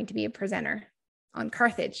going to be a presenter on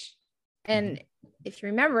Carthage. And if you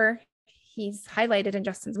remember, he's highlighted in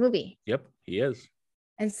Justin's movie. Yep, he is.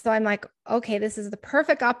 And so I'm like, okay, this is the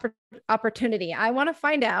perfect opportunity. I want to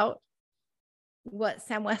find out what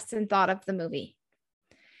Sam Weston thought of the movie.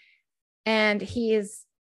 And he was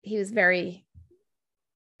very,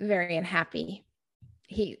 very unhappy.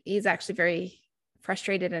 He's actually very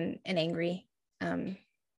frustrated and angry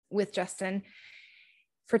with Justin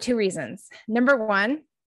for two reasons. Number one,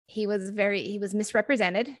 he was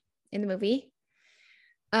misrepresented in the movie.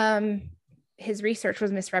 His research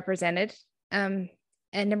was misrepresented.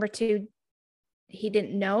 And number two, he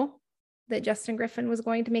didn't know that Justin Griffin was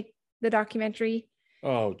going to make the documentary.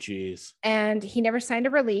 Oh, geez. And he never signed a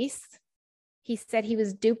release. He said he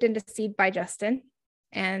was duped and deceived by Justin.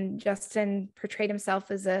 And Justin portrayed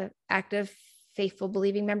himself as an active, faithful,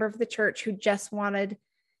 believing member of the church who just wanted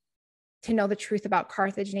to know the truth about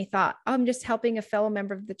Carthage. And he thought, oh, I'm just helping a fellow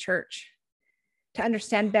member of the church to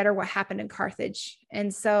understand better what happened in Carthage.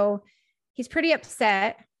 And so he's pretty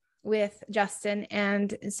upset with Justin.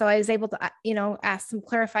 And so I was able to, ask some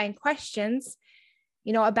clarifying questions,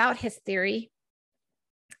 about his theory.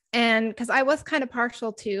 And because I was kind of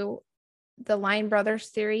partial to the Lyon brothers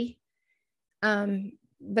theory.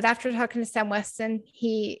 But after talking to Sam Weston,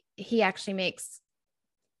 he actually makes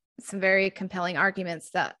some very compelling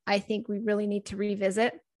arguments that I think we really need to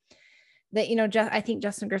revisit. That, I think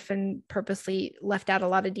Justin Griffin purposely left out a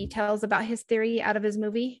lot of details about his theory out of his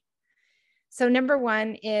movie. So number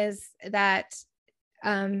one is that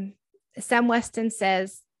Sam Weston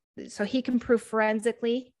says, so he can prove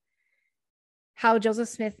forensically how Joseph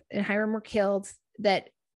Smith and Hyrum were killed, that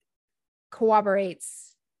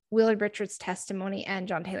corroborates Willard Richards' testimony and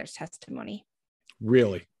John Taylor's testimony.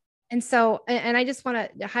 Really? And so, and I just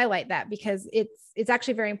want to highlight that because it's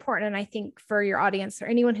actually very important. And I think for your audience or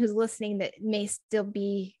anyone who's listening that may still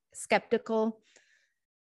be skeptical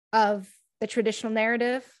of the traditional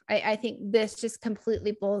narrative, I think this just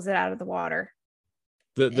completely blows it out of the water.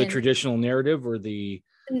 The traditional narrative or the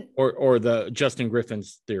Justin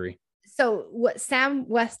Griffin's theory? So what Sam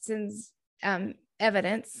Weston's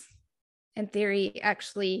evidence and theory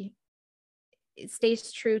actually, it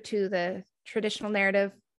stays true to the traditional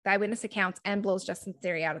narrative, the eyewitness accounts, and blows Justin's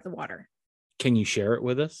theory out of the water. Can you share it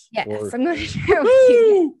with us? Yes, I'm going to share it with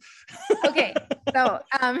you. Okay, so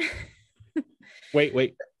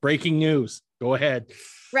wait, breaking news. Go ahead.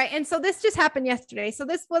 Right, and so this just happened yesterday. So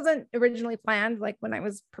this wasn't originally planned, like when I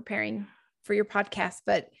was preparing for your podcast,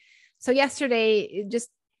 but so yesterday, just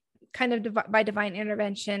kind of by divine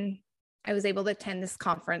intervention, I was able to attend this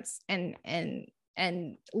conference and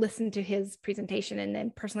listen to his presentation and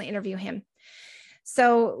then personally interview him.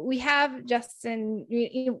 So we have Justin,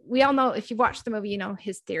 we all know, if you've watched the movie, you know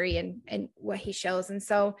his theory and what he shows. And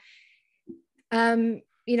so,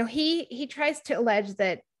 he tries to allege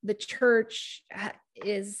that the church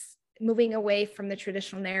is moving away from the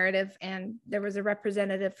traditional narrative. And there was a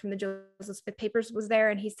representative from the Joseph Smith papers was there.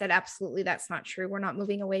 And he said, absolutely, that's not true. We're not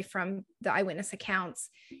moving away from the eyewitness accounts.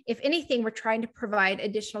 If anything, we're trying to provide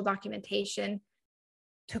additional documentation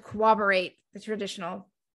to corroborate the traditional,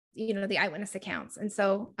 the eyewitness accounts. And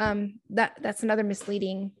so that's another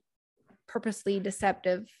misleading, purposely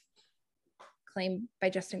deceptive claim by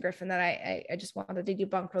Justin Griffin that I just wanted to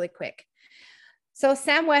debunk really quick. So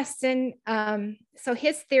Sam Weston, so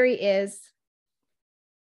his theory is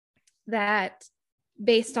that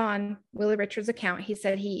based on Willie Richards' account, he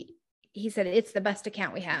said it's the best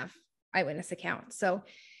account we have, eyewitness account. So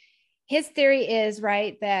his theory is,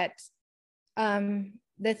 right, that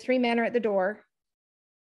the three men are at the door,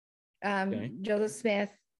 okay. Joseph Smith,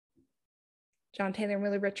 John Taylor, and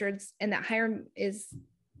Willie Richards, and that Hyrum is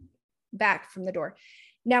back from the door.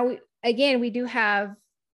 Now, we do have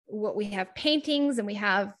we have paintings and we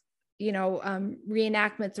have,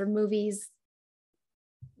 reenactments or movies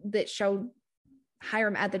that show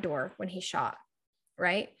Hyrum at the door when he shot.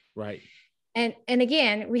 Right. Right. And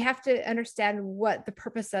again, we have to understand what the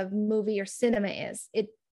purpose of movie or cinema is.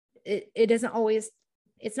 It's not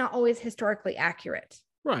always historically accurate.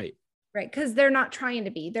 Right. Right. Because they're not trying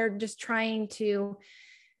to be, they're just trying to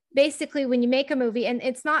basically, when you make a movie, and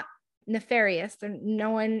it's not nefarious, there's no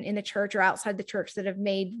one in the church or outside the church that have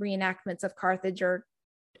made reenactments of Carthage or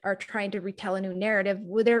are trying to retell a new narrative.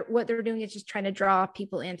 What they're doing is just trying to draw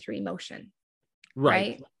people in through emotion.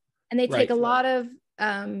 Right. And they take a lot of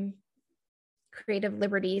creative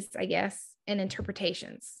liberties, I guess, and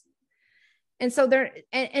interpretations. And so there,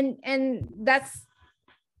 and that's,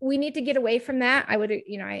 we need to get away from that. I would,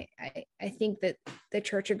 I think that the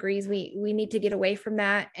church agrees. We need to get away from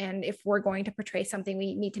that. And if we're going to portray something,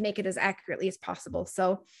 we need to make it as accurately as possible.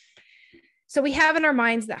 So we have in our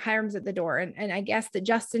minds that Hyrum's at the door. And I guess that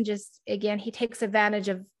Justin just, again, he takes advantage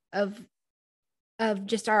of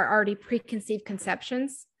just our already preconceived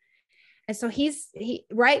conceptions. And so he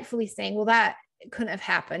rightfully saying, well, that couldn't have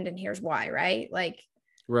happened. And here's why, right? Like,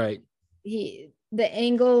 right. The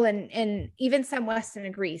angle, and even Sam Weston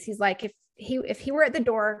agrees. He's like, if he were at the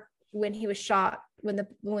door when he was shot, when the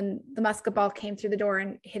musket ball came through the door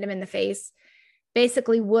and hit him in the face,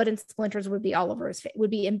 basically wood and splinters would be all over his face,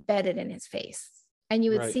 would be embedded in his face. And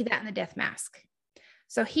you would see that in the death mask.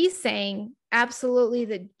 So he's saying absolutely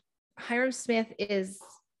that Hyrum Smith is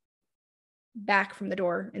back from the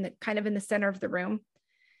door in the center of the room.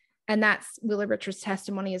 And that's Willie Richards'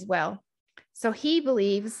 testimony as well. So he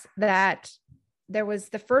believes that there was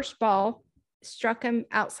the first ball struck him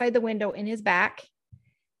outside the window in his back,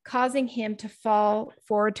 causing him to fall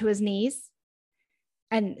forward to his knees.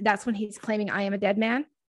 And that's when he's claiming, I am a dead man.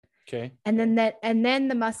 Okay. And then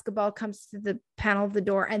the musket ball comes to the panel of the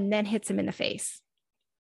door and then hits him in the face.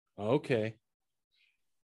 Okay.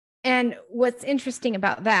 And what's interesting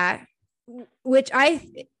about that, which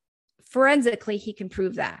forensically, he can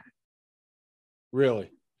prove that.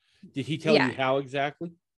 Really? Did he tell you how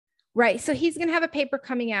exactly? Right. So he's going to have a paper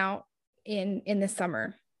coming out in the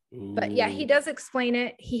summer. Ooh. But yeah, he does explain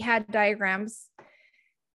it. He had diagrams.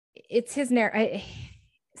 It's his narrative.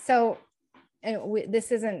 So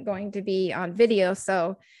this isn't going to be on video,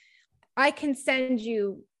 so I can send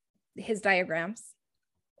you his diagrams.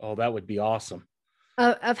 Oh, that would be awesome.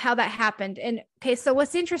 Of how that happened. And okay, so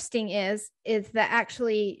what's interesting is that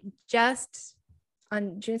actually just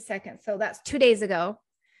on June 2nd, so that's 2 days ago,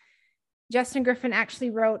 Justin Griffin actually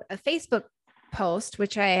wrote a Facebook post,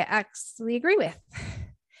 which I actually agree with.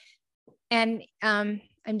 And I'm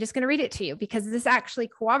just going to read it to you because this actually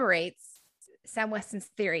corroborates Sam Weston's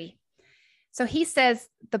theory. So he says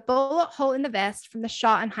the bullet hole in the vest from the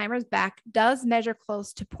shot in Hyrum's back does measure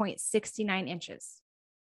close to 0.69 inches.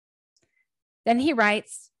 Then he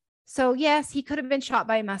writes, so yes, he could have been shot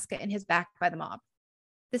by a musket in his back by the mob.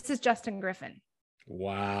 This is Justin Griffin.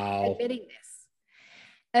 Wow. Admitting this.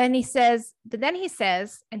 And he says,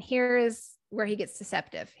 and here is where he gets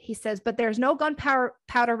deceptive. He says, but there's no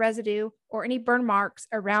gunpowder residue or any burn marks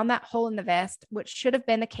around that hole in the vest, which should have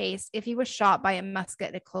been the case if he was shot by a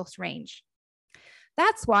musket at close range.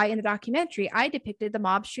 That's why in the documentary, I depicted the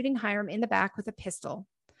mob shooting Hyrum in the back with a pistol.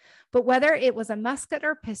 But whether it was a musket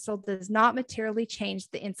or a pistol does not materially change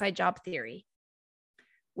the inside job theory,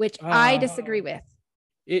 which I disagree with.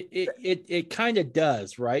 It kind of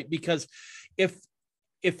does, right? Because if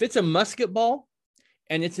it's a musket ball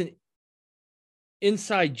and it's an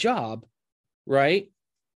inside job, right?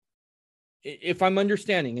 If I'm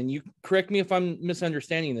understanding, and you correct me if I'm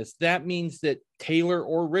misunderstanding this, that means that Taylor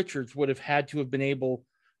or Richards would have had to have been able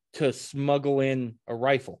to smuggle in a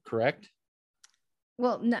rifle, correct?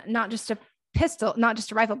 Well, not just a pistol, not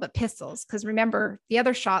just a rifle, but pistols. Because remember, the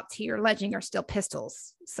other shots you're alleging are still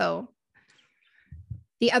pistols. So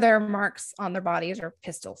the other marks on their bodies are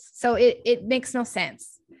pistols. So it makes no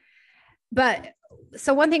sense. But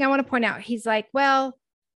so one thing I want to point out, he's like, well,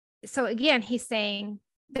 so again, he's saying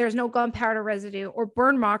there's no gunpowder residue or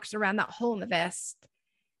burn marks around that hole in the vest.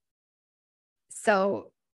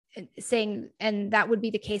 So saying, and that would be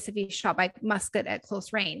the case if he's shot by musket at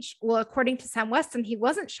close range. Well, according to Sam Weston, he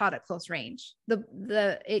wasn't shot at close range.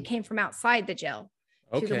 It came from outside the jail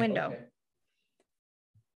through the window. Okay.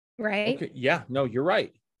 Right? Okay. Yeah, no, you're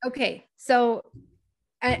right. Okay. So,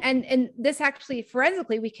 and this actually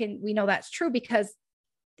forensically, we know that's true because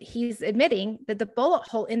he's admitting that the bullet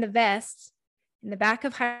hole in the vest, in the back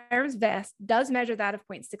of Hyrum's vest, does measure that of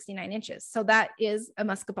 0.69 inches. So that is a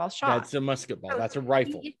musket ball shot. That's a musket ball. So that's a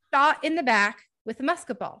rifle. He shot in the back with a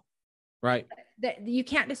musket ball. Right. That you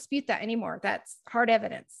can't dispute that anymore. That's hard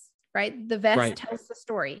evidence, right? The vest tells the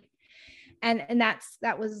story. And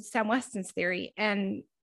that was Sam Weston's theory. And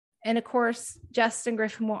of course, Justin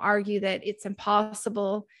Griffin will argue that it's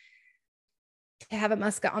impossible to have a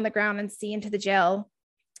musket on the ground and see into the jail.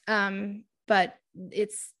 But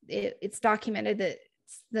it's documented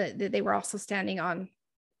that they were also standing on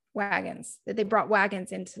wagons, that they brought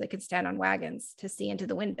wagons in so they could stand on wagons to see into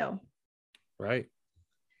the window. Right.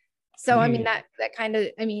 So, I mean, that kind of,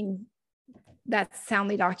 I mean, that's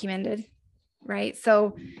soundly documented. Right.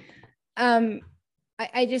 So, this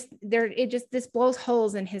blows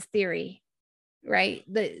holes in his theory. Right.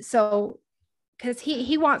 So because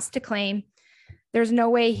he wants to claim there's no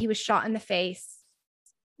way he was shot in the face,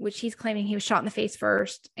 which he's claiming he was shot in the face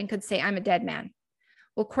first and could say, I'm a dead man.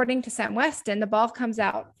 Well, according to Sam Weston, the ball comes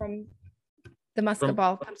out from the musket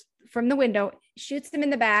ball, comes from the window, shoots him in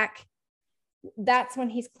the back. That's when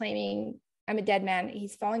he's claiming, I'm a dead man.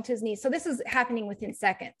 He's falling to his knees. So this is happening within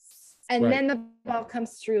seconds. And then the ball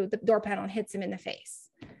comes through the door panel and hits him in the face.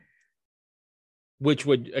 Which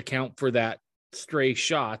would account for that stray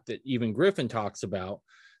shot that even Griffin talks about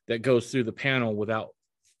that goes through the panel without,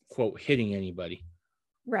 quote, hitting anybody.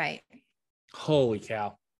 Right. Holy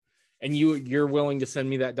cow. And you're willing to send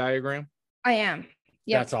me that diagram? I am.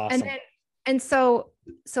 Yeah. That's awesome.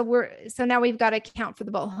 So now we've got to account for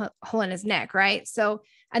the bullet hole in his neck, right? So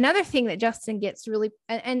another thing that Justin gets really,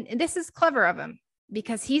 and this is clever of him,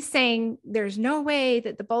 because he's saying there's no way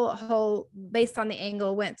that the bullet hole, based on the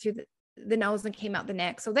angle, went through the nose and came out the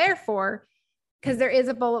neck. So therefore, because there is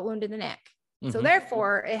a bullet wound in the neck. Mm-hmm. So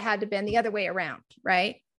therefore it had to been the other way around,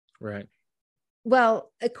 right? Right.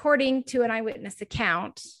 Well, according to an eyewitness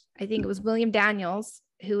account, I think it was William Daniels,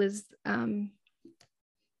 who was, I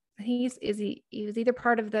think he was either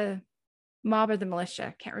part of the mob or the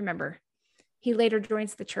militia. Can't remember. He later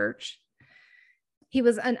joins the church. He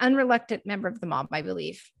was an unreluctant member of the mob, I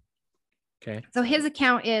believe. Okay. So his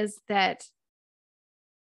account is that,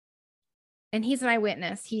 and he's an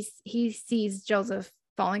eyewitness. He sees Joseph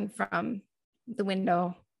falling from the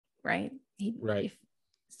window, right? Right.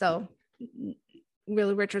 So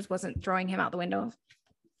Willie Richards wasn't throwing him out the window.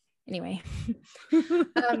 Anyway,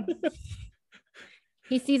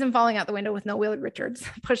 he sees him falling out the window with no Willie Richards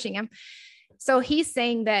pushing him. So he's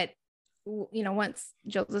saying that, once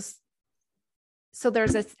Joseph, so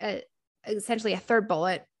there's essentially a third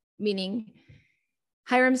bullet, meaning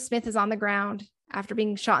Hyrum Smith is on the ground after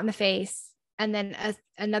being shot in the face. And then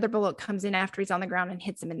another bullet comes in after he's on the ground and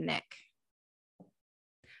hits him in the neck.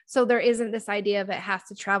 So there isn't this idea of it has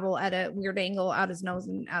to travel at a weird angle out his nose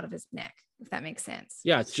and out of his neck, if that makes sense.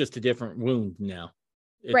 Yeah, it's just a different wound now.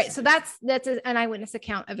 Right. So that's an eyewitness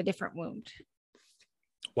account of a different wound.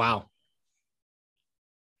 Wow.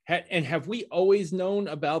 And have we always known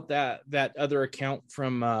about that other account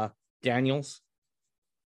from Daniels?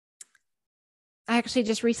 I actually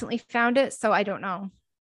just recently found it, so I don't know.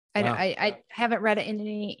 Wow. I haven't read it in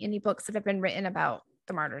any books that have been written about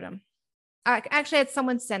the martyrdom. I actually had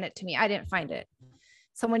someone send it to me. I didn't find it.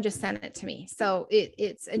 Someone just sent it to me. So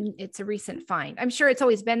it's a recent find. I'm sure it's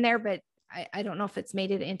always been there, but I don't know if it's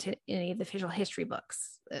made it into any of the official history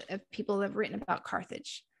books of people that have written about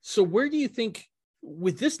Carthage. So where do you think,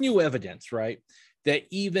 with this new evidence, right, that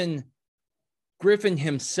even Griffin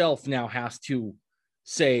himself now has to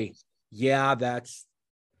say, yeah, that's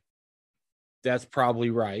probably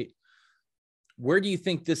right. Where do you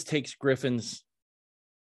think this takes Griffin's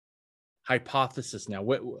hypothesis now?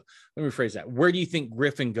 Let me rephrase that. Where do you think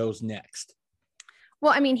Griffin goes next?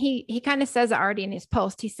 Well, I mean, he kind of says it already in his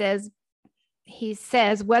post. He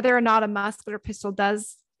says whether or not a musket or pistol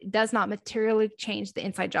does not materially change the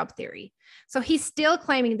inside job theory. So he's still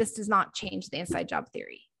claiming this does not change the inside job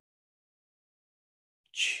theory.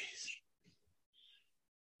 Jeez.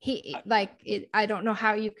 I don't know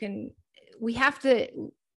how you can, we have to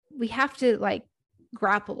like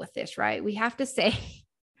grapple with this, right? We have to say,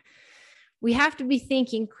 we have to be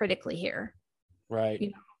thinking critically here.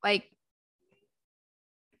 Right.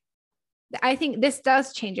 I think this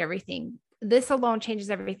does change everything. This alone changes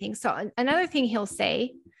everything. So another thing he'll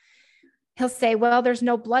say, well, there's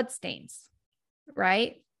no blood stains,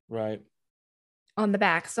 right? Right. On the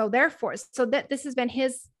back. So therefore, that this has been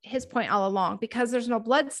his point all along, because there's no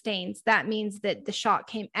blood stains. That means that the shot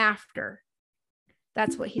came after.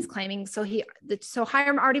 That's what he's claiming. So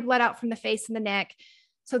Hyrum already bled out from the face and the neck.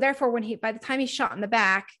 So therefore, by the time he's shot in the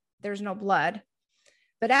back, there's no blood.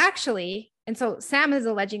 But actually, and so Sam is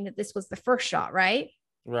alleging that this was the first shot, right?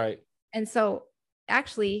 Right. And so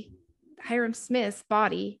actually, Hyrum Smith's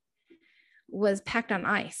body was packed on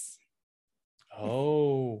ice.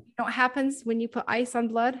 Oh. You know what happens when you put ice on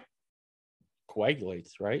blood?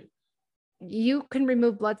 Coagulates, right? You can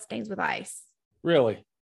remove blood stains with ice. Really?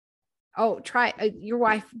 Oh, try. Your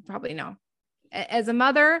wife probably know. As a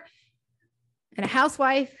mother and a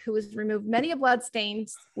housewife who has removed many blood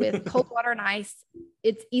stains with cold water and ice,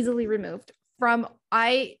 it's easily removed.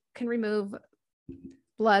 I can remove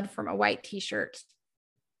blood from a white t-shirt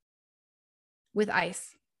with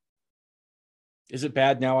ice. Is it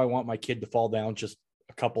bad now? I want my kid to fall down just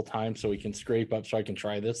a couple times so he can scrape up so I can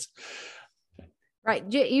try this. Right.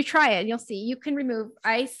 You try it and you'll see. You can remove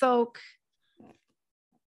ice soak,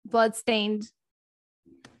 blood-stained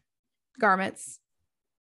garments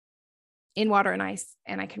in water and ice,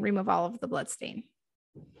 and I can remove all of the blood stain.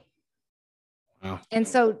 Wow. And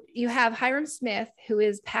so you have Hyrum Smith, who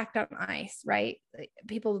is packed on ice, right?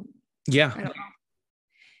 People. Yeah. I don't know.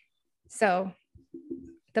 So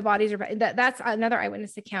the bodies are, that's another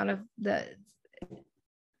eyewitness account of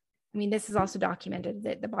this is also documented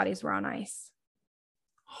that the bodies were on ice.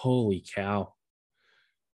 Holy cow.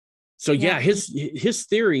 So yeah, his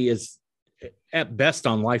theory is at best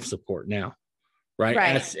on life support now,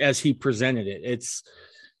 right? As he presented it. It's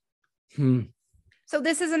So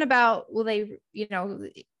this isn't about, the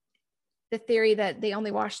theory that they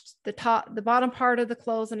only washed the bottom part of the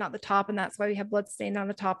clothes and not the top, and that's why we have blood stain on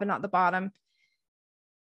the top and not the bottom.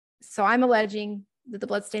 So I'm alleging that the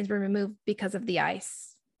blood stains were removed because of the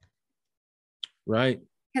ice. Right.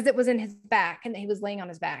 Because it was in his back, and he was laying on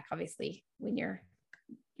his back. Obviously, when your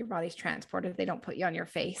body's transported, they don't put you on your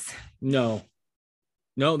face. No,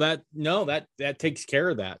 that takes care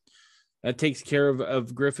of that. That takes care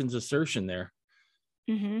of Griffin's assertion there.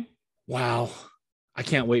 Mm-hmm. Wow. I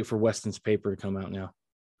can't wait for Weston's paper to come out now.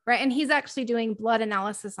 Right. And he's actually doing blood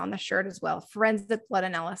analysis on the shirt as well. Forensic blood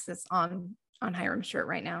analysis on Hyrum's shirt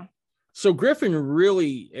right now. So Griffin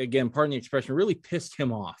really, again, pardon the expression, really pissed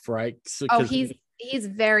him off, right? So, he's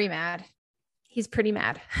very mad. He's pretty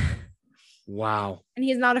mad. Wow. And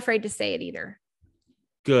he's not afraid to say it either.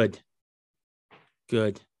 Good.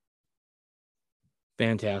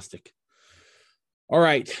 Fantastic. All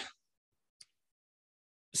right.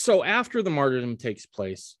 So after the martyrdom takes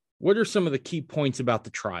place, what are some of the key points about the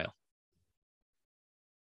trial?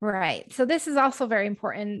 Right. So this is also very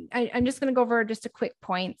important. I'm just going to go over just a quick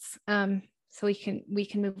points, so we can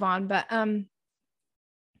move on. But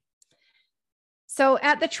so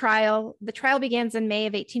at the trial begins in May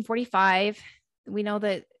of 1845. We know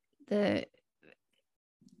that the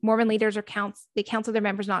Mormon leaders they counsel their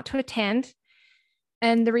members not to attend.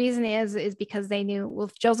 And the reason is because they knew, well,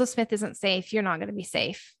 if Joseph Smith isn't safe, you're not going to be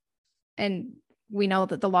safe. And we know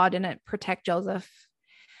that the law didn't protect Joseph.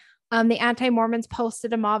 The anti-Mormons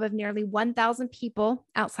posted a mob of nearly 1,000 people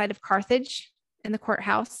outside of Carthage in the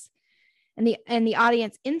courthouse. And the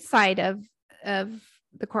audience inside of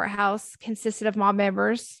the courthouse consisted of mob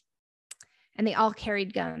members, and they all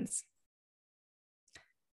carried guns.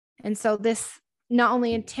 And so this not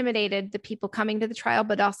only intimidated the people coming to the trial,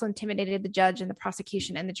 but also intimidated the judge and the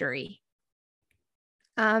prosecution and the jury.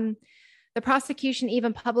 The prosecution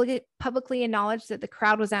even publicly acknowledged that the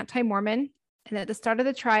crowd was anti-Mormon, and at the start of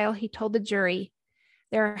the trial, he told the jury,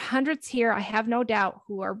 "There are hundreds here, I have no doubt,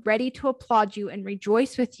 who are ready to applaud you and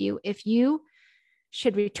rejoice with you if you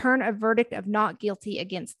should return a verdict of not guilty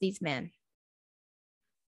against these men."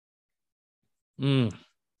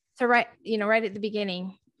 So right at the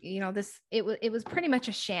beginning, it was pretty much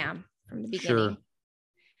a sham from the beginning. Sure.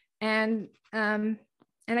 And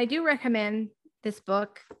I do recommend this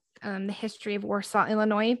book, The History of Warsaw,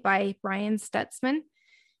 Illinois, by Brian Stutzman.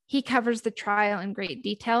 He covers the trial in great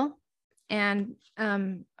detail, and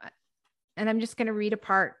I'm just going to read a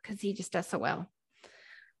part because he just does so well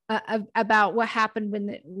about what happened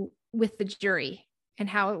with the jury and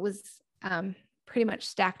how it was pretty much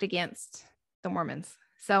stacked against the Mormons.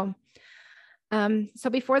 So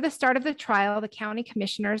before the start of the trial, the county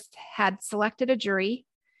commissioners had selected a jury,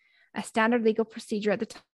 a standard legal procedure at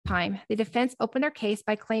the time. The defense opened their case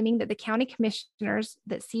by claiming that the county commissioners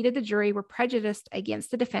that seated the jury were prejudiced against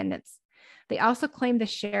the defendants. They also claimed the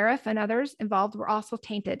sheriff and others involved were also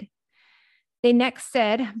tainted. They next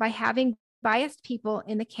said, by having biased people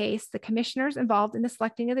in the case, the commissioners involved in the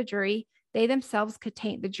selecting of the jury, they themselves could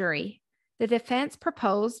taint the jury. The defense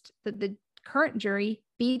proposed that the current jury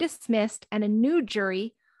be dismissed and a new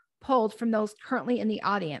jury pulled from those currently in the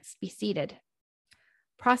audience be seated.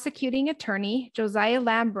 Prosecuting attorney Josiah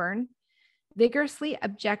Lamburn vigorously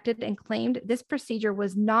objected and claimed this procedure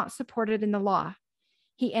was not supported in the law.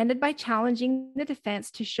 He ended by challenging the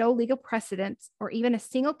defense to show legal precedents or even a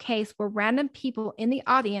single case where random people in the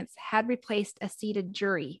audience had replaced a seated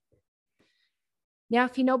jury. Now,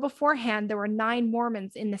 if you know beforehand, there were 9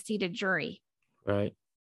 Mormons in the seated jury. Right.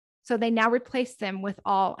 So they now replaced them with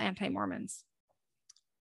all anti-Mormons.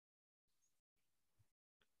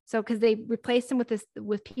 So because they replaced them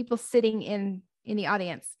with people sitting in the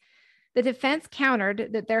audience. The defense countered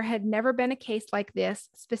that there had never been a case like this.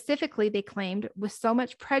 Specifically, they claimed, with so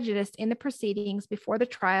much prejudice in the proceedings before the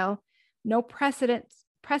trial, no precedence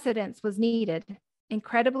was needed.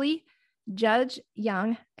 Incredibly, Judge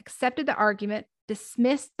Young accepted the argument,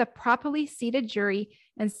 dismissed the properly seated jury,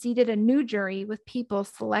 and seated a new jury with people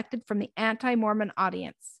selected from the anti-Mormon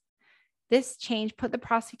audience. This change put the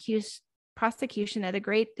prosecution at a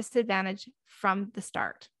great disadvantage from the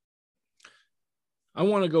start. I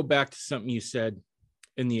want to go back to something you said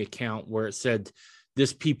in the account where it said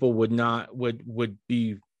this people would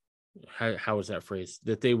be, how is that phrase?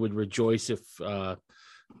 That they would rejoice if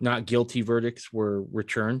not guilty verdicts were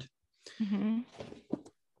returned. Mm-hmm.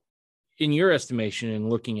 In your estimation and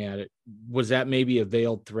looking at it, was that maybe a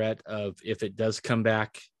veiled threat of if it does come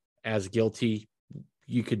back as guilty,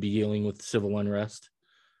 you could be dealing with civil unrest?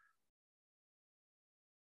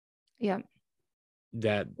 Yeah.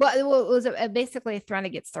 That it was basically a threat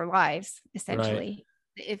against their lives, essentially.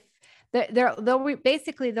 Right. If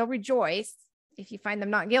they'll rejoice if you find them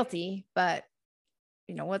not guilty, but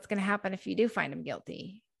what's going to happen if you do find them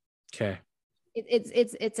guilty? Okay.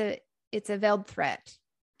 It's a veiled threat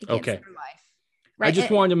against their life. Right. I just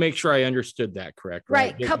wanted to make sure I understood that correct.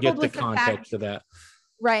 Right. Coupled with the context of that.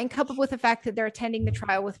 Right. And coupled with the fact that they're attending the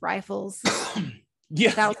trial with rifles.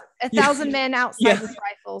 Yeah. 1,000 men outside with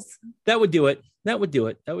rifles. That would do it. That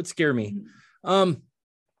would scare me.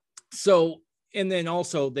 So, and then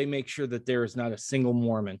also they make sure that there is not a single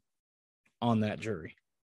Mormon on that jury.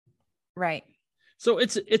 Right. So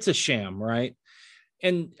it's a sham, right?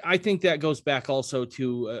 And I think that goes back also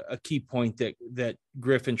to a key point that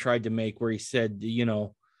Griffin tried to make, where he said,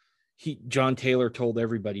 John Taylor told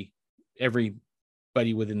everybody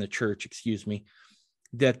within the church,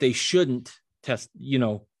 that they shouldn't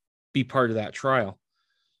be part of that trial.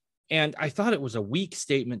 And I thought it was a weak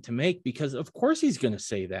statement to make, because of course he's going to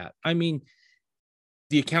say that. I mean,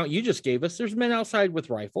 the account you just gave us, there's men outside with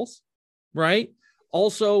rifles, right?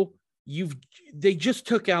 Also, they just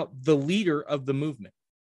took out the leader of the movement.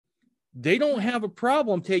 They don't have a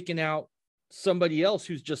problem taking out somebody else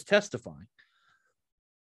who's just testifying.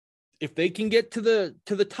 If they can get to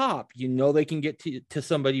the top, they can get to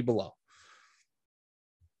somebody below.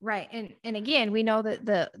 Right. And again, we know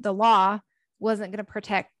that the law wasn't going to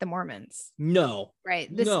protect the Mormons. No.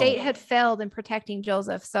 Right. The state had failed in protecting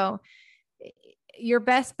Joseph. So your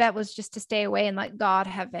best bet was just to stay away and let God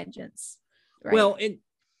have vengeance. Right? Well,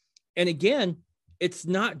 and again, it's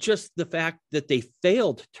not just the fact that they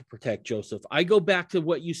failed to protect Joseph. I go back to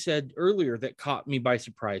what you said earlier that caught me by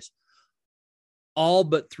surprise. All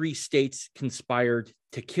but 3 states conspired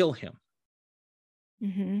to kill him.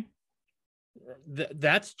 Mm-hmm.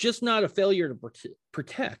 That's just not a failure to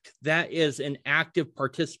protect. That is an active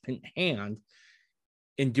participant hand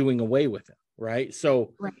in doing away with it. Right.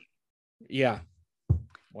 So, right. Yeah.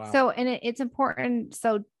 Wow. So, and it's important.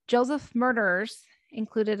 So Joseph's murderers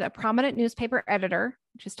included a prominent newspaper editor,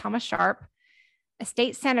 which is Thomas Sharp, a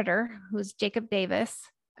state senator, who was Jacob Davis,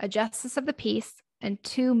 a justice of the peace, and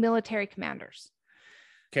 2 military commanders.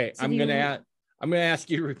 Okay. So I'm going to ask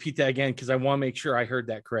you to repeat that again, because I want to make sure I heard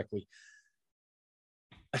that correctly.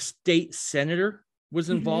 A state senator was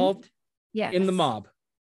involved in the mob.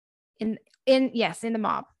 In the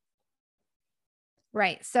mob.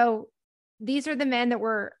 Right. So these are the men that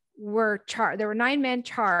were charged. There were 9 men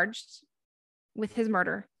charged with his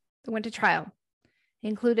murder that went to trial. It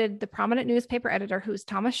included the prominent newspaper editor, who's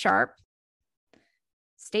Thomas Sharp,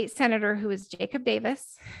 state senator, who is Jacob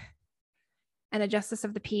Davis, and a justice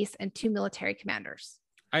of the peace, and 2 military commanders.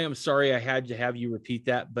 I am sorry I had to have you repeat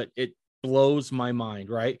that, but it blows my mind,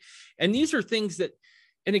 right? And these are things that,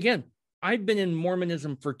 and again, I've been in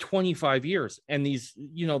Mormonism for 25 years, and these,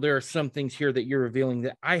 there are some things here that you're revealing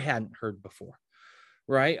that I hadn't heard before,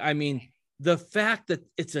 right? I mean, the fact that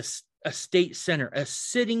it's a state senator, a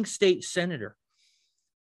sitting state senator,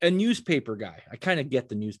 a newspaper guy. I kind of get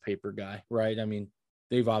the newspaper guy, right? I mean,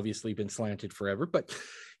 they've obviously been slanted forever, but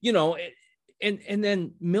and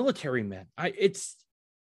then military men.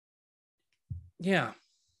 Yeah.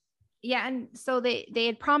 And so they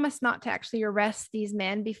had promised not to actually arrest these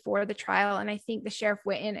men before the trial. And I think the sheriff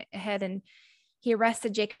went in ahead and he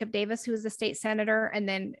arrested Jacob Davis, who was the state senator. And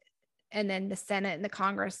then the Senate and the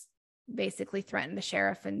Congress basically threatened the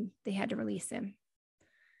sheriff, and they had to release him.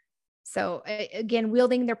 So again,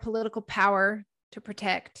 wielding their political power to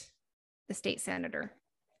protect the state senator.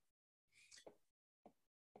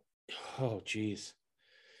 Oh, geez.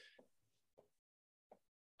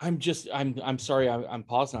 I'm sorry. I'm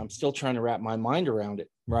pausing. I'm still trying to wrap my mind around it.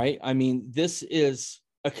 Right. I mean, this is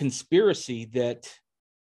a conspiracy that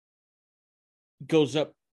goes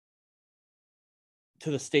up to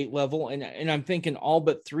the state level. And I'm thinking all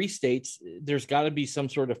but 3 states, there's got to be some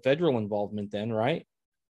sort of federal involvement then, right?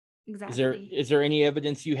 Exactly. Is there any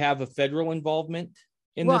evidence you have of federal involvement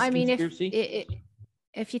in this conspiracy?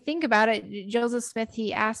 If you think about it, Joseph Smith,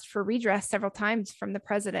 he asked for redress several times from the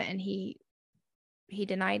president, and he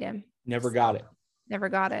denied him. Never got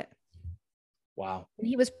it. Wow. And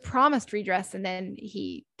he was promised redress, and then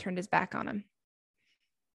he turned his back on him.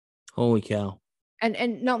 Holy cow.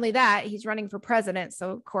 And not only that, he's running for president.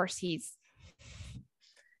 So of course he's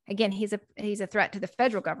a threat to the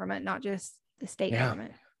federal government, not just the state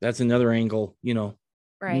government. That's another angle,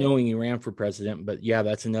 Right. knowing he ran for president, but yeah,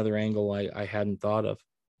 that's another angle I hadn't thought of.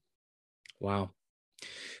 Wow.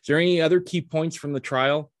 Is there any other key points from the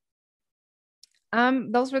trial?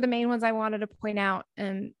 Those were the main ones I wanted to point out.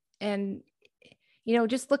 And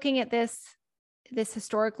just looking at this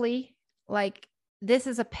historically, like, this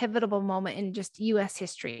is a pivotal moment in just U.S.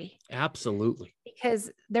 history. Absolutely.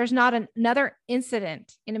 Because there's not another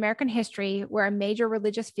incident in American history where a major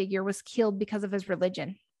religious figure was killed because of his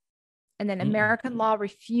religion. And then American law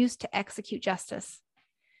refused to execute justice.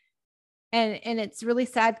 And it's really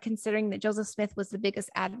sad considering that Joseph Smith was the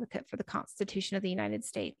biggest advocate for the Constitution of the United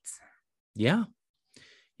States. Yeah.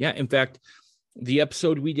 Yeah. In fact, the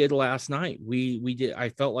episode we did last night, I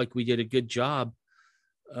felt like we did a good job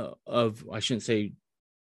of, I shouldn't say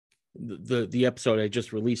the episode I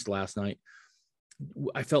just released last night.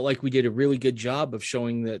 I felt like we did a really good job of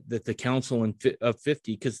showing that the Council of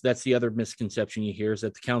 50, because that's the other misconception you hear, is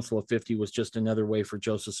that the Council of 50 was just another way for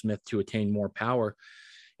Joseph Smith to attain more power.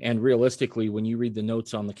 And realistically, when you read the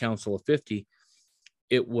notes on the Council of 50,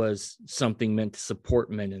 it was something meant to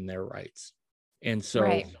support men in their rights. And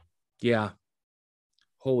so, yeah,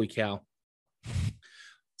 holy cow.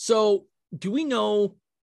 So do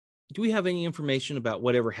we have any information about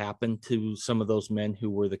whatever happened to some of those men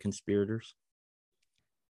who were the conspirators?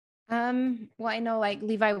 Well, I know, like,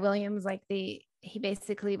 Levi Williams, like he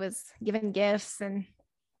basically was given gifts, and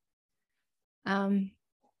I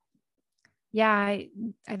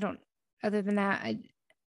don't, other than that,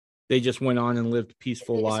 they just went on and lived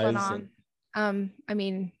peaceful lives. I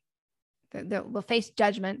mean, they'll face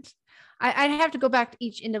judgment. I'd have to go back to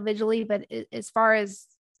each individually, but as far as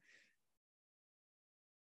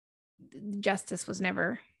justice was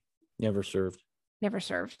never served.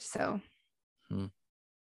 So.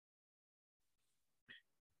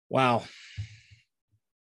 Wow.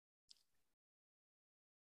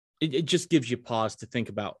 It just gives you pause to think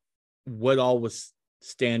about what all was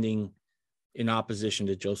standing in opposition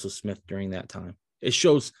to Joseph Smith during that time. It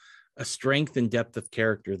shows a strength and depth of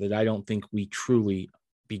character that I don't think we truly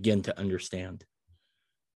begin to understand.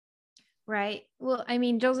 Right. Well, I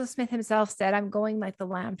mean, Joseph Smith himself said, "I'm going like the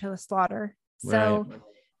lamb to the slaughter." So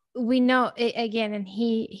we know it, again, and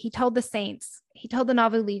he told the saints, he told the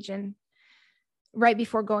Nauvoo Legion right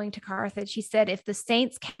before going to Carthage, he said, "If the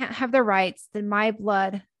saints can't have their rights, then my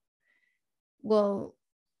blood will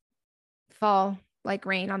fall like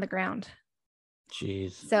rain on the ground."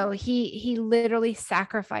 Jeez. So he literally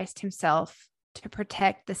sacrificed himself to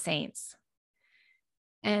protect the saints.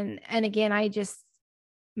 And again,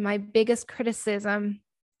 my biggest criticism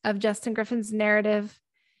of Justin Griffin's narrative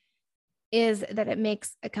is that it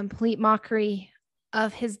makes a complete mockery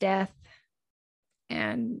of his death.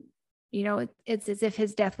 And, it's as if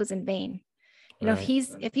his death was in vain. If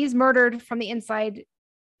he's murdered from the inside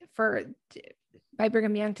by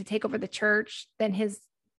Brigham Young to take over the church, then his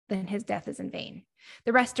death is in vain.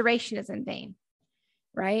 The restoration is in vain,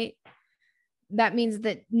 right? That means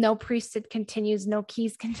that no priesthood continues, no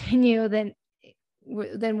keys continue. Then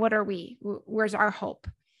what are we? Where's our hope?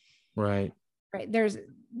 Right. There's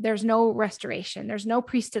no restoration. There's no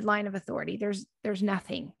priesthood line of authority. There's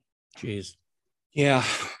nothing. Jeez. Yeah.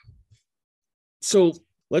 So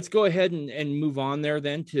let's go ahead and move on there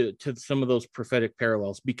then to some of those prophetic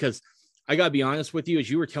parallels, because I got to be honest with you, as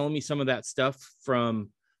you were telling me some of that stuff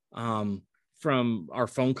from our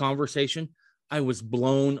phone conversation, I was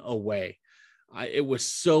blown away. It was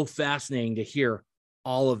so fascinating to hear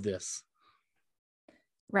all of this.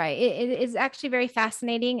 Right. It is actually very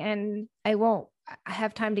fascinating, and I won't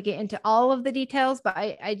have time to get into all of the details, but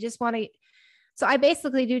I just want to, so I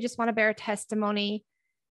basically do just want to bear a testimony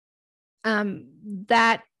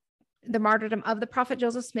that the martyrdom of the prophet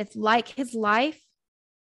Joseph Smith, like his life,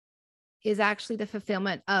 is actually the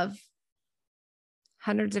fulfillment of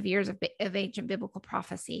hundreds of years of ancient biblical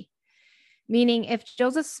prophecy. Meaning, if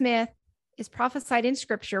Joseph Smith is prophesied in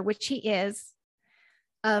scripture, which he is,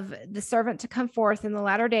 of the servant to come forth in the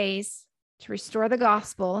latter days to restore the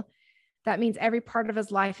gospel, that means every part of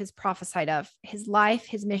his life is prophesied of, his life,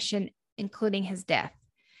 his mission, including his death.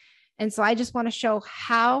 And so I just want to show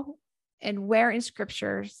how and where in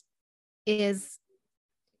scriptures is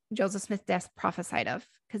Joseph Smith's death prophesied of,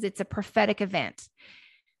 because it's a prophetic event.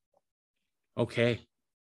 Okay.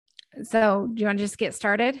 So do you want to just get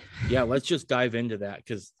started? Yeah, let's just dive into that,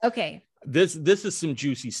 because this is some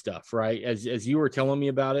juicy stuff, right? As you were telling me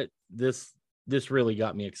about it, this really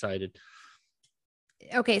got me excited.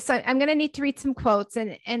 okay, so I'm going to need to read some quotes,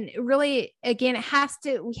 and really, again,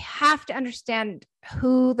 we have to understand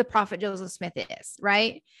who the prophet Joseph Smith is,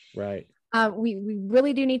 right? Right. We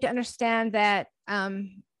really do need to understand that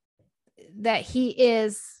that he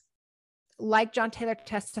is, like John Taylor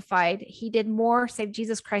testified, he did more save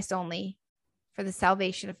Jesus Christ only for the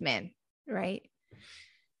salvation of men, right?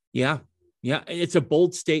 Yeah. Yeah. It's a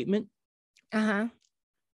bold statement,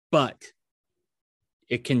 but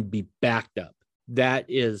it can be backed up. That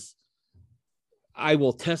is, I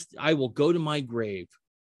will go to my grave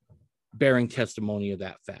bearing testimony of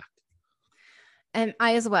that fact. And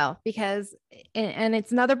I as well, because, and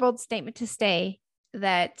it's another bold statement to say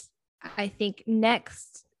that I think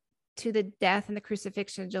next to the death and the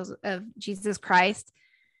crucifixion of Jesus Christ,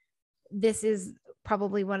 this is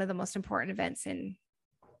probably one of the most important events in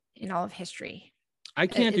all of history. I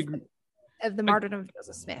can't agree of the martyrdom of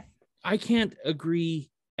Joseph Smith. I can't agree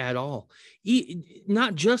at all.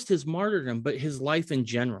 Not just his martyrdom, but his life in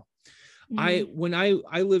general. When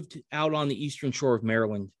I lived out on the eastern shore of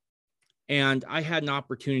Maryland, and I had an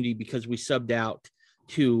opportunity because we subbed out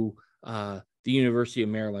to the University of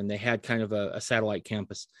Maryland. They had kind of a satellite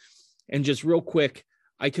campus. And just real quick,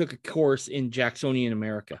 I took a course in Jacksonian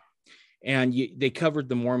America, and they covered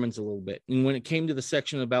the Mormons a little bit. And when it came to the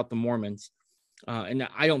section about the Mormons, and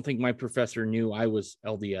I don't think my professor knew I was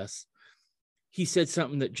LDS, he said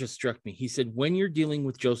something that just struck me. He said, when you're dealing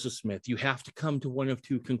with Joseph Smith, you have to come to one of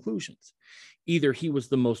two conclusions. Either he was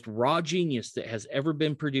the most raw genius that has ever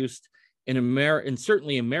been produced in America, and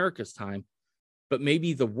certainly America's time, but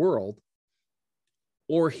maybe the world,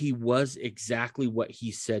 or he was exactly what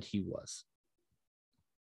he said he was.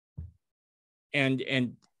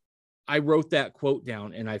 And I wrote that quote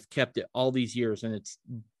down, and I've kept it all these years, and it's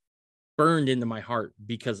burned into my heart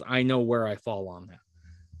because I know where I fall on that.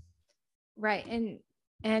 Right.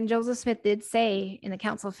 And Joseph Smith did say in the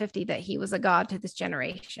Council of 50 that he was a God to this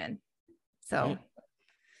generation. So,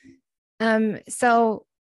 so,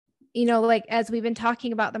 you know, like, as we've been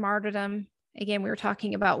talking about the martyrdom, again, we were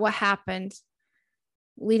talking about what happened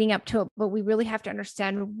leading up to it, but we really have to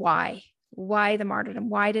understand why the martyrdom,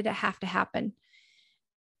 why did it have to happen?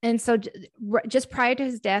 And so just prior to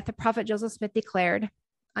his death, the prophet Joseph Smith declared,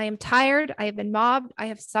 I am tired. I have been mobbed. I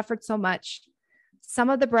have suffered so much. Some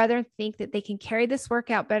of the brethren think that they can carry this work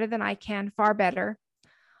out better than I can, far better.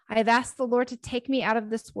 I have asked the Lord to take me out of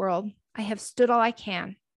this world. I have stood all I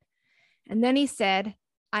can. And then he said,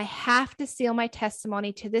 I have to seal my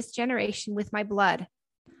testimony to this generation with my blood.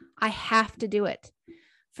 I have to do it.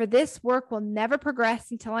 For this work will never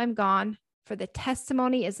progress until I'm gone, for the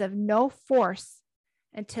testimony is of no force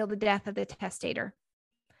until the death of the testator.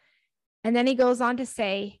 And then he goes on to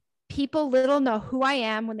say, people little know who I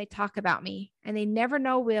am when they talk about me, and they never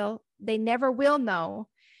will know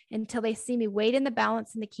until they see me weighed in the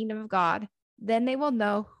balance in the kingdom of God. Then they will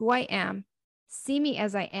know who I am, see me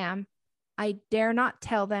as I am. I dare not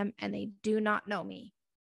tell them, and they do not know me.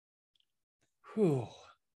 Whew.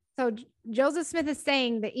 So Joseph Smith is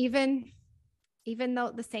saying that even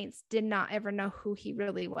though the saints did not ever know who he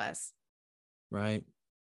really was, right?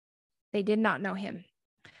 They did not know him.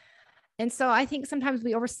 And so I think sometimes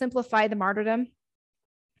we oversimplify the martyrdom.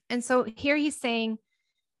 And so here he's saying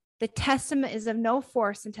the testament is of no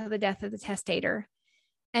force until the death of the testator.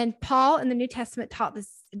 And Paul in the New Testament taught this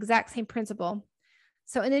exact same principle.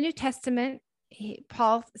 So in the New Testament,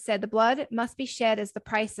 Paul said the blood must be shed as the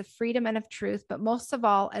price of freedom and of truth, but most of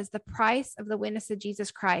all as the price of the witness of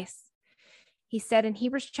Jesus Christ. He said in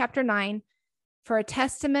Hebrews chapter 9, for a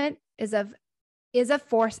testament is of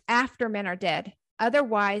force after men are dead.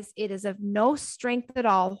 Otherwise, it is of no strength at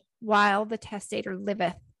all while the testator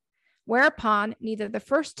liveth. Whereupon, neither the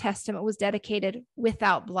first testament was dedicated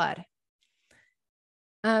without blood.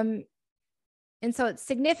 And so it's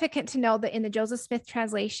significant to know that in the Joseph Smith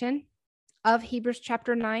translation of Hebrews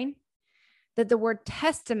chapter 9, that the word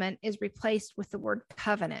testament is replaced with the word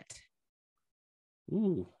covenant.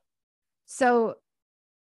 Ooh. So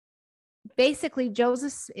basically,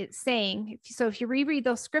 Joseph is saying, so if you reread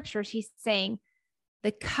those scriptures, he's saying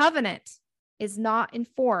the covenant is not in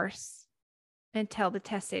force until the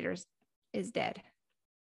testator is dead.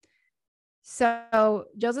 So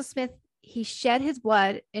Joseph Smith, he shed his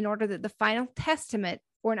blood in order that the final testament,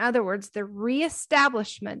 or in other words, the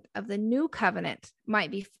reestablishment of the new covenant,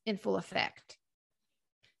 might be in full effect.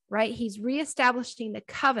 Right? He's reestablishing the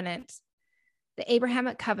covenant, the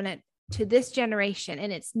Abrahamic covenant, to this generation,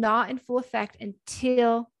 and it's not in full effect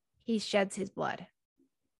until he sheds his blood,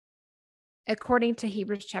 according to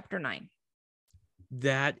Hebrews chapter 9.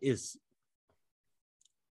 That is,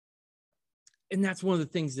 and that's one of the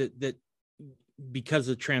things that because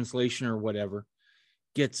of translation or whatever,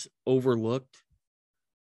 gets overlooked.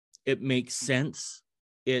 It makes sense.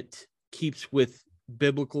 It keeps with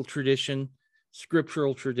biblical tradition,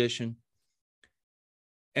 scriptural tradition,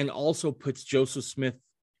 and also puts Joseph Smith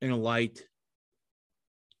in a light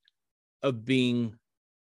of being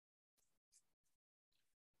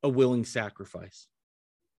a willing sacrifice.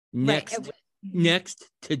 Next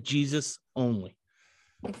to Jesus only.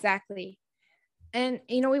 Exactly. And,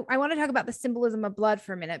 I want to talk about the symbolism of blood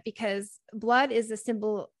for a minute, because blood is a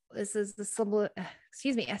symbol. This is the symbol,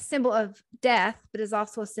 a symbol of death, but is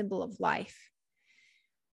also a symbol of life.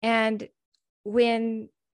 And when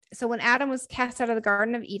Adam was cast out of the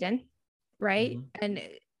Garden of Eden, right? Mm-hmm.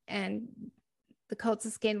 And the coats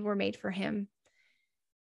of skin were made for him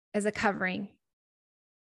as a covering.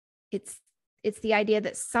 It's the idea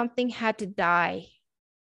that something had to die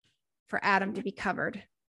for Adam to be covered,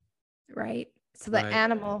 right? So the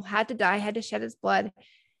animal had to die, had to shed its blood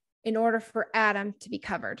in order for Adam to be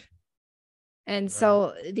covered. And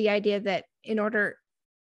so the idea that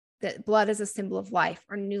that blood is a symbol of life,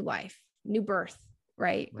 or new life, new birth,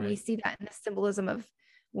 right? And we see that in the symbolism of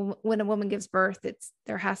when a woman gives birth,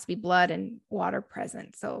 there has to be blood and water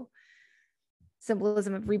present. So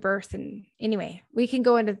symbolism of rebirth. And anyway, we can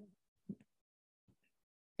go into,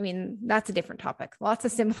 that's a different topic. Lots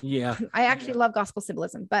of symbols. Yeah. I actually love gospel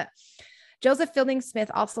symbolism, but Joseph Fielding Smith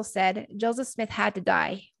also said Joseph Smith had to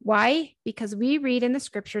die. Why? Because we read in the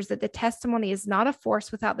scriptures that the testimony is not a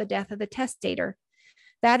force without the death of the testator.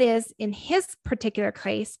 That is in his particular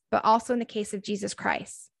case, but also in the case of Jesus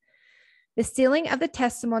Christ. The sealing of the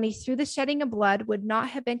testimony through the shedding of blood would not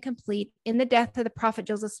have been complete in the death of the prophet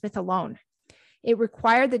Joseph Smith alone. It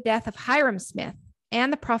required the death of Hyrum Smith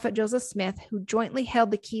and the prophet Joseph Smith, who jointly held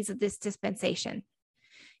the keys of this dispensation.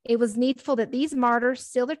 It was needful that these martyrs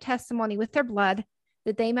seal their testimony with their blood,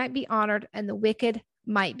 that they might be honored and the wicked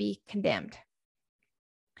might be condemned.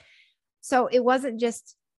 So it wasn't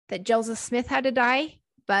just that Joseph Smith had to die,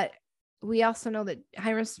 but we also know that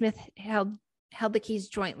Hyrum Smith held the keys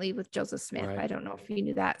jointly with Joseph Smith. Right. I don't know if you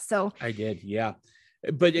knew that. So I did, yeah.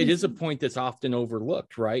 But it is a point that's often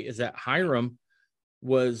overlooked, right? Is that Hyrum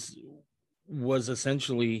was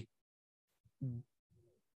essentially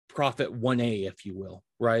prophet 1A, if you will,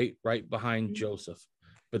 right behind Joseph,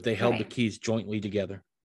 but they held the keys jointly together.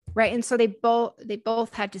 Right. And so they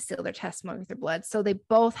both had to seal their testimony with their blood. So they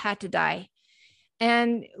both had to die.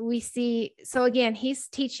 And we see, so again, he's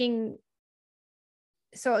teaching.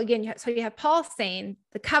 So you have Paul saying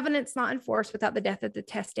the covenant's not enforced without the death of the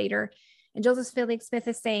testator. And Joseph Fielding Smith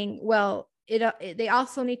is saying, well, they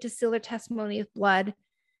also need to seal their testimony with blood,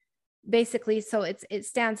 basically. So it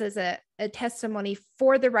stands as a testimony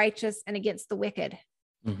for the righteous and against the wicked.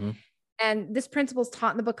 Mm-hmm. And this principle is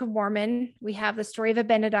taught in the Book of Mormon. We have the story of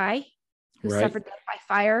Abinadi, who suffered death by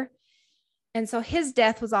fire. And so his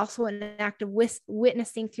death was also an act of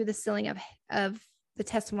witnessing through the sealing of the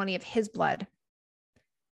testimony of his blood.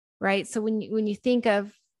 Right. So when you think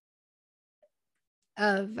of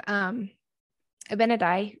Abinadi,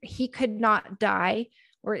 he could not die,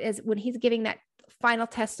 or when he's giving that final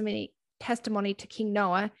testimony to King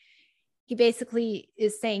Noah, he basically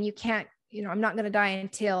is saying, you can't, I'm not going to die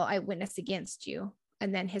until I witness against you.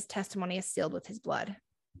 And then his testimony is sealed with his blood.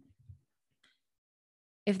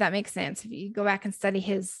 If that makes sense, if you go back and study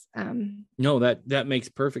his. No, that makes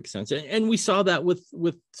perfect sense. And we saw that with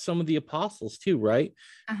some of the apostles too, right?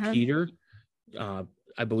 Uh-huh. Peter,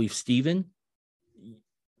 I believe Stephen,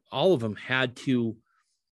 all of them had to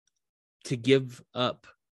give up,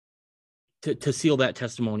 to seal that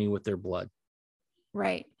testimony with their blood.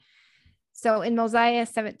 Right. So in Mosiah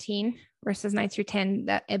 17, verses 9 through 10,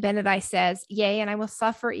 that Abinadi says, yea, and I will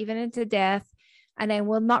suffer even unto death, and I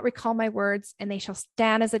will not recall my words, and they shall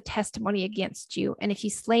stand as a testimony against you. And if you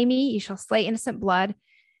slay me, you shall slay innocent blood,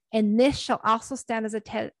 and this shall also stand as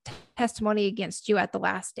a testimony against you at the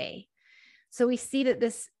last day. So we see that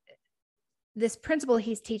this principle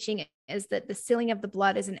he's teaching is that the sealing of the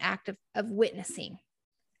blood is an act of witnessing,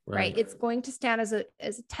 right? It's going to stand as a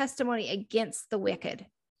testimony against the wicked,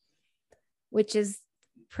 which is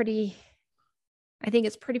I think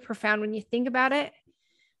it's pretty profound when you think about it.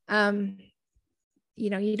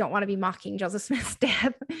 You don't want to be mocking Joseph Smith's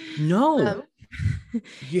death. No.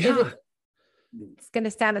 Yeah. It's going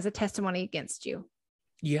to stand as a testimony against you.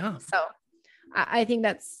 Yeah. So I think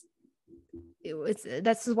that's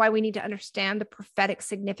why we need to understand the prophetic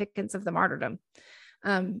significance of the martyrdom.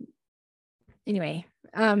 Anyway.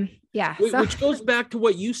 Yeah. Which goes back to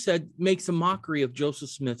what you said, makes a mockery of Joseph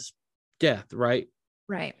Smith's death, right?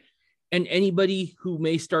 Right. And anybody who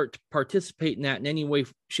may start to participate in that in any way,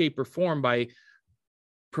 shape, or form by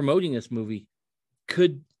promoting this movie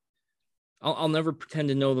could I'll never pretend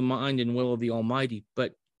to know the mind and will of the Almighty,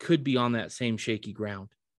 but could be on that same shaky ground.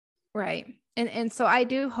 Right. And so I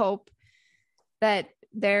do hope that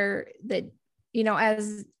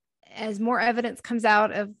as more evidence comes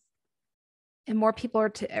out of, and more people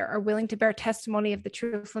are willing to bear testimony of the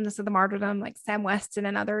truthfulness of the martyrdom, like Sam Weston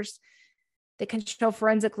and others, that can show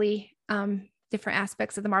forensically different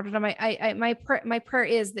aspects of the martyrdom. My prayer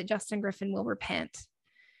is that Justin Griffin will repent,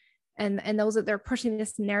 and those that they're pushing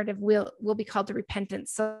this narrative will be called to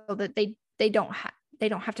repentance, so that they don't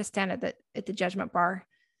have to stand at the judgment bar,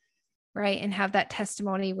 right, and have that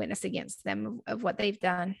testimony witness against them of what they've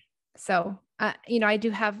done. So I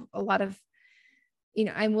do have a lot of,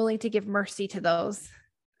 I'm willing to give mercy to those,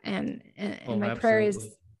 and my absolutely. prayer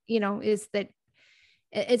is that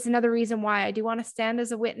it's another reason why I do want to stand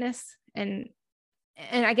as a witness and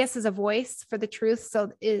I guess as a voice for the truth.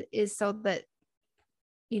 So that,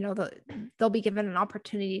 they'll be given an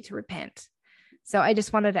opportunity to repent. So I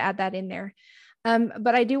just wanted to add that in there.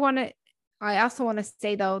 But I also want to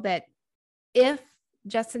say though, that if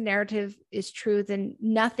just the narrative is true, then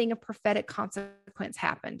nothing of prophetic consequence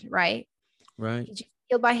happened, right? Right. He's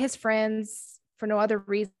killed by his friends for no other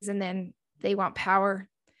reason than they want power.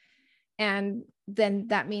 And then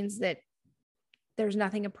that means that there's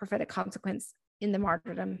nothing of prophetic consequence in the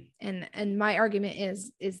martyrdom. And my argument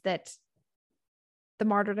is that the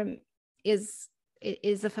martyrdom is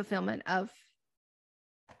the fulfillment of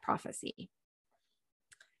prophecy.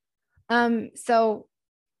 So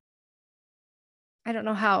I don't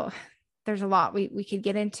know how, there's a lot we could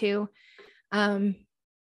get into.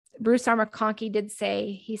 Bruce R. McConkie did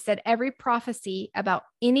say, he said, every prophecy about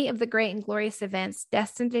any of the great and glorious events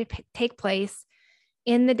destined to take place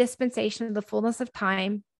in the dispensation of the fullness of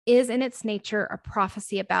time is in its nature a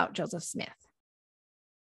prophecy about Joseph Smith.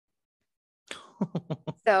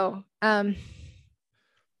 So,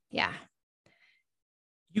 yeah.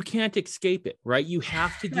 You can't escape it, right? You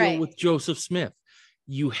have to deal with Joseph Smith.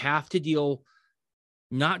 You have to deal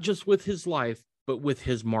not just with his life, but with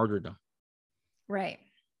his martyrdom. Right.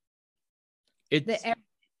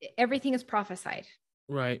 Everything is prophesied.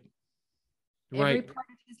 Right. Every part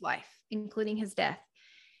of his life, including his death.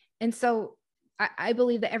 And so I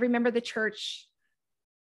believe that every member of the church,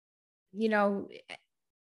 anyone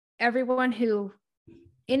who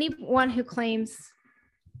claims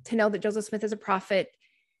to know that Joseph Smith is a prophet,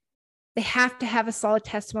 they have to have a solid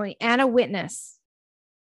testimony and a witness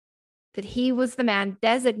that he was the man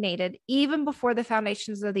designated even before the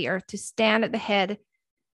foundations of the earth to stand at the head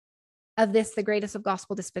of this, the greatest of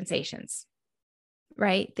gospel dispensations,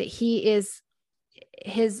 right? That his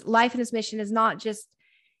life and his mission is not just,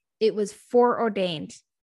 it was foreordained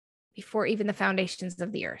before even the foundations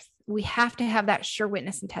of the earth. We have to have that sure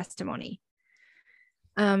witness and testimony.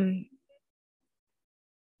 And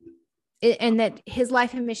that his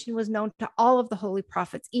life and mission was known to all of the holy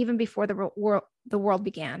prophets, even before the world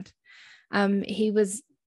began. He was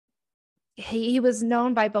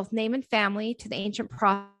known by both name and family to the ancient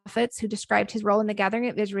prophets who described his role in the gathering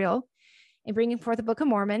of Israel, in bringing forth the Book of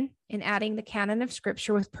Mormon, in adding the canon of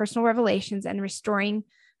scripture with personal revelations and restoring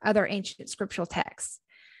other ancient scriptural texts.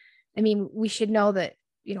 I mean, we should know that,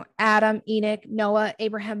 Adam, Enoch, Noah,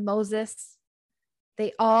 Abraham, Moses,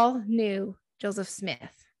 they all knew Joseph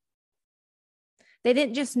Smith. They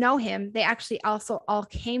didn't just know him, they actually also all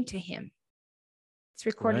came to him. It's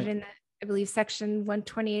recorded in, I believe, section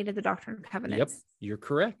 128 of the Doctrine and Covenants. Yep, you're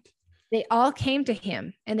correct. They all came to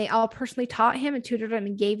him, and they all personally taught him and tutored him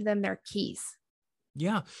and gave them their keys.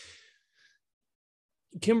 Yeah.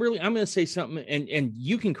 Kimberly, I'm going to say something, and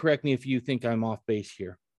you can correct me if you think I'm off base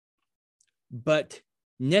here. But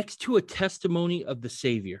next to a testimony of the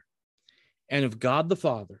Savior and of God the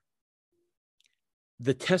Father,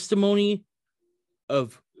 the testimony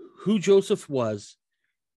of who Joseph was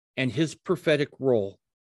and his prophetic role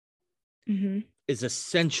is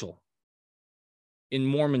essential in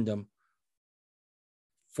Mormondom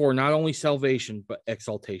for not only salvation, but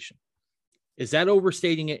exaltation. Is that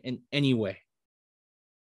overstating it in any way?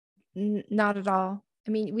 Not at all.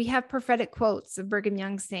 I mean, we have prophetic quotes of Brigham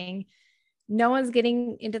Young saying, no one's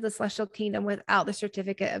getting into the celestial kingdom without the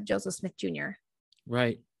certificate of Joseph Smith Jr.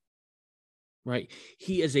 Right.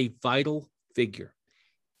 He is a vital figure.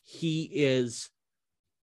 He is,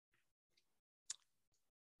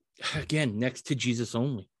 again, next to Jesus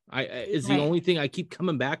only. The only thing I keep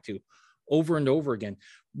coming back to over and over again,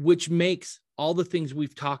 which makes all the things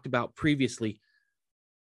we've talked about previously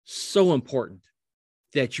so important,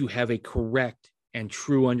 that you have a correct and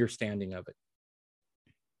true understanding of it.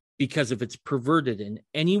 Because if it's perverted in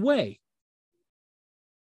any way,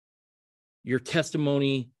 your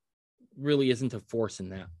testimony really isn't a force in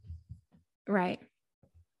that. Right.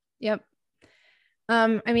 Yep.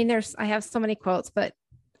 I mean, I have so many quotes, but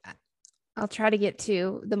I'll try to get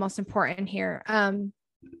to the most important here.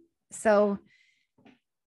 So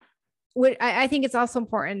what I think it's also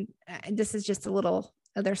important. This is just a little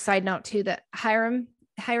other side note too, that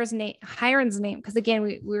Hiram's name, because again,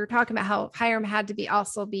 we were talking about how Hyrum had to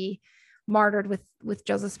also be martyred with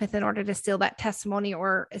Joseph Smith in order to seal that testimony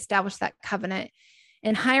or establish that covenant.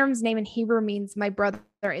 And Hirum's name in Hebrew means my brother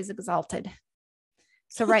is exalted.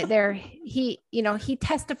 So right there, he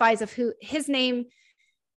testifies of who his name,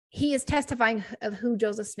 he is testifying of who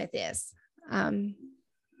Joseph Smith is.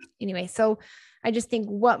 Anyway, so I just think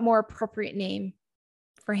what more appropriate name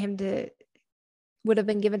for him would have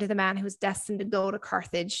been given to the man who was destined to go to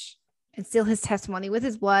Carthage and seal his testimony with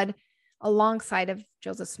his blood alongside of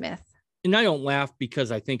Joseph Smith. And I don't laugh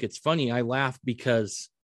because I think it's funny. I laugh because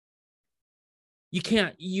you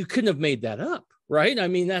couldn't have made that up, right? I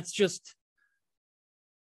mean, that's just,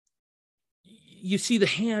 you see the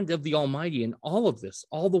hand of the Almighty in all of this,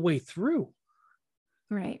 all the way through.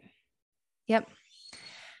 Right. Yep.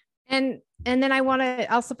 And then I want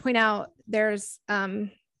to also point out there's the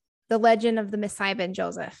legend of the Messiah ben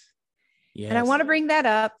Joseph. Yes. And I want to bring that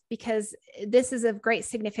up because this is of great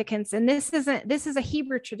significance. And this is a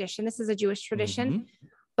Hebrew tradition. This is a Jewish tradition, mm-hmm.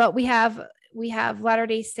 But we have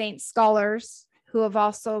Latter-day Saint scholars who have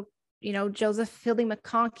also, Joseph Fielding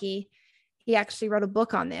McConkie, he actually wrote a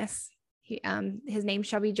book on this. His name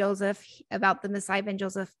shall be Joseph, about the Messiah ben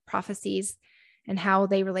Joseph prophecies and how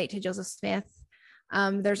they relate to Joseph Smith.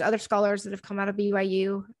 There's other scholars that have come out of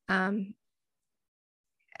BYU. I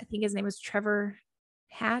think his name was Trevor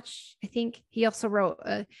Hatch. I think he also wrote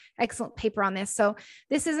an excellent paper on this. So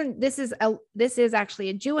this is actually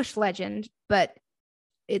a Jewish legend, but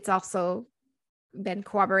it's also been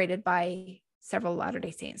corroborated by several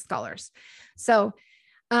Latter-day Saint scholars. So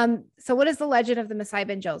what is the legend of the Messiah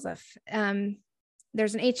ben Joseph?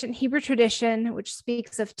 There's an ancient Hebrew tradition which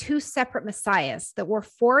speaks of two separate messiahs that were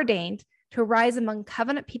foreordained to arise among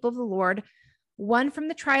covenant people of the Lord, one from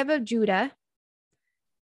the tribe of Judah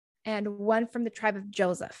and one from the tribe of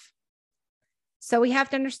Joseph. So we have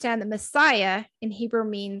to understand that Messiah in Hebrew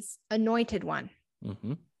means anointed one.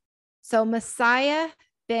 Mm-hmm. So Messiah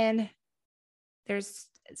there's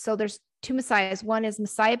two messiahs. One is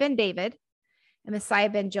Messiah ben David and Messiah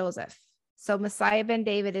ben Joseph. So Messiah ben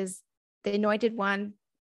David is the anointed one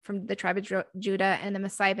from the tribe of Judah, and the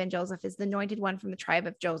Messiah ben Joseph is the anointed one from the tribe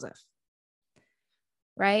of Joseph.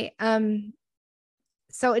 Right?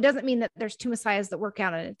 So it doesn't mean that there's two messiahs that work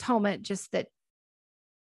out an atonement, just that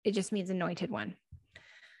it just means anointed one.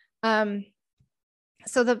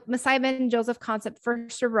 So the Messiah ben Joseph concept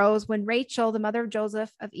first arose when Rachel, the mother of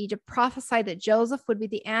Joseph of Egypt, prophesied that Joseph would be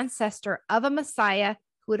the ancestor of a Messiah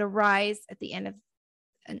who would arise at the end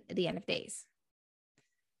of days.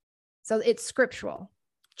 So it's scriptural.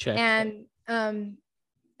 Check.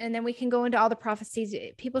 And then we can go into all the prophecies.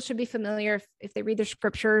 People should be familiar if they read their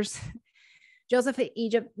scriptures. Joseph of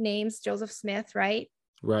Egypt names Joseph Smith, right?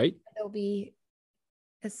 Right. There'll be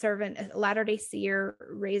a servant, a latter-day seer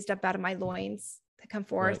raised up out of my loins to come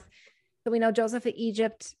forth. Right. So we know Joseph of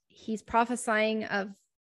Egypt, he's prophesying of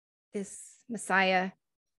this Messiah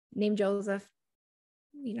named Joseph,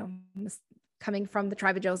 coming from the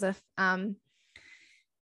tribe of Joseph.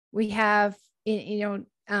 We have,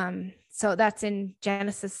 so that's in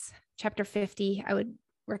Genesis chapter 50. I would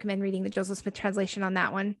recommend reading the Joseph Smith translation on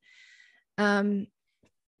that one.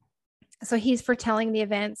 So he's foretelling the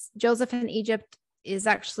events. Joseph in Egypt is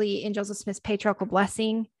actually in Joseph Smith's patriarchal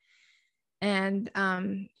blessing. And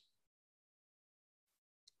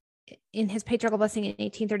in his patriarchal blessing in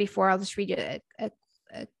 1834, I'll just read you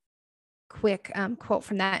a quick quote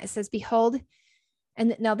from that. It says, "Behold,"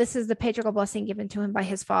 and now this is the patriarchal blessing given to him by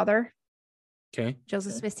his father,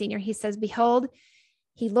 Joseph Smith Sr. He says, "Behold,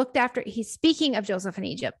 he's speaking of Joseph in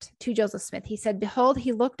Egypt to Joseph Smith. He said, behold,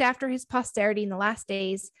 he looked after his posterity in the last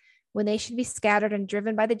days when they should be scattered and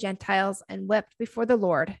driven by the Gentiles and wept before the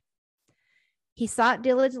Lord. He sought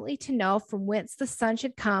diligently to know from whence the son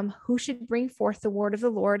should come, who should bring forth the word of the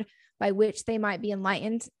Lord, by which they might be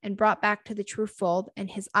enlightened and brought back to the true fold. And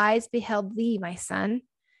his eyes beheld thee, my son.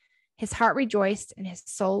 His heart rejoiced and his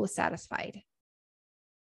soul was satisfied."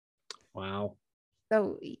 Wow.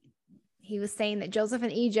 So he was saying that Joseph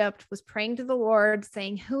in Egypt was praying to the Lord,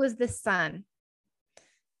 saying, who is this son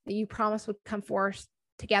that you promised would come forth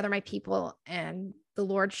to gather my people? And the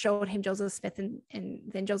Lord showed him Joseph Smith, and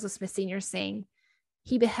then Joseph Smith Sr. saying,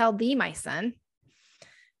 he beheld thee, my son.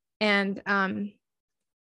 And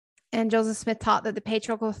Joseph Smith taught that the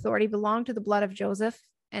patriarchal authority belonged to the blood of Joseph.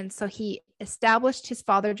 And so he established his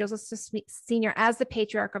father, Joseph Smith Sr., as the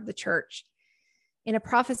patriarch of the church. In a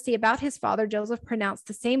prophecy about his father, Joseph pronounced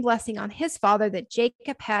the same blessing on his father that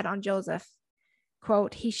Jacob had on Joseph.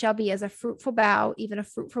 Quote, he shall be as a fruitful bough, even a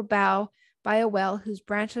fruitful bough by a well, whose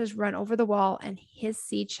branches run over the wall, and his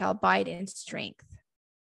seed shall abide in strength.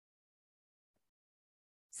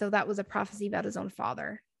 So that was a prophecy about his own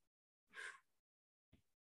father.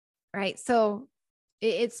 Right. So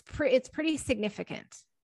it's pretty significant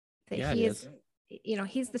that he is,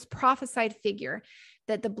 he's this prophesied figure,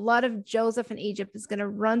 that the blood of Joseph in Egypt is going to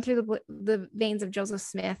run through the veins of Joseph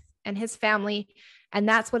Smith and his family. And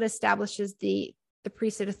that's what establishes the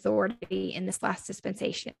priesthood authority in this last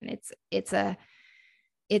dispensation. It's a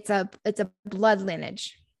blood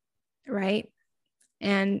lineage, right?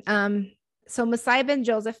 And so Messiah ben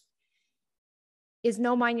Joseph is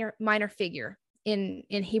no minor figure in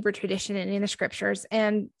Hebrew tradition and in the scriptures.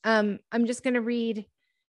 And I'm just going to read.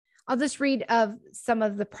 I'll just read of some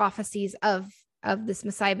of the prophecies of this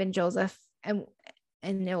Messiah ben Joseph, and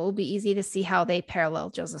it will be easy to see how they parallel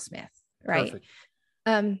Joseph Smith, right?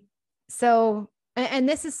 Perfect. So, and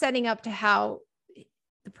this is setting up to how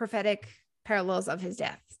the prophetic parallels of his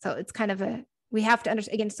death. So it's kind of we have to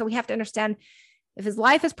understand again. So we have to understand, if his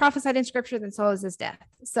life is prophesied in scripture, then so is his death.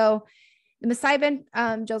 So the Messiah ben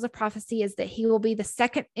Joseph prophecy is that he will be the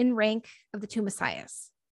second in rank of the two Messiahs.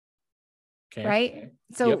 Okay. Right.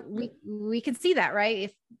 So we can see that, right?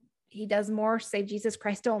 If he does more, save Jesus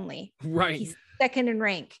Christ only. Right. He's second in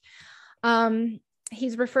rank.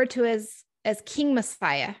 He's referred to as King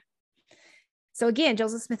Messiah. So again,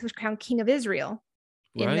 Joseph Smith was crowned King of Israel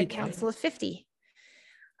in the Council of 50.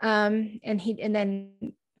 And then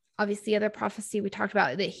obviously other prophecy we talked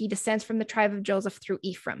about, that he descends from the tribe of Joseph through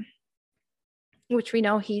Ephraim, which we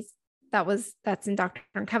know that's in Doctrine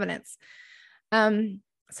and Covenants.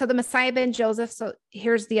 So the Messiah ben Joseph, so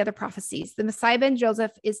here's the other prophecies. The Messiah ben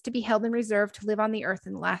Joseph is to be held in reserve to live on the earth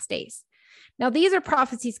in the last days. Now, these are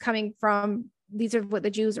prophecies these are what the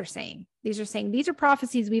Jews are saying. These are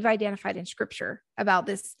prophecies we've identified in scripture about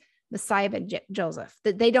this Messiah ben Joseph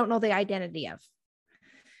that they don't know the identity of,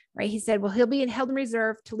 right? He said, well, he'll be held in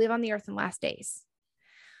reserve to live on the earth in the last days.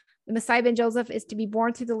 The Messiah ben Joseph is to be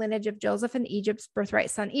born through the lineage of Joseph and Egypt's birthright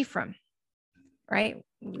son, Ephraim, right?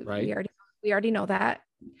 We already know that.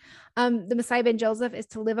 The Messiah ben Joseph is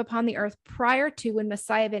to live upon the earth prior to when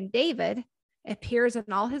Messiah ben David appears in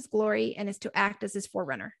all his glory and is to act as his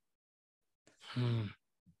forerunner.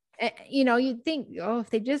 You'd think,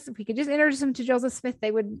 if we could just introduce him to Joseph Smith,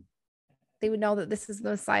 they would know that this is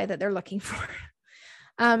the Messiah that they're looking for.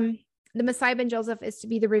 The Messiah ben Joseph is to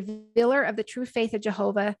be the revealer of the true faith of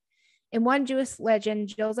Jehovah. In one Jewish legend,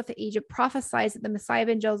 Joseph of Egypt prophesies that the Messiah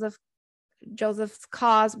ben Joseph's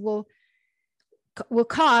cause will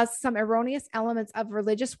cause some erroneous elements of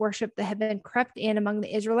religious worship that have been crept in among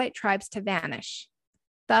the Israelite tribes to vanish.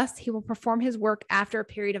 Thus, he will perform his work after a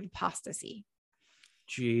period of apostasy.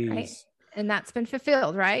 Jeez. Right? And that's been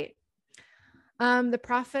fulfilled, right? The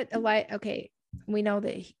prophet Elijah. Okay, we know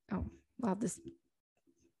that.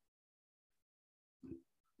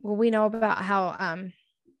 We know about how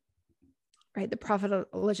the prophet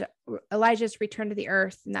Elijah's return to the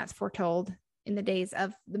earth, and that's foretold in the days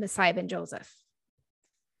of the Messiah ben Joseph.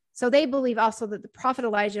 So they believe also that the prophet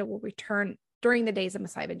Elijah will return during the days of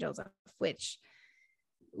Messiah ben Joseph, which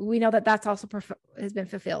we know that that's also has been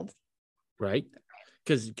fulfilled. Right.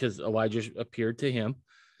 Because Elijah appeared to him.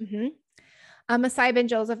 Mm-hmm. Messiah ben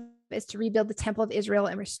Joseph is to rebuild the temple of Israel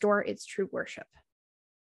and restore its true worship.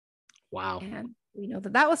 Wow. And we know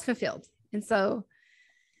that was fulfilled. And so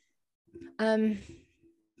the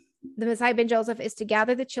Messiah ben Joseph is to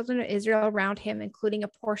gather the children of Israel around him, including a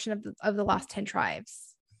portion of the lost 10 tribes.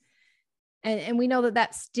 And we know that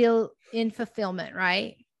that's still in fulfillment,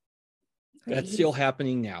 right? That's still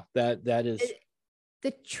happening now. That is.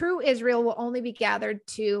 The true Israel will only be gathered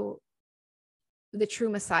to the true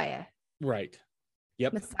Messiah. Right.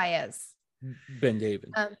 Yep. Messiahs. Ben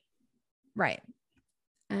David. Right.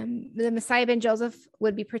 The Messiah ben Joseph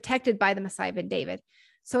would be protected by the Messiah ben David.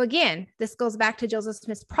 So again, this goes back to Joseph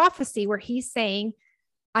Smith's prophecy where he's saying,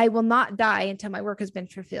 I will not die until my work has been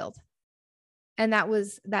fulfilled. And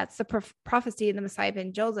that's the prophecy in the Messiah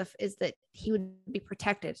ben Joseph, is that he would be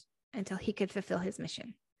protected until he could fulfill his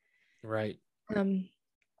mission. Right.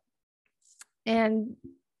 And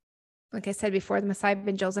like I said before, the Messiah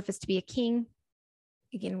ben Joseph is to be a king.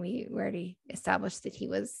 Again, we already established that he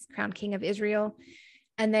was crowned king of Israel.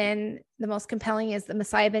 And then the most compelling is the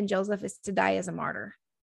Messiah ben Joseph is to die as a martyr.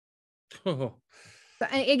 Oh. So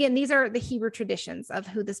again, these are the Hebrew traditions of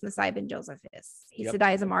who this Messiah ben Joseph is. He's to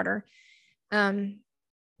die as a martyr. And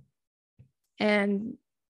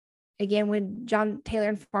again, when John Taylor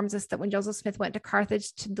informs us that when Joseph Smith went to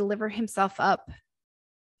Carthage to deliver himself up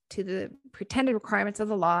to the pretended requirements of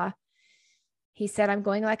the law. He said, I'm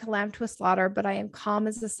going like a lamb to a slaughter, but I am calm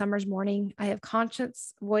as the summer's morning. I have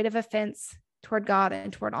conscience void of offense toward God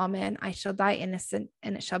and toward all men. I shall die innocent,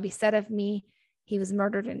 and it shall be said of me, he was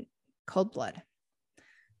murdered in cold blood.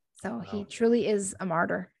 So he truly is a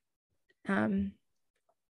martyr.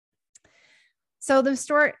 So the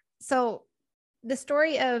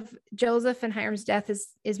story of Joseph and Hyrum's death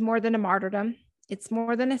is more than a martyrdom. It's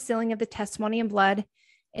more than a sealing of the testimony in blood.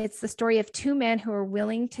 It's the story of two men who are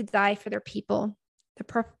willing to die for their people.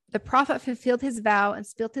 The prophet fulfilled his vow and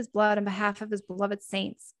spilled his blood on behalf of his beloved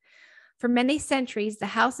saints. For many centuries, the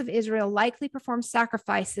house of Israel likely performed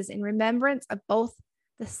sacrifices in remembrance of both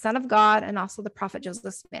the Son of God and also the prophet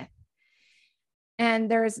Joseph Smith.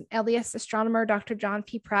 And there's an LDS astronomer, Dr. John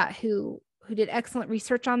P. Pratt, who did excellent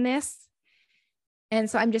research on this. And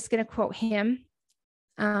so I'm just going to quote him.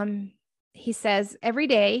 He says, every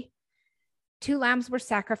day, 2 lambs were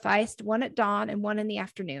sacrificed, one at dawn and one in the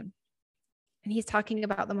afternoon. And he's talking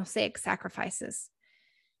about the Mosaic sacrifices.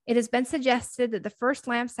 It has been suggested that the first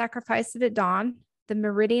lamb sacrificed at dawn, the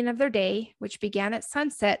meridian of their day, which began at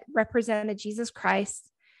sunset, represented Jesus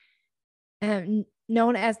Christ,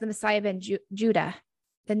 known as the Messiah ben Judah,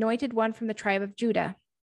 the anointed one from the tribe of Judah,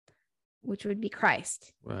 which would be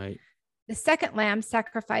Christ. Right. The second lamb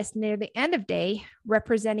sacrificed near the end of day,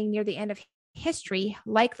 representing near the end of history,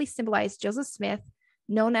 likely symbolized Joseph Smith,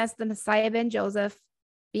 known as the Messiah ben Joseph,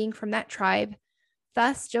 being from that tribe.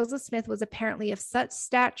 Thus, Joseph Smith was apparently of such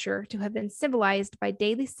stature to have been symbolized by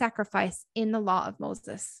daily sacrifice in the law of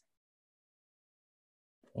Moses.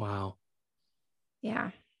 Wow.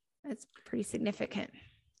 Yeah, that's pretty significant.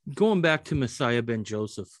 Going back to Messiah ben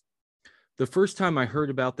Joseph, the first time I heard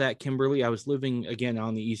about that, Kimberly, I was living again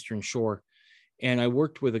on the Eastern Shore, and I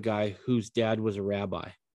worked with a guy whose dad was a rabbi,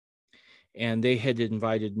 and they had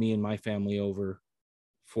invited me and my family over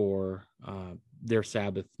for their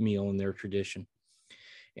Sabbath meal and their tradition.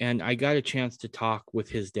 And I got a chance to talk with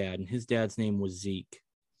his dad, and his dad's name was Zeke.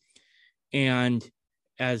 And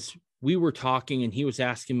as we were talking, and he was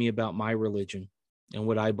asking me about my religion and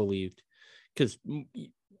what I believed, because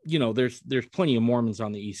you know, there's plenty of Mormons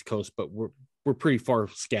on the East Coast, but we're pretty far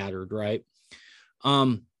scattered, right?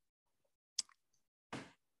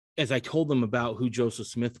 As I told him about who Joseph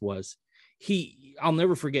Smith was, I'll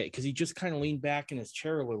never forget, because he just kind of leaned back in his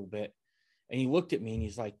chair a little bit, and he looked at me and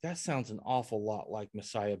he's like, that sounds an awful lot like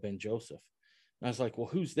Messiah ben Joseph. And I was like, well,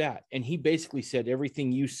 who's that? And he basically said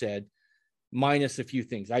everything you said, minus a few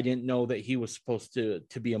things. I didn't know that he was supposed to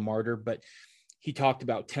be a martyr, but he talked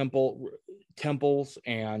about temples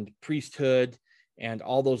and priesthood and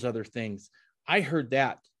all those other things. I heard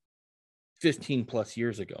that 15 plus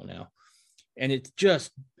years ago now. And it's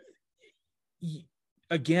just,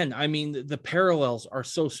 again, I mean, the parallels are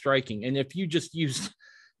so striking. And if you just use,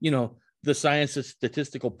 you know, the science of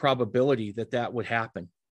statistical probability that would happen,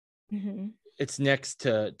 it's next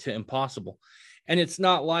to impossible. And it's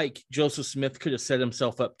not like Joseph Smith could have set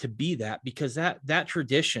himself up to be that, because that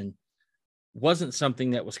tradition wasn't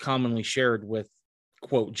something that was commonly shared with,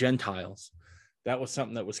 quote, Gentiles. That was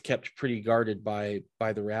something that was kept pretty guarded by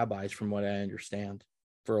the rabbis, from what I understand,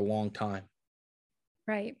 for a long time.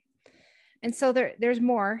 Right. And so there's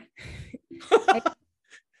more.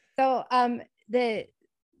 So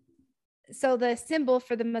the symbol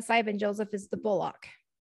for the Messiah ben Joseph is the bullock.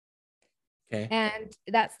 Okay. And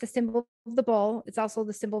that's the symbol of the bull. It's also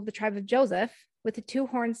the symbol of the tribe of Joseph, with the 2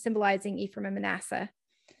 horns symbolizing Ephraim and Manasseh.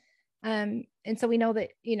 And so we know that,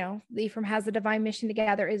 you know, the Ephraim has the divine mission to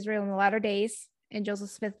gather Israel in the latter days, and Joseph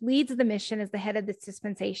Smith leads the mission as the head of this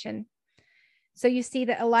dispensation. So you see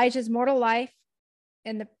that Elijah's mortal life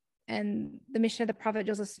and the mission of the prophet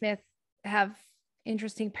Joseph Smith have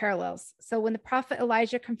interesting parallels. So when the prophet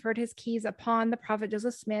Elijah conferred his keys upon the prophet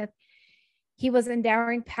Joseph Smith, he was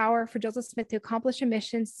endowing power for Joseph Smith to accomplish a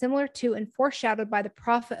mission similar to and foreshadowed by the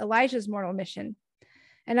prophet Elijah's mortal mission.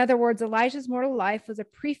 In other words, Elijah's mortal life was a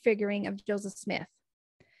prefiguring of Joseph Smith.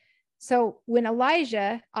 So when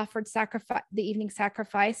Elijah offered the evening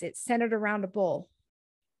sacrifice, it centered around a bull.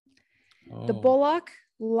 Oh. The bullock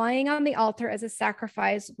lying on the altar as a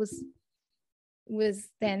sacrifice was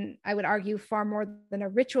then, I would argue, far more than a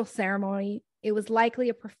ritual ceremony. It was likely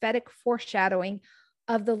a prophetic foreshadowing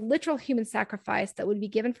of the literal human sacrifice that would be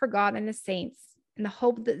given for God and his saints, in the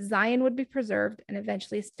hope that Zion would be preserved and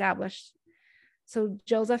eventually established. So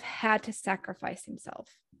Joseph had to sacrifice himself.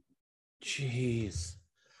 Jeez.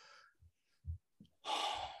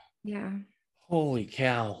 Yeah. Holy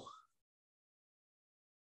cow.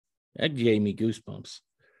 That gave me goosebumps.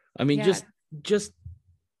 I mean, just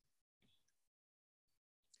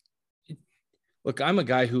look, I'm a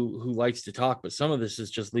guy who likes to talk, but some of this is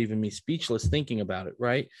just leaving me speechless thinking about it,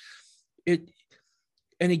 right? And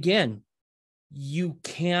again, you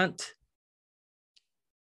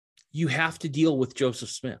have to deal with Joseph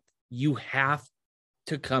Smith. You have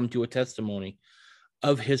to come to a testimony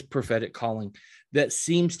of his prophetic calling that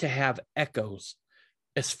seems to have echoes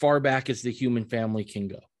as far back as the human family can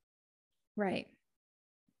go. Right.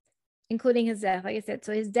 Including his death, like I said.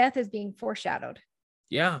 So his death is being foreshadowed.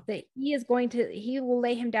 Yeah. That he will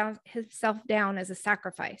lay himself down as a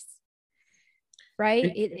sacrifice.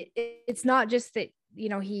 Right. It's not just that,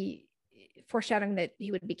 he foreshadowing that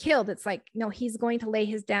he would be killed. It's like, no, he's going to lay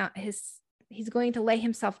he's going to lay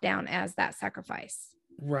himself down as that sacrifice.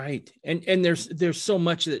 Right. And there's so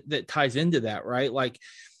much that ties into that, right? Like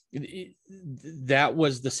that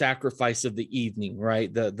was the sacrifice of the evening,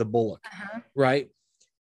 right? The bullock, right?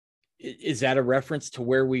 Is that a reference to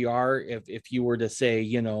where we are? If you were to say,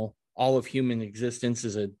 all of human existence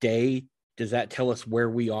is a day, does that tell us where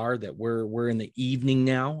we are, that we're in the evening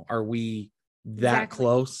now? Are we that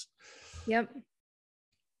close? Yep.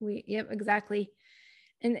 Exactly.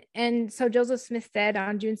 And so Joseph Smith said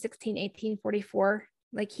on June 16, 1844,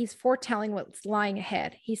 like he's foretelling what's lying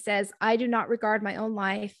ahead. He says, I do not regard my own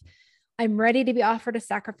life. I'm ready to be offered a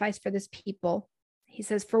sacrifice for this people. He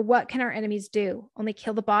says, for what can our enemies do? Only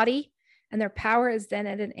kill the body, and their power is then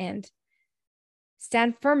at an end.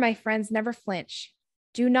 Stand firm, my friends, never flinch.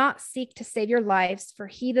 Do not seek to save your lives, for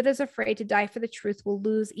he that is afraid to die for the truth will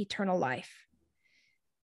lose eternal life.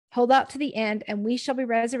 Hold out to the end, and we shall be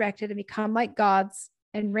resurrected and become like gods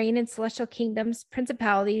and reign in celestial kingdoms,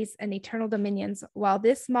 principalities, and eternal dominions, while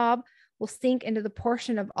this mob will sink into the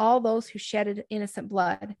portion of all those who shedded innocent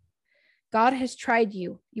blood. God has tried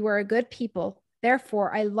you. You are a good people.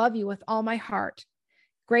 Therefore, I love you with all my heart.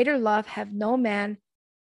 Greater love have no man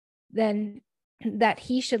than that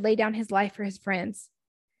he should lay down his life for his friends.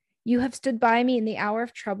 You have stood by me in the hour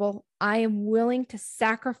of trouble. I am willing to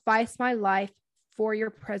sacrifice my life for your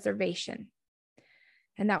preservation.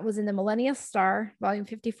 And that was in the Millennial Star, volume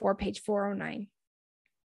 54, page 409.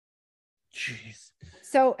 Jeez.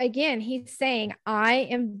 So again, he's saying, I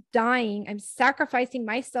am dying. I'm sacrificing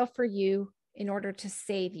myself for you in order to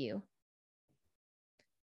save you.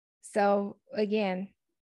 So again,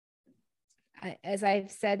 as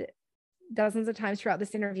I've said dozens of times throughout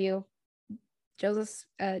this interview,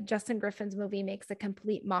 Justin Griffin's movie makes a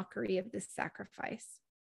complete mockery of this sacrifice.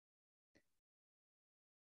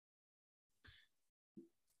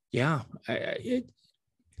 Yeah, I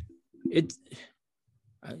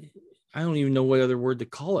don't even know what other word to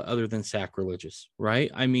call it other than sacrilegious,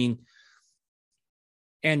 right? I mean,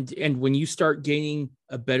 and when you start gaining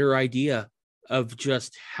a better idea of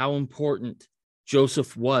just how important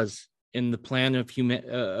Joseph was in the plan of human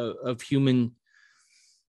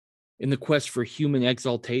in the quest for human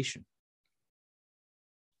exaltation.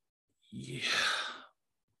 Yeah.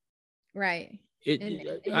 Right.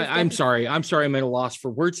 I'm sorry. I'm at a loss for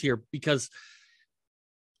words here, because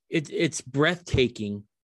it's breathtaking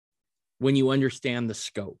when you understand the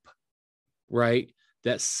scope, right?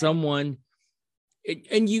 That someone,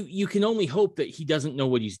 and you can only hope that he doesn't know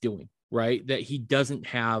what he's doing, right? That he doesn't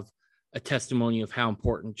have a testimony of how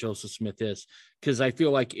important Joseph Smith is. Because I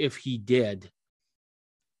feel like if he did,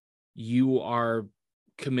 you are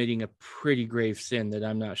committing a pretty grave sin that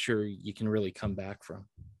I'm not sure you can really come back from.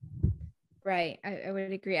 Right. I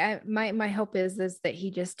would agree. My hope is that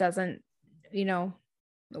he just doesn't,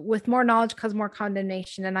 with more knowledge comes more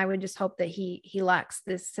condemnation. And I would just hope that he lacks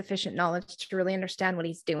this sufficient knowledge to really understand what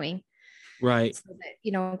he's doing. Right. So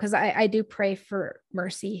that, because I do pray for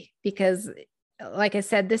mercy, because like I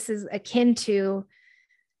said, this is akin to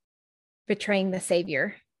betraying the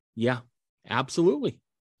Savior. Yeah, absolutely.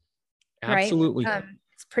 Absolutely. Right.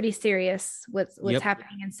 It's pretty serious what's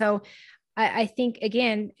happening. And so I think,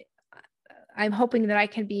 again, I'm hoping that I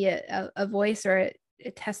can be a voice or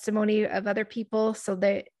a testimony of other people, so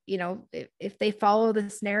that, if they follow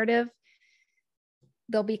this narrative,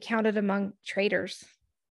 they'll be counted among traitors.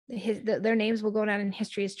 Their names will go down in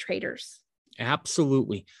history as traitors.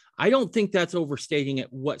 Absolutely. I don't think that's overstating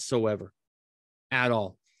it whatsoever at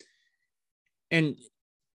all. And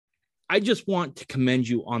I just want to commend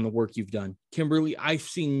you on the work you've done, Kimberly. I've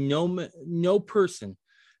seen no person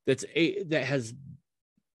that has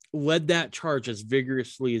led that charge as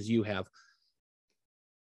vigorously as you have.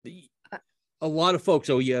 A lot of folks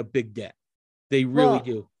owe you a big debt. They really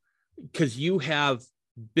do, because you have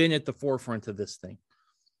been at the forefront of this thing.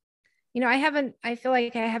 I feel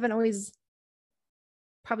like I haven't always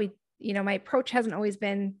probably, my approach hasn't always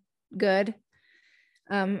been good.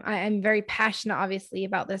 I'm very passionate, obviously,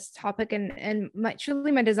 about this topic, and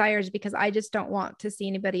truly my desire is because I just don't want to see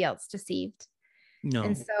anybody else deceived. No.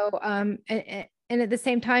 And so, and at the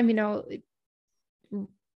same time,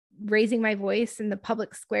 raising my voice in the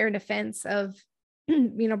public square in defense of,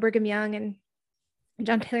 Brigham Young and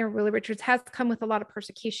John Taylor and Willie Richards has come with a lot of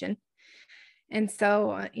persecution. And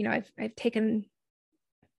so, I've taken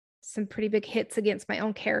some pretty big hits against my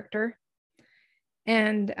own character.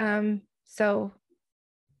 And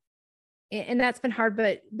and that's been hard,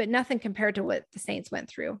 but nothing compared to what the saints went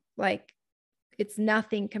through. Like, it's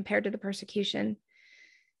nothing compared to the persecution,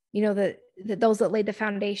 that those that laid the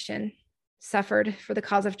foundation suffered for the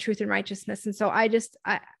cause of truth and righteousness. And so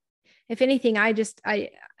if anything, I just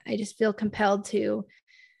feel compelled to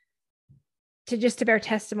bear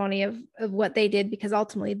testimony of what they did, because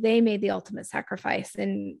ultimately they made the ultimate sacrifice,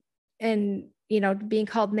 and being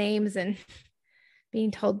called names and being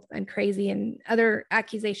told I'm crazy and other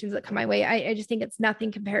accusations that come my way. I just think it's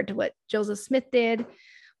nothing compared to what Joseph Smith did,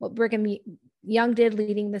 what Brigham Young did,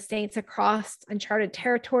 leading the saints across uncharted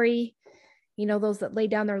territory, those that laid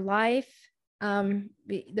down their life.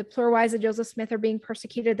 The poor wives of Joseph Smith are being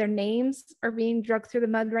persecuted. Their names are being dragged through the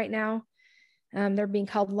mud right now. They're being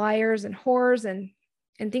called liars and whores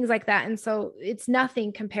and things like that. And so it's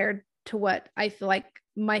nothing compared to what I feel like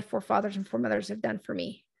my forefathers and foremothers have done for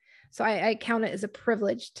me. So I count it as a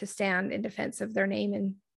privilege to stand in defense of their name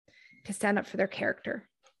and to stand up for their character.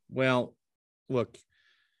 Well, look,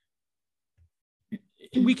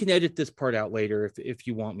 we can edit this part out later if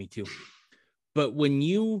you want me to. But when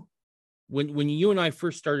you and I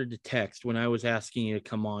first started to text, when I was asking you to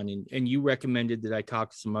come on and you recommended that I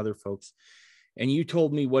talk to some other folks, and you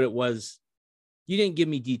told me what it was, you didn't give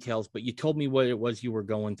me details, but you told me what it was you were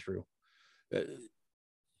going through.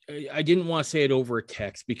 I didn't want to say it over a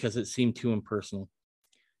text because it seemed too impersonal,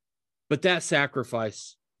 but that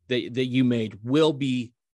sacrifice that you made will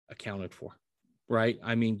be accounted for, right?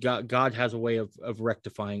 I mean, God has a way of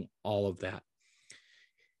rectifying all of that.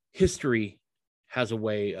 History has a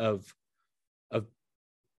way of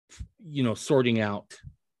sorting out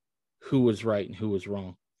who was right and who was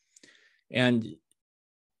wrong. And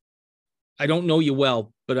I don't know you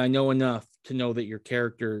well, but I know enough to know that your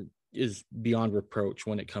character is beyond reproach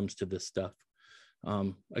when it comes to this stuff.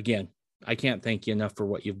 Again, I can't thank you enough for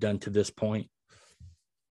what you've done to this point.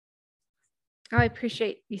 Oh, I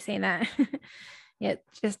appreciate you saying that. Yeah,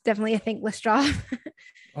 just definitely a thankless job.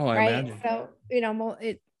 Oh, I right. imagine. So,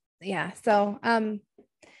 yeah. So,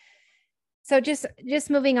 so just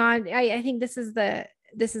moving on, I think this is the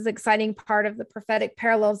exciting part of the prophetic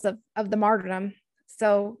parallels of the martyrdom.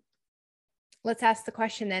 So let's ask the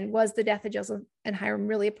question then, was the death of Joseph and Hyrum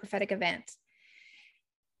really a prophetic event?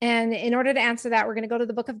 And in order to answer that, we're going to go to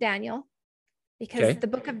the book of Daniel, because the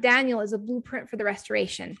book of Daniel is a blueprint for the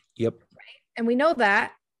restoration. Yep. Right. And we know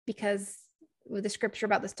that because with the scripture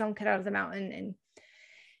about the stone cut out of the mountain.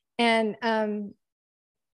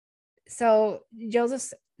 So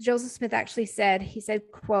Joseph Smith actually said,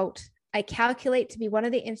 quote, "I calculate to be one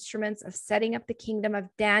of the instruments of setting up the kingdom of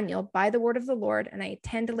Daniel by the word of the Lord, and I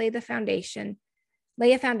intend to lay a foundation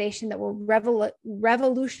that will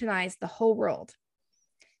revolutionize the whole world."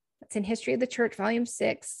 That's in History of the Church, Volume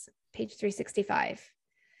 6, page 365.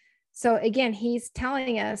 So again, he's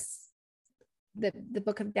telling us that the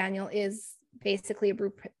book of Daniel is basically a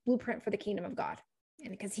blueprint for the kingdom of God.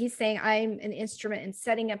 And because he's saying, I'm an instrument in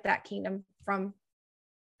setting up that kingdom from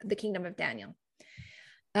the kingdom of Daniel.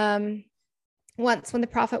 Once when the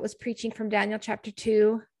prophet was preaching from Daniel chapter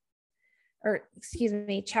 2,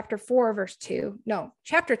 chapter 4, verse 2,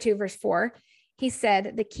 chapter 2, verse 4, he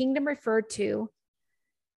said the kingdom referred to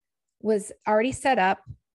was already set up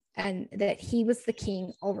and that he was the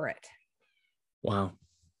king over it. Wow.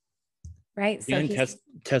 Right. So he's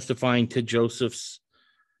testifying to Joseph's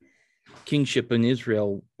kingship in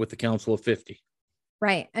Israel with the Council of 50.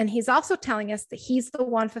 Right. And he's also telling us that he's the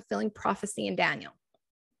one fulfilling prophecy in Daniel.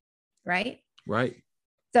 Right. Right.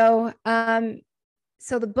 So,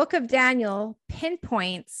 so the book of Daniel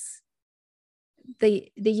pinpoints the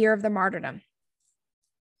year of the martyrdom.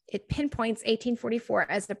 It pinpoints 1844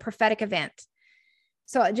 as the prophetic event.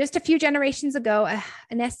 So just a few generations ago,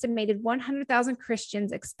 an estimated 100,000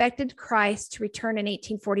 Christians expected Christ to return in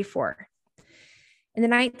 1844. In the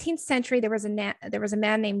 19th century, there was a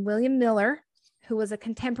man named William Miller, who was a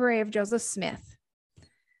contemporary of Joseph Smith.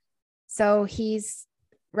 So he's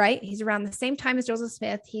around the same time as Joseph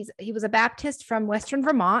Smith. He was a Baptist from Western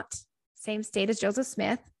Vermont, same state as Joseph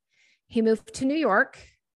Smith. He moved to New York.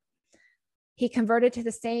 He converted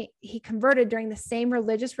during the same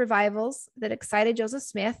religious revivals that excited Joseph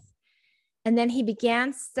Smith. And then he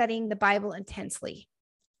began studying the Bible intensely.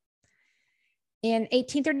 In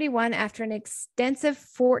 1831, after an extensive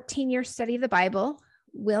 14-year study of the Bible,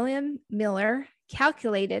 William Miller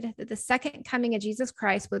calculated that the second coming of Jesus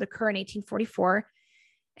Christ would occur in 1844,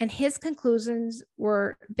 and his conclusions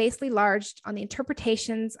were basically larged on the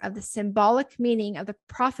interpretations of the symbolic meaning of the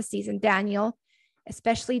prophecies in Daniel,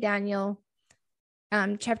 especially Daniel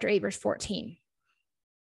chapter 8, verse 14.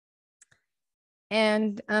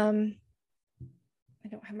 And I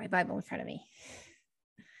don't have my Bible in front of me.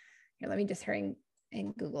 Here, let me just hurry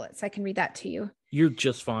and Google it so I can read that to you. You're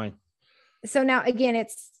just fine. So now, again,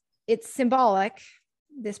 it's symbolic,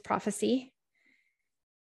 this prophecy.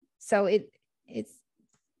 So it's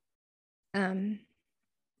so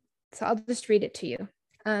I'll just read it to you.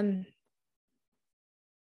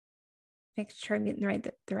 Make sure I'm getting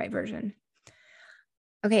the right version.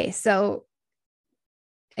 Okay, so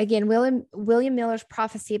again, William Miller's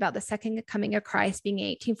prophecy about the second coming of Christ being in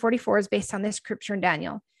 1844 is based on this scripture in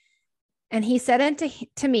Daniel. And he said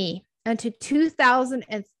to me, unto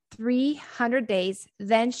 2,300 days,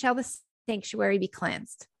 then shall the sanctuary be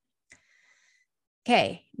cleansed.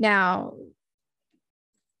 Okay, now,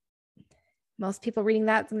 most people reading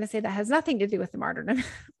that, I'm going to say that has nothing to do with the martyrdom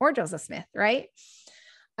or Joseph Smith, right?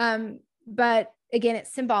 But again,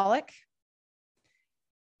 it's symbolic.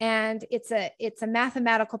 And it's a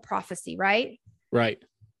mathematical prophecy, right? Right.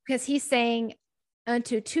 Because he's saying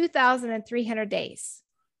unto 2,300 days.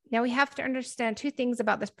 Now we have to understand two things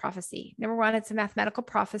about this prophecy. Number one, it's a mathematical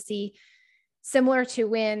prophecy, similar to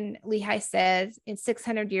when Lehi says, in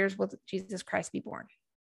 600 years will Jesus Christ be born.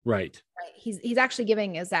 Right. Right. He's actually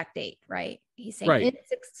giving an exact date, right? He's saying, right.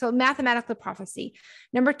 So mathematical prophecy.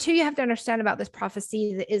 Number two, you have to understand about this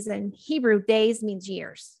prophecy that is in Hebrew, days means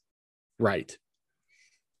years. Right.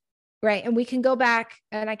 Right. And we can go back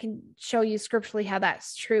and I can show you scripturally how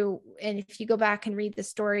that's true. And if you go back and read the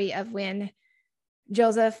story of when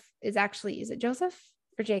Joseph is it Joseph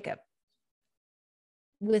or Jacob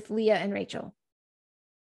with Leah and Rachel?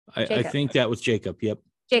 I think that was Jacob. Yep.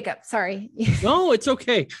 Jacob. Sorry. No, it's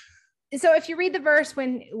okay. So if you read the verse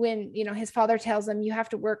when his father tells him you have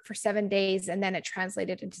to work for 7 days and then it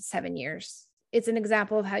translated into 7 years, it's an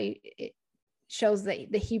example of how it shows that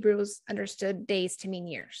the Hebrews understood days to mean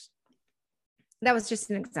years. That was just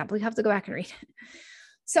an example. You have to go back and read it.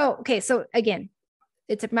 So, okay. So again,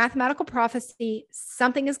 it's a mathematical prophecy.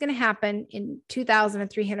 Something is going to happen in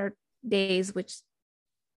 2,300 days, which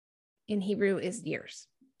in Hebrew is years.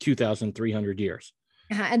 2,300 years.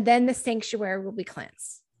 And then the sanctuary will be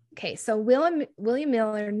cleansed. Okay. So William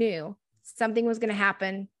Miller knew something was going to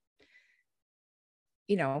happen,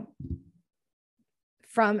 and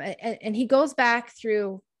he goes back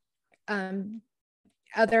through,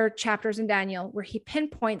 other chapters in Daniel where he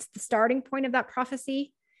pinpoints the starting point of that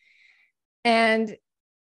prophecy. And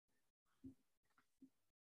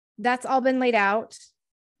that's all been laid out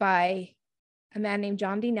by a man named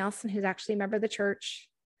John D. Nelson, who's actually a member of the church.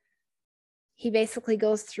 He basically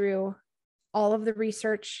goes through all of the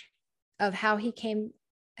research of how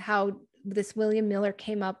this William Miller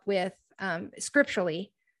came up with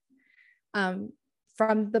scripturally,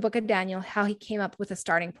 from the book of Daniel, how he came up with a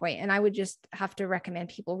starting point. And I would just have to recommend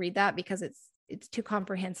people read that because it's too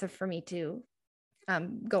comprehensive for me to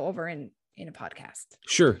go over in a podcast.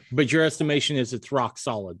 Sure. But your estimation is it's rock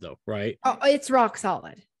solid though, right? Oh, it's rock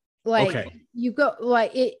solid. Like okay. you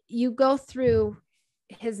go through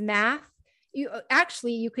his math. You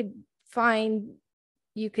could find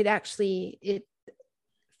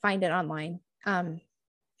it online.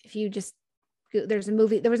 If you just, there was a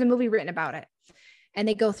movie written about it. And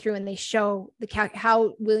they go through and they show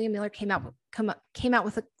how William Miller came out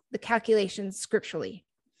with the calculations scripturally.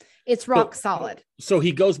 It's rock solid. So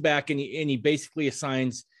he goes back and he basically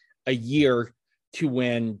assigns a year to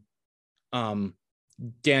when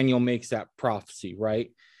Daniel makes that prophecy,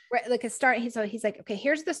 right? Right, like he's like, okay,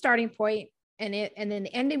 here's the starting point, and then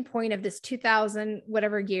the ending point of this 2,000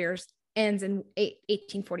 whatever years ends in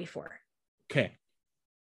 1844. Okay.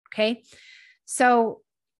 So.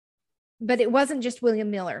 But it wasn't just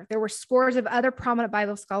William Miller. There were scores of other prominent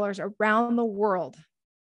Bible scholars around the world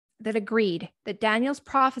that agreed that Daniel's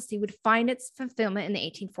prophecy would find its fulfillment in the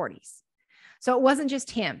 1840s. So it wasn't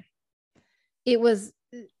just him. It was,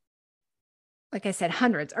 like I said,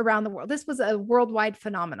 hundreds around the world. This was a worldwide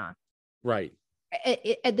phenomenon. Right.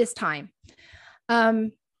 At this time.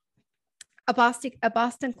 A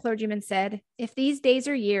Boston clergyman said, if these days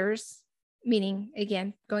are years, meaning,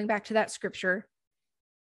 again, going back to that scripture,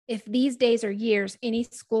 if these days are years, any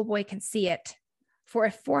schoolboy can see it. For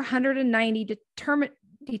if 490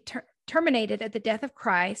 terminated at the death of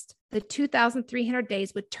Christ, the 2,300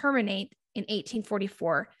 days would terminate in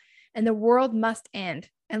 1844, and the world must end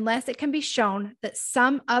unless it can be shown that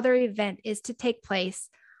some other event is to take place,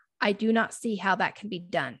 I do not see how that can be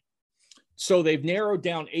done. So they've narrowed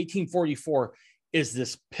down 1844 is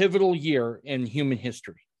this pivotal year in human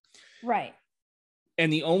history. Right.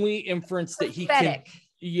 And the only inference that Prophetic.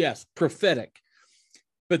 Prophetic.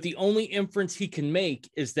 But the only inference he can make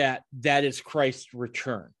is that is Christ's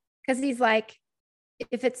return. Because he's like,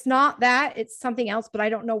 if it's not that, it's something else, but I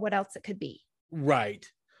don't know what else it could be. Right.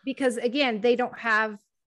 Because again, they don't have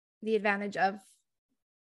the advantage of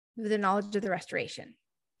the knowledge of the restoration.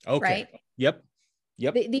 Okay. Right. Yep.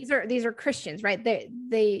 These are Christians, right?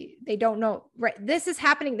 They don't know. Right. This is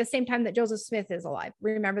happening the same time that Joseph Smith is alive.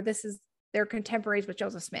 Remember, this is their contemporaries with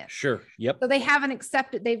Joseph Smith. Sure. Yep. So they haven't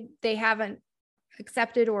accepted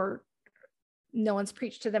or no one's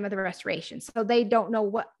preached to them of the restoration. So they don't know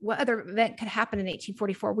what other event could happen in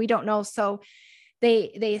 1844. We don't know. So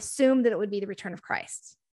they assume that it would be the return of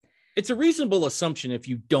Christ. It's a reasonable assumption if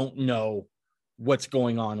you don't know what's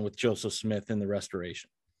going on with Joseph Smith and the restoration.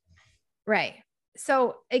 Right.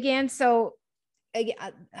 So again,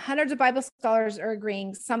 hundreds of Bible scholars are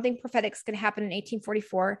agreeing something prophetic is going to happen in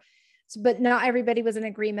 1844, but not everybody was in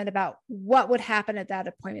agreement about what would happen at that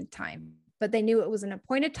appointed time. But they knew it was an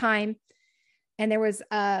appointed time. And there was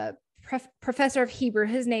a professor of Hebrew.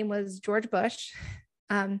 His name was George Bush.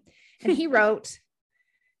 And he wrote,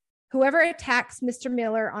 whoever attacks Mr.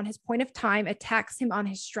 Miller on his point of time attacks him on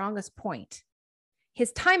his strongest point.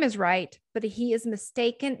 His time is right, but he is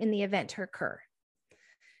mistaken in the event to occur.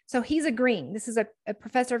 So he's agreeing. This is a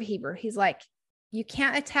professor of Hebrew. He's like, you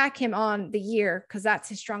can't attack him on the year because that's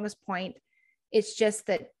his strongest point. It's just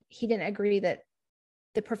that he didn't agree that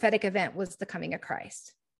the prophetic event was the coming of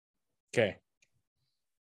Christ. Okay.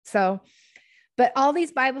 So, but all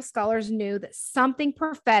these Bible scholars knew that something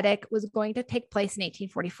prophetic was going to take place in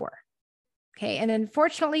 1844. Okay. And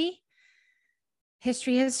unfortunately,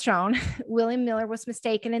 history has shown William Miller was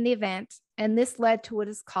mistaken in the event, and this led to what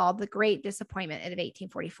is called the Great Disappointment of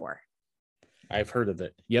 1844. I've heard of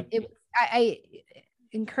it. Yep. I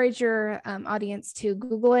encourage your audience to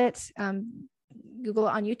Google it. Google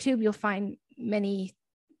it on YouTube. You'll find many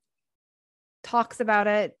talks about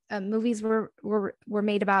it. Movies were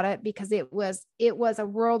made about it because it was a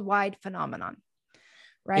worldwide phenomenon,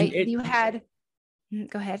 right? Go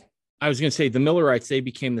ahead. I was going to say the Millerites, they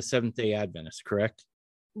became the Seventh-day Adventists, correct?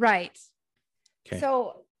 Right. Okay.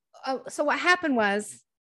 So what happened was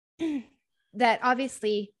that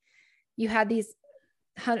obviously you had these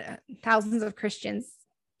thousands of Christians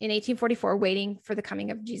in 1844 waiting for the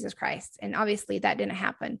coming of Jesus Christ. And obviously that didn't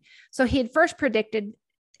happen. So he had first predicted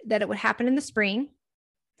that it would happen in the spring.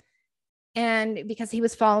 And because he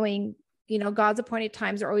was following, God's appointed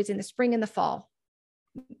times are always in the spring and the fall,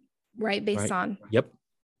 right? Based on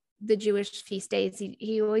the Jewish feast days.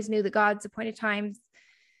 He always knew that God's appointed times,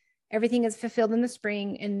 everything is fulfilled in the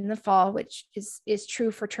spring and in the fall, which is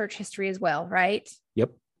true for church history as well, right?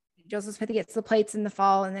 Yep. Joseph Smith gets the plates in the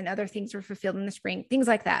fall, and then other things were fulfilled in the spring, things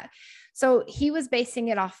like that. So he was basing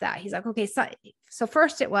it off that. He's like, okay, so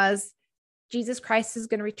first it was Jesus Christ is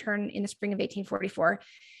going to return in the spring of 1844.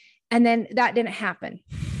 And then that didn't happen.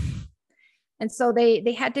 And so they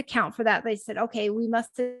had to account for that. They said, okay, we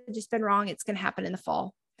must have just been wrong. It's going to happen in the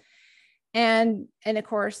fall. And of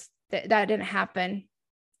course that didn't happen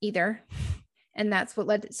either. And that's what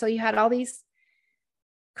led so you had all these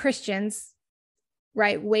Christians,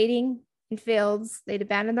 right, waiting in fields. They'd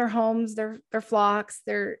abandoned their homes, their flocks,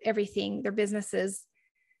 their everything, their businesses,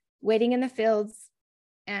 waiting in the fields.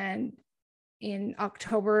 And in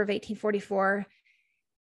October of 1844,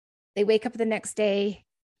 they wake up the next day.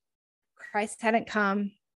 Christ hadn't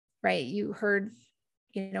come, right? You heard,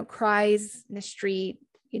 cries in the street,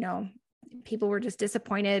 people were just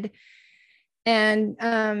disappointed. And,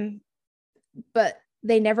 but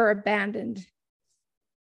they never abandoned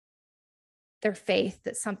their faith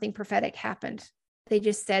that something prophetic happened. They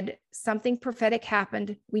just said something prophetic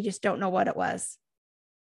happened. We just don't know what it was.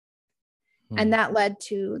 And that led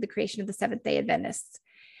to the creation of the Seventh-day Adventists.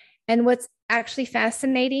 And what's actually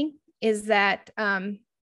fascinating is that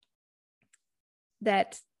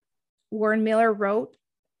that Warren Miller wrote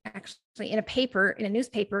actually in a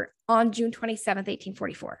newspaper on June 27th,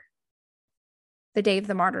 1844, the day of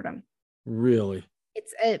the martyrdom. Really?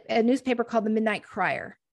 It's a newspaper called the Midnight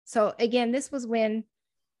Crier. So again, this was when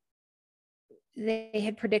they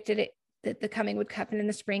had predicted it, that the coming would happen in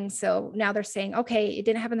the spring. So now they're saying, okay, it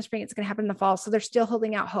didn't happen in the spring, it's going to happen in the fall. So they're still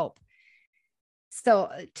holding out hope.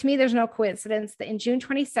 So to me, there's no coincidence that in June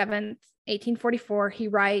 27th, 1844, he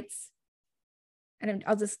writes, and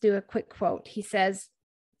I'll just do a quick quote. He says,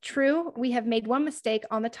 "True, we have made one mistake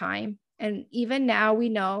on the time, and even now we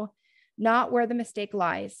know not where the mistake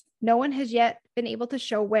lies. No one has yet been able to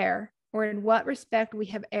show where or in what respect we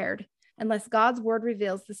have erred, unless God's word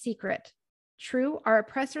reveals the secret. True, our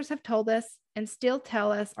oppressors have told us and still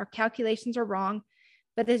tell us our calculations are wrong,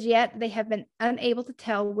 but as yet they have been unable to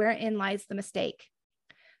tell wherein lies the mistake.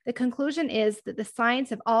 The conclusion is that the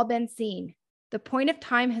signs have all been seen. The point of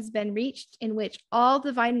time has been reached in which all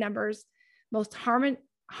divine numbers most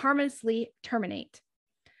harmoniously terminate.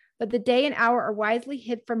 But the day and hour are wisely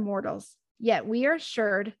hid from mortals. Yet we are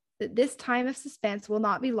assured that this time of suspense will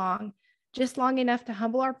not be long, just long enough to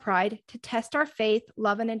humble our pride, to test our faith,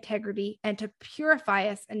 love, and integrity, and to purify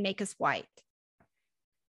us and make us white.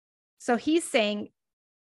 So he's saying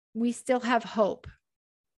we still have hope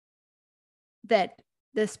that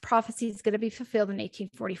this prophecy is going to be fulfilled in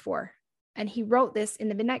 1844. And he wrote this in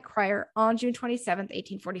the Midnight Crier on June 27th,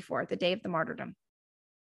 1844, the day of the martyrdom.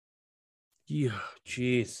 Yeah,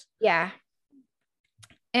 geez. Yeah.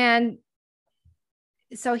 And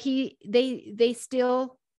so they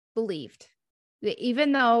still believed,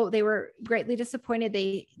 even though they were greatly disappointed,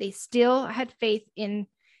 they still had faith in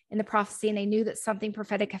the prophecy, and they knew that something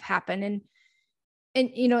prophetic had happened. And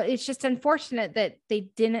it's just unfortunate that they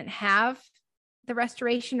didn't have the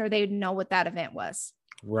restoration, or they would know what that event was.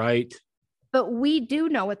 Right. But we do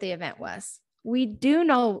know what the event was. We do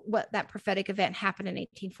know what that prophetic event happened in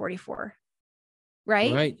 1844.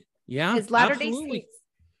 Right? Right. Yeah. As Latter-day Saints,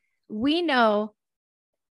 we know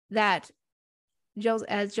that,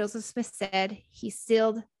 as Joseph Smith said, he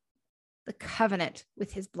sealed the covenant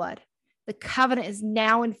with his blood. The covenant is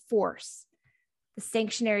now in force. The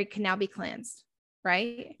sanctuary can now be cleansed.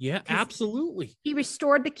 Right? Yeah, absolutely. He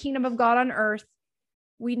restored the kingdom of God on earth.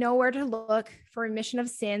 We know where to look for remission of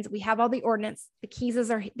sins. We have all the ordinance. The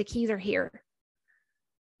keys are here.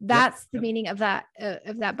 That's the meaning of that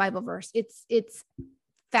Bible verse. It's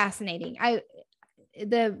fascinating.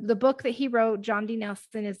 The book that he wrote, John D.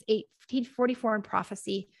 Nelson, is 1844 in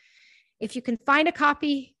Prophecy. If you can find a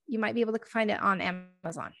copy, you might be able to find it on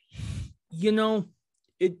Amazon.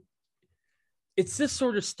 It's this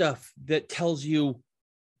sort of stuff that tells you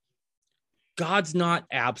God's not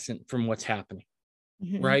absent from what's happening,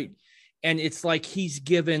 mm-hmm. right? And it's like he's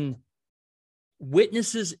given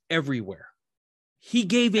witnesses everywhere. He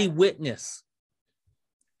gave a witness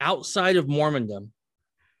outside of Mormondom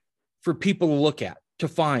for people to look at, to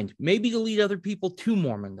find, maybe to lead other people to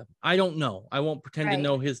Mormondom. I don't know. I won't pretend to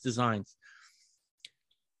know his designs,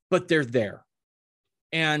 but they're there.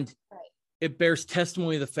 And it bears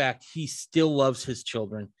testimony of the fact he still loves his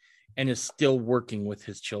children and is still working with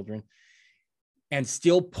his children and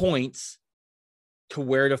still points to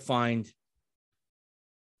where to find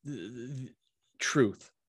the truth,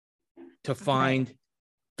 to find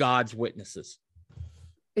God's witnesses.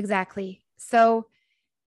 Exactly. So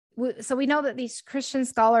we know that these Christian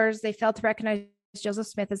scholars, they failed to recognize Joseph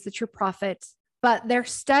Smith as the true prophet, but their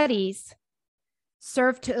studies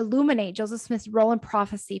served to illuminate Joseph Smith's role in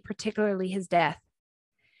prophecy, particularly his death.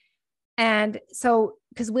 And so,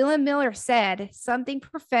 because William Miller said something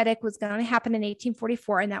prophetic was going to happen in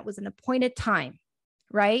 1844, and that was an appointed time,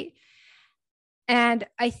 right? And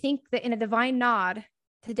I think that in a divine nod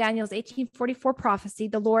to Daniel's 1844 prophecy,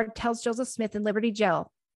 the Lord tells Joseph Smith in Liberty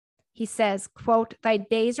Jail, he says, quote, "Thy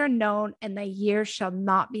days are known and thy years shall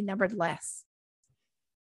not be numbered less."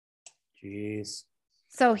 Jeez.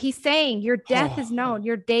 So he's saying your death is known.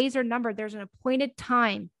 Your days are numbered. There's an appointed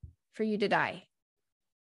time for you to die.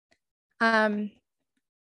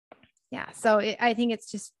 So I think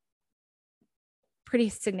it's just pretty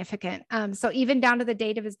significant. So even down to the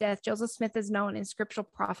date of his death, Joseph Smith is known in scriptural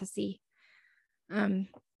prophecy. And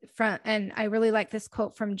I really like this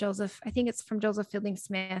quote from Joseph. I think it's from Joseph Fielding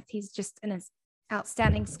Smith. He's just an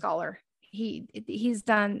outstanding scholar. He's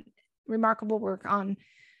done remarkable work on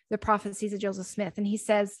the prophecies of Joseph Smith. And he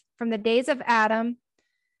says, from the days of Adam,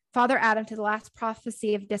 Father Adam, to the last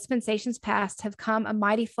prophecy of dispensations past, have come a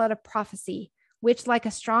mighty flood of prophecy, which like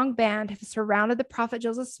a strong band have surrounded the prophet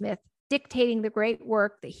Joseph Smith, dictating the great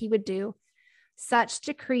work that he would do. Such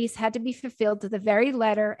decrees had to be fulfilled to the very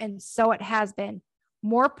letter, and so it has been.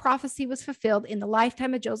 More prophecy was fulfilled in the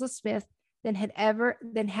lifetime of Joseph Smith than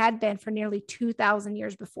had been for nearly 2,000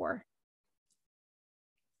 years before.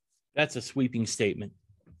 That's a sweeping statement,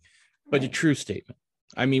 but a true statement.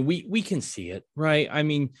 I mean, we can see it, right? I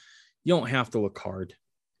mean, you don't have to look hard.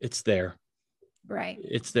 It's there. Right.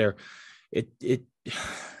 It's there. It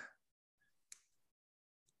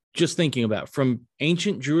just thinking about from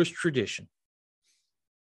ancient Jewish tradition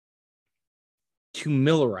to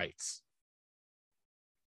Millerites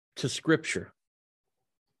to scripture,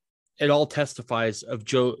 it all testifies of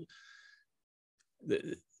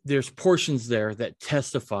There's portions there that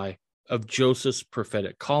testify of Joseph's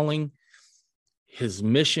prophetic calling, his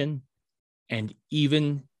mission, and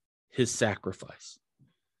even his sacrifice.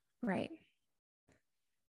 Right.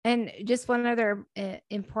 And just one other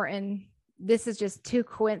important, this is just too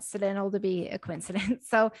coincidental to be a coincidence.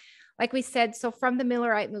 So like we said, so from the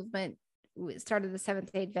Millerite movement, we started the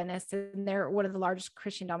Seventh-day Adventists, and they're one of the largest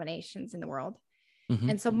Christian denominations in the world. Mm-hmm.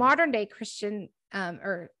 And so modern day Christian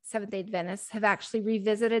or Seventh-day Adventists have actually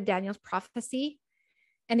revisited Daniel's prophecy.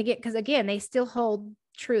 And again, because again, they still hold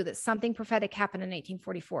true that something prophetic happened in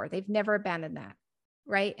 1844. They've never abandoned that.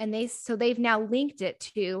 Right. And they've now linked it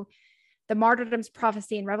to the martyrdom's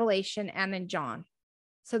prophecy in Revelation and in John.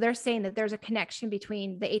 So they're saying that there's a connection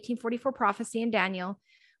between the 1844 prophecy in Daniel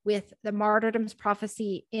with the martyrdom's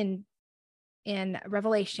prophecy in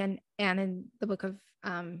Revelation and in the book of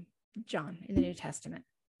John in the New Testament.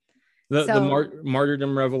 The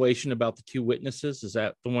martyrdom revelation about the two witnesses, is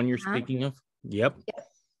that the one you're speaking of? Yep.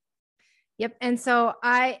 And so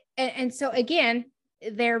again,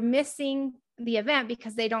 they're missing the event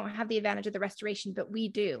because they don't have the advantage of the restoration, but we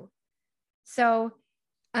do. So,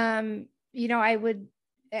 I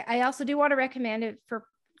also do want to recommend it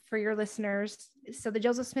for your listeners. So the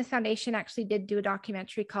Joseph Smith Foundation actually did do a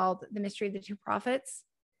documentary called The Mystery of the Two Prophets,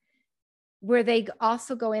 where they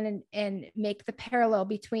also go in and make the parallel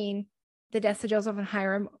between the deaths of Joseph and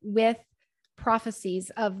Hyrum with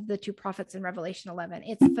prophecies of the two prophets in Revelation 11.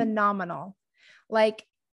 It's phenomenal. Like,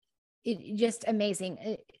 it just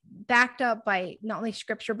amazing, backed up by not only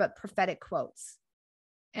scripture, but prophetic quotes.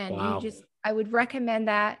 And wow. I would recommend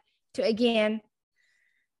that to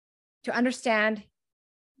understand,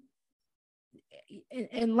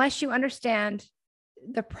 unless you understand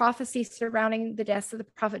the prophecy surrounding the deaths of the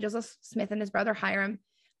prophet Joseph Smith and his brother Hyrum,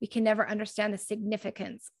 we can never understand the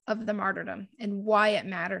significance of the martyrdom and why it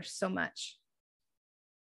matters so much.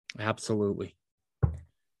 Absolutely.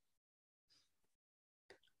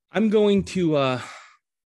 I'm going to, well,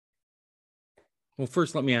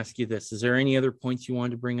 first, let me ask you this. Is there any other points you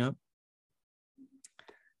wanted to bring up?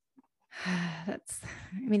 I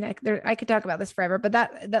could talk about this forever, but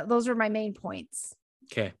those are my main points.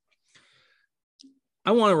 Okay.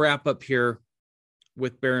 I want to wrap up here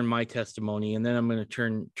with bearing my testimony, and then I'm going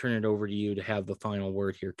to turn it over to you to have the final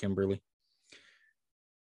word here, Kimberly.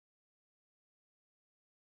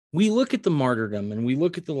 We look at the martyrdom and we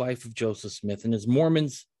look at the life of Joseph Smith, and as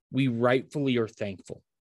Mormons, we rightfully are thankful.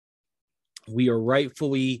 We are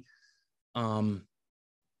rightfully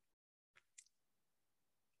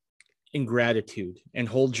in gratitude and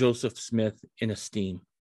hold Joseph Smith in esteem.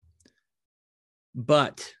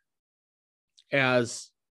 But as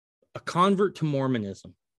a convert to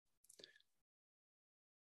Mormonism,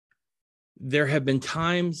 there have been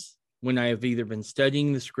times when I have either been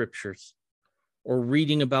studying the scriptures or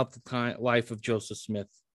reading about the life of Joseph Smith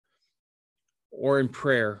or in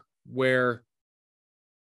prayer where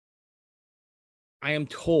I am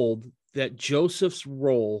told that Joseph's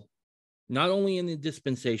role, not only in the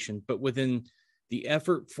dispensation, but within the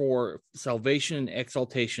effort for salvation and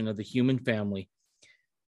exaltation of the human family,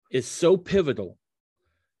 is so pivotal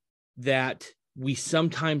that we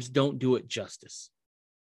sometimes don't do it justice,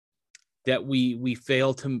 that we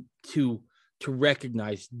fail to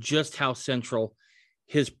recognize just how central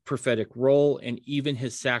his prophetic role and even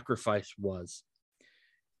his sacrifice was.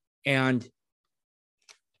 And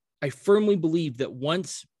I firmly believe that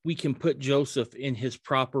once we can put Joseph in his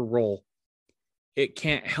proper role, it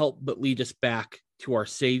can't help but lead us back to our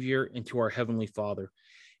Savior and to our Heavenly Father.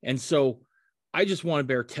 And so I just want to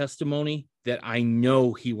bear testimony that I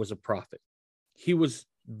know he was a prophet. He was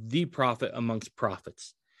the prophet amongst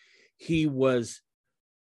prophets. He was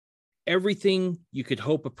everything you could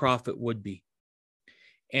hope a prophet would be.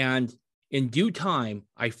 And in due time,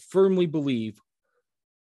 I firmly believe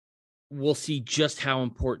we'll see just how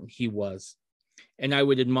important he was. And I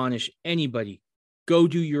would admonish anybody, go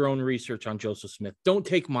do your own research on Joseph Smith. Don't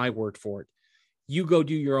take my word for it. You go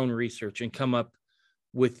do your own research and come up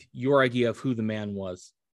with your idea of who the man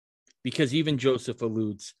was. Because even Joseph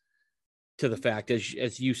alludes to the fact,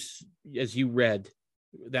 as you read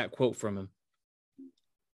that quote from him,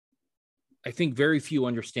 I think very few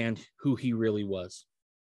understand who he really was.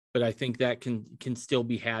 But I think that can still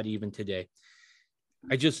be had even today.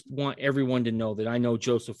 I just want everyone to know that I know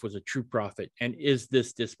Joseph was a true prophet and is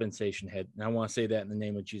this dispensation head. And I want to say that in the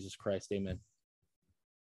name of Jesus Christ. Amen.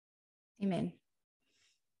 Amen.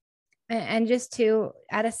 And just to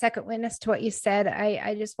add a second witness to what you said,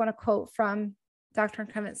 I just want to quote from Doctrine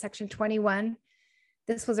and Covenants, section 21.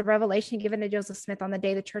 This was a revelation given to Joseph Smith on the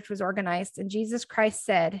day the church was organized. And Jesus Christ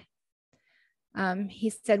said, he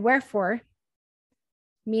said, wherefore,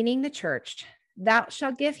 meaning the church, Thou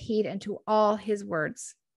shalt give heed unto all his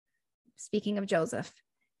words, speaking of Joseph,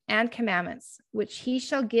 and commandments, which he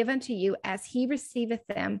shall give unto you as he receiveth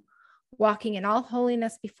them, walking in all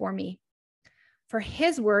holiness before me. For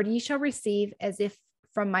his word ye shall receive as if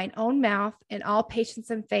from mine own mouth, in all patience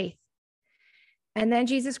and faith. And then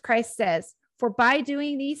Jesus Christ says, for by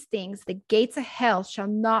doing these things, the gates of hell shall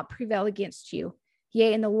not prevail against you.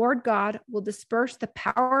 Yea, and the Lord God will disperse the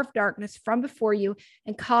power of darkness from before you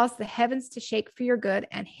and cause the heavens to shake for your good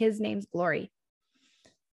and his name's glory.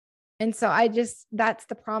 And so that's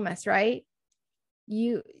the promise, right?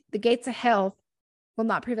 The gates of hell will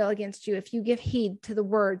not prevail against you if you give heed to the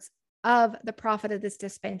words of the prophet of this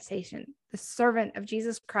dispensation, the servant of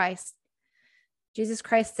Jesus Christ. Jesus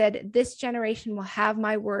Christ said, this generation will have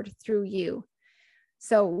my word through you.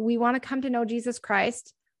 So we want to come to know Jesus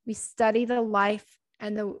Christ. We study the life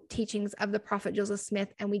and the teachings of the prophet Joseph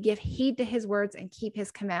Smith, and we give heed to his words and keep his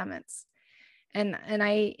commandments. And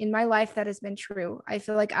in my life, that has been true. I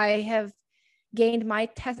feel like I have gained my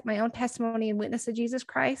own testimony and witness of Jesus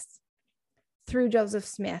Christ through Joseph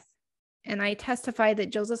Smith. And I testify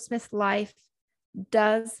that Joseph Smith's life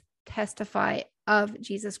does testify of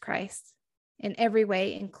Jesus Christ in every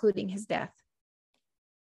way, including his death.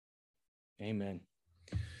 Amen.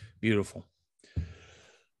 Beautiful.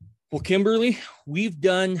 Well, Kimberly, we've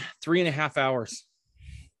done 3.5 hours.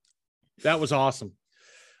 That was awesome.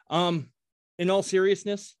 In all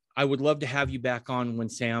seriousness, I would love to have you back on when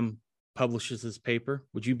Sam publishes his paper.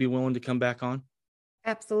 Would you be willing to come back on?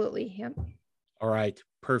 Absolutely. Yep. All right.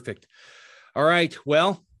 Perfect. All right.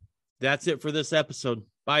 Well, that's it for this episode.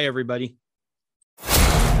 Bye, everybody.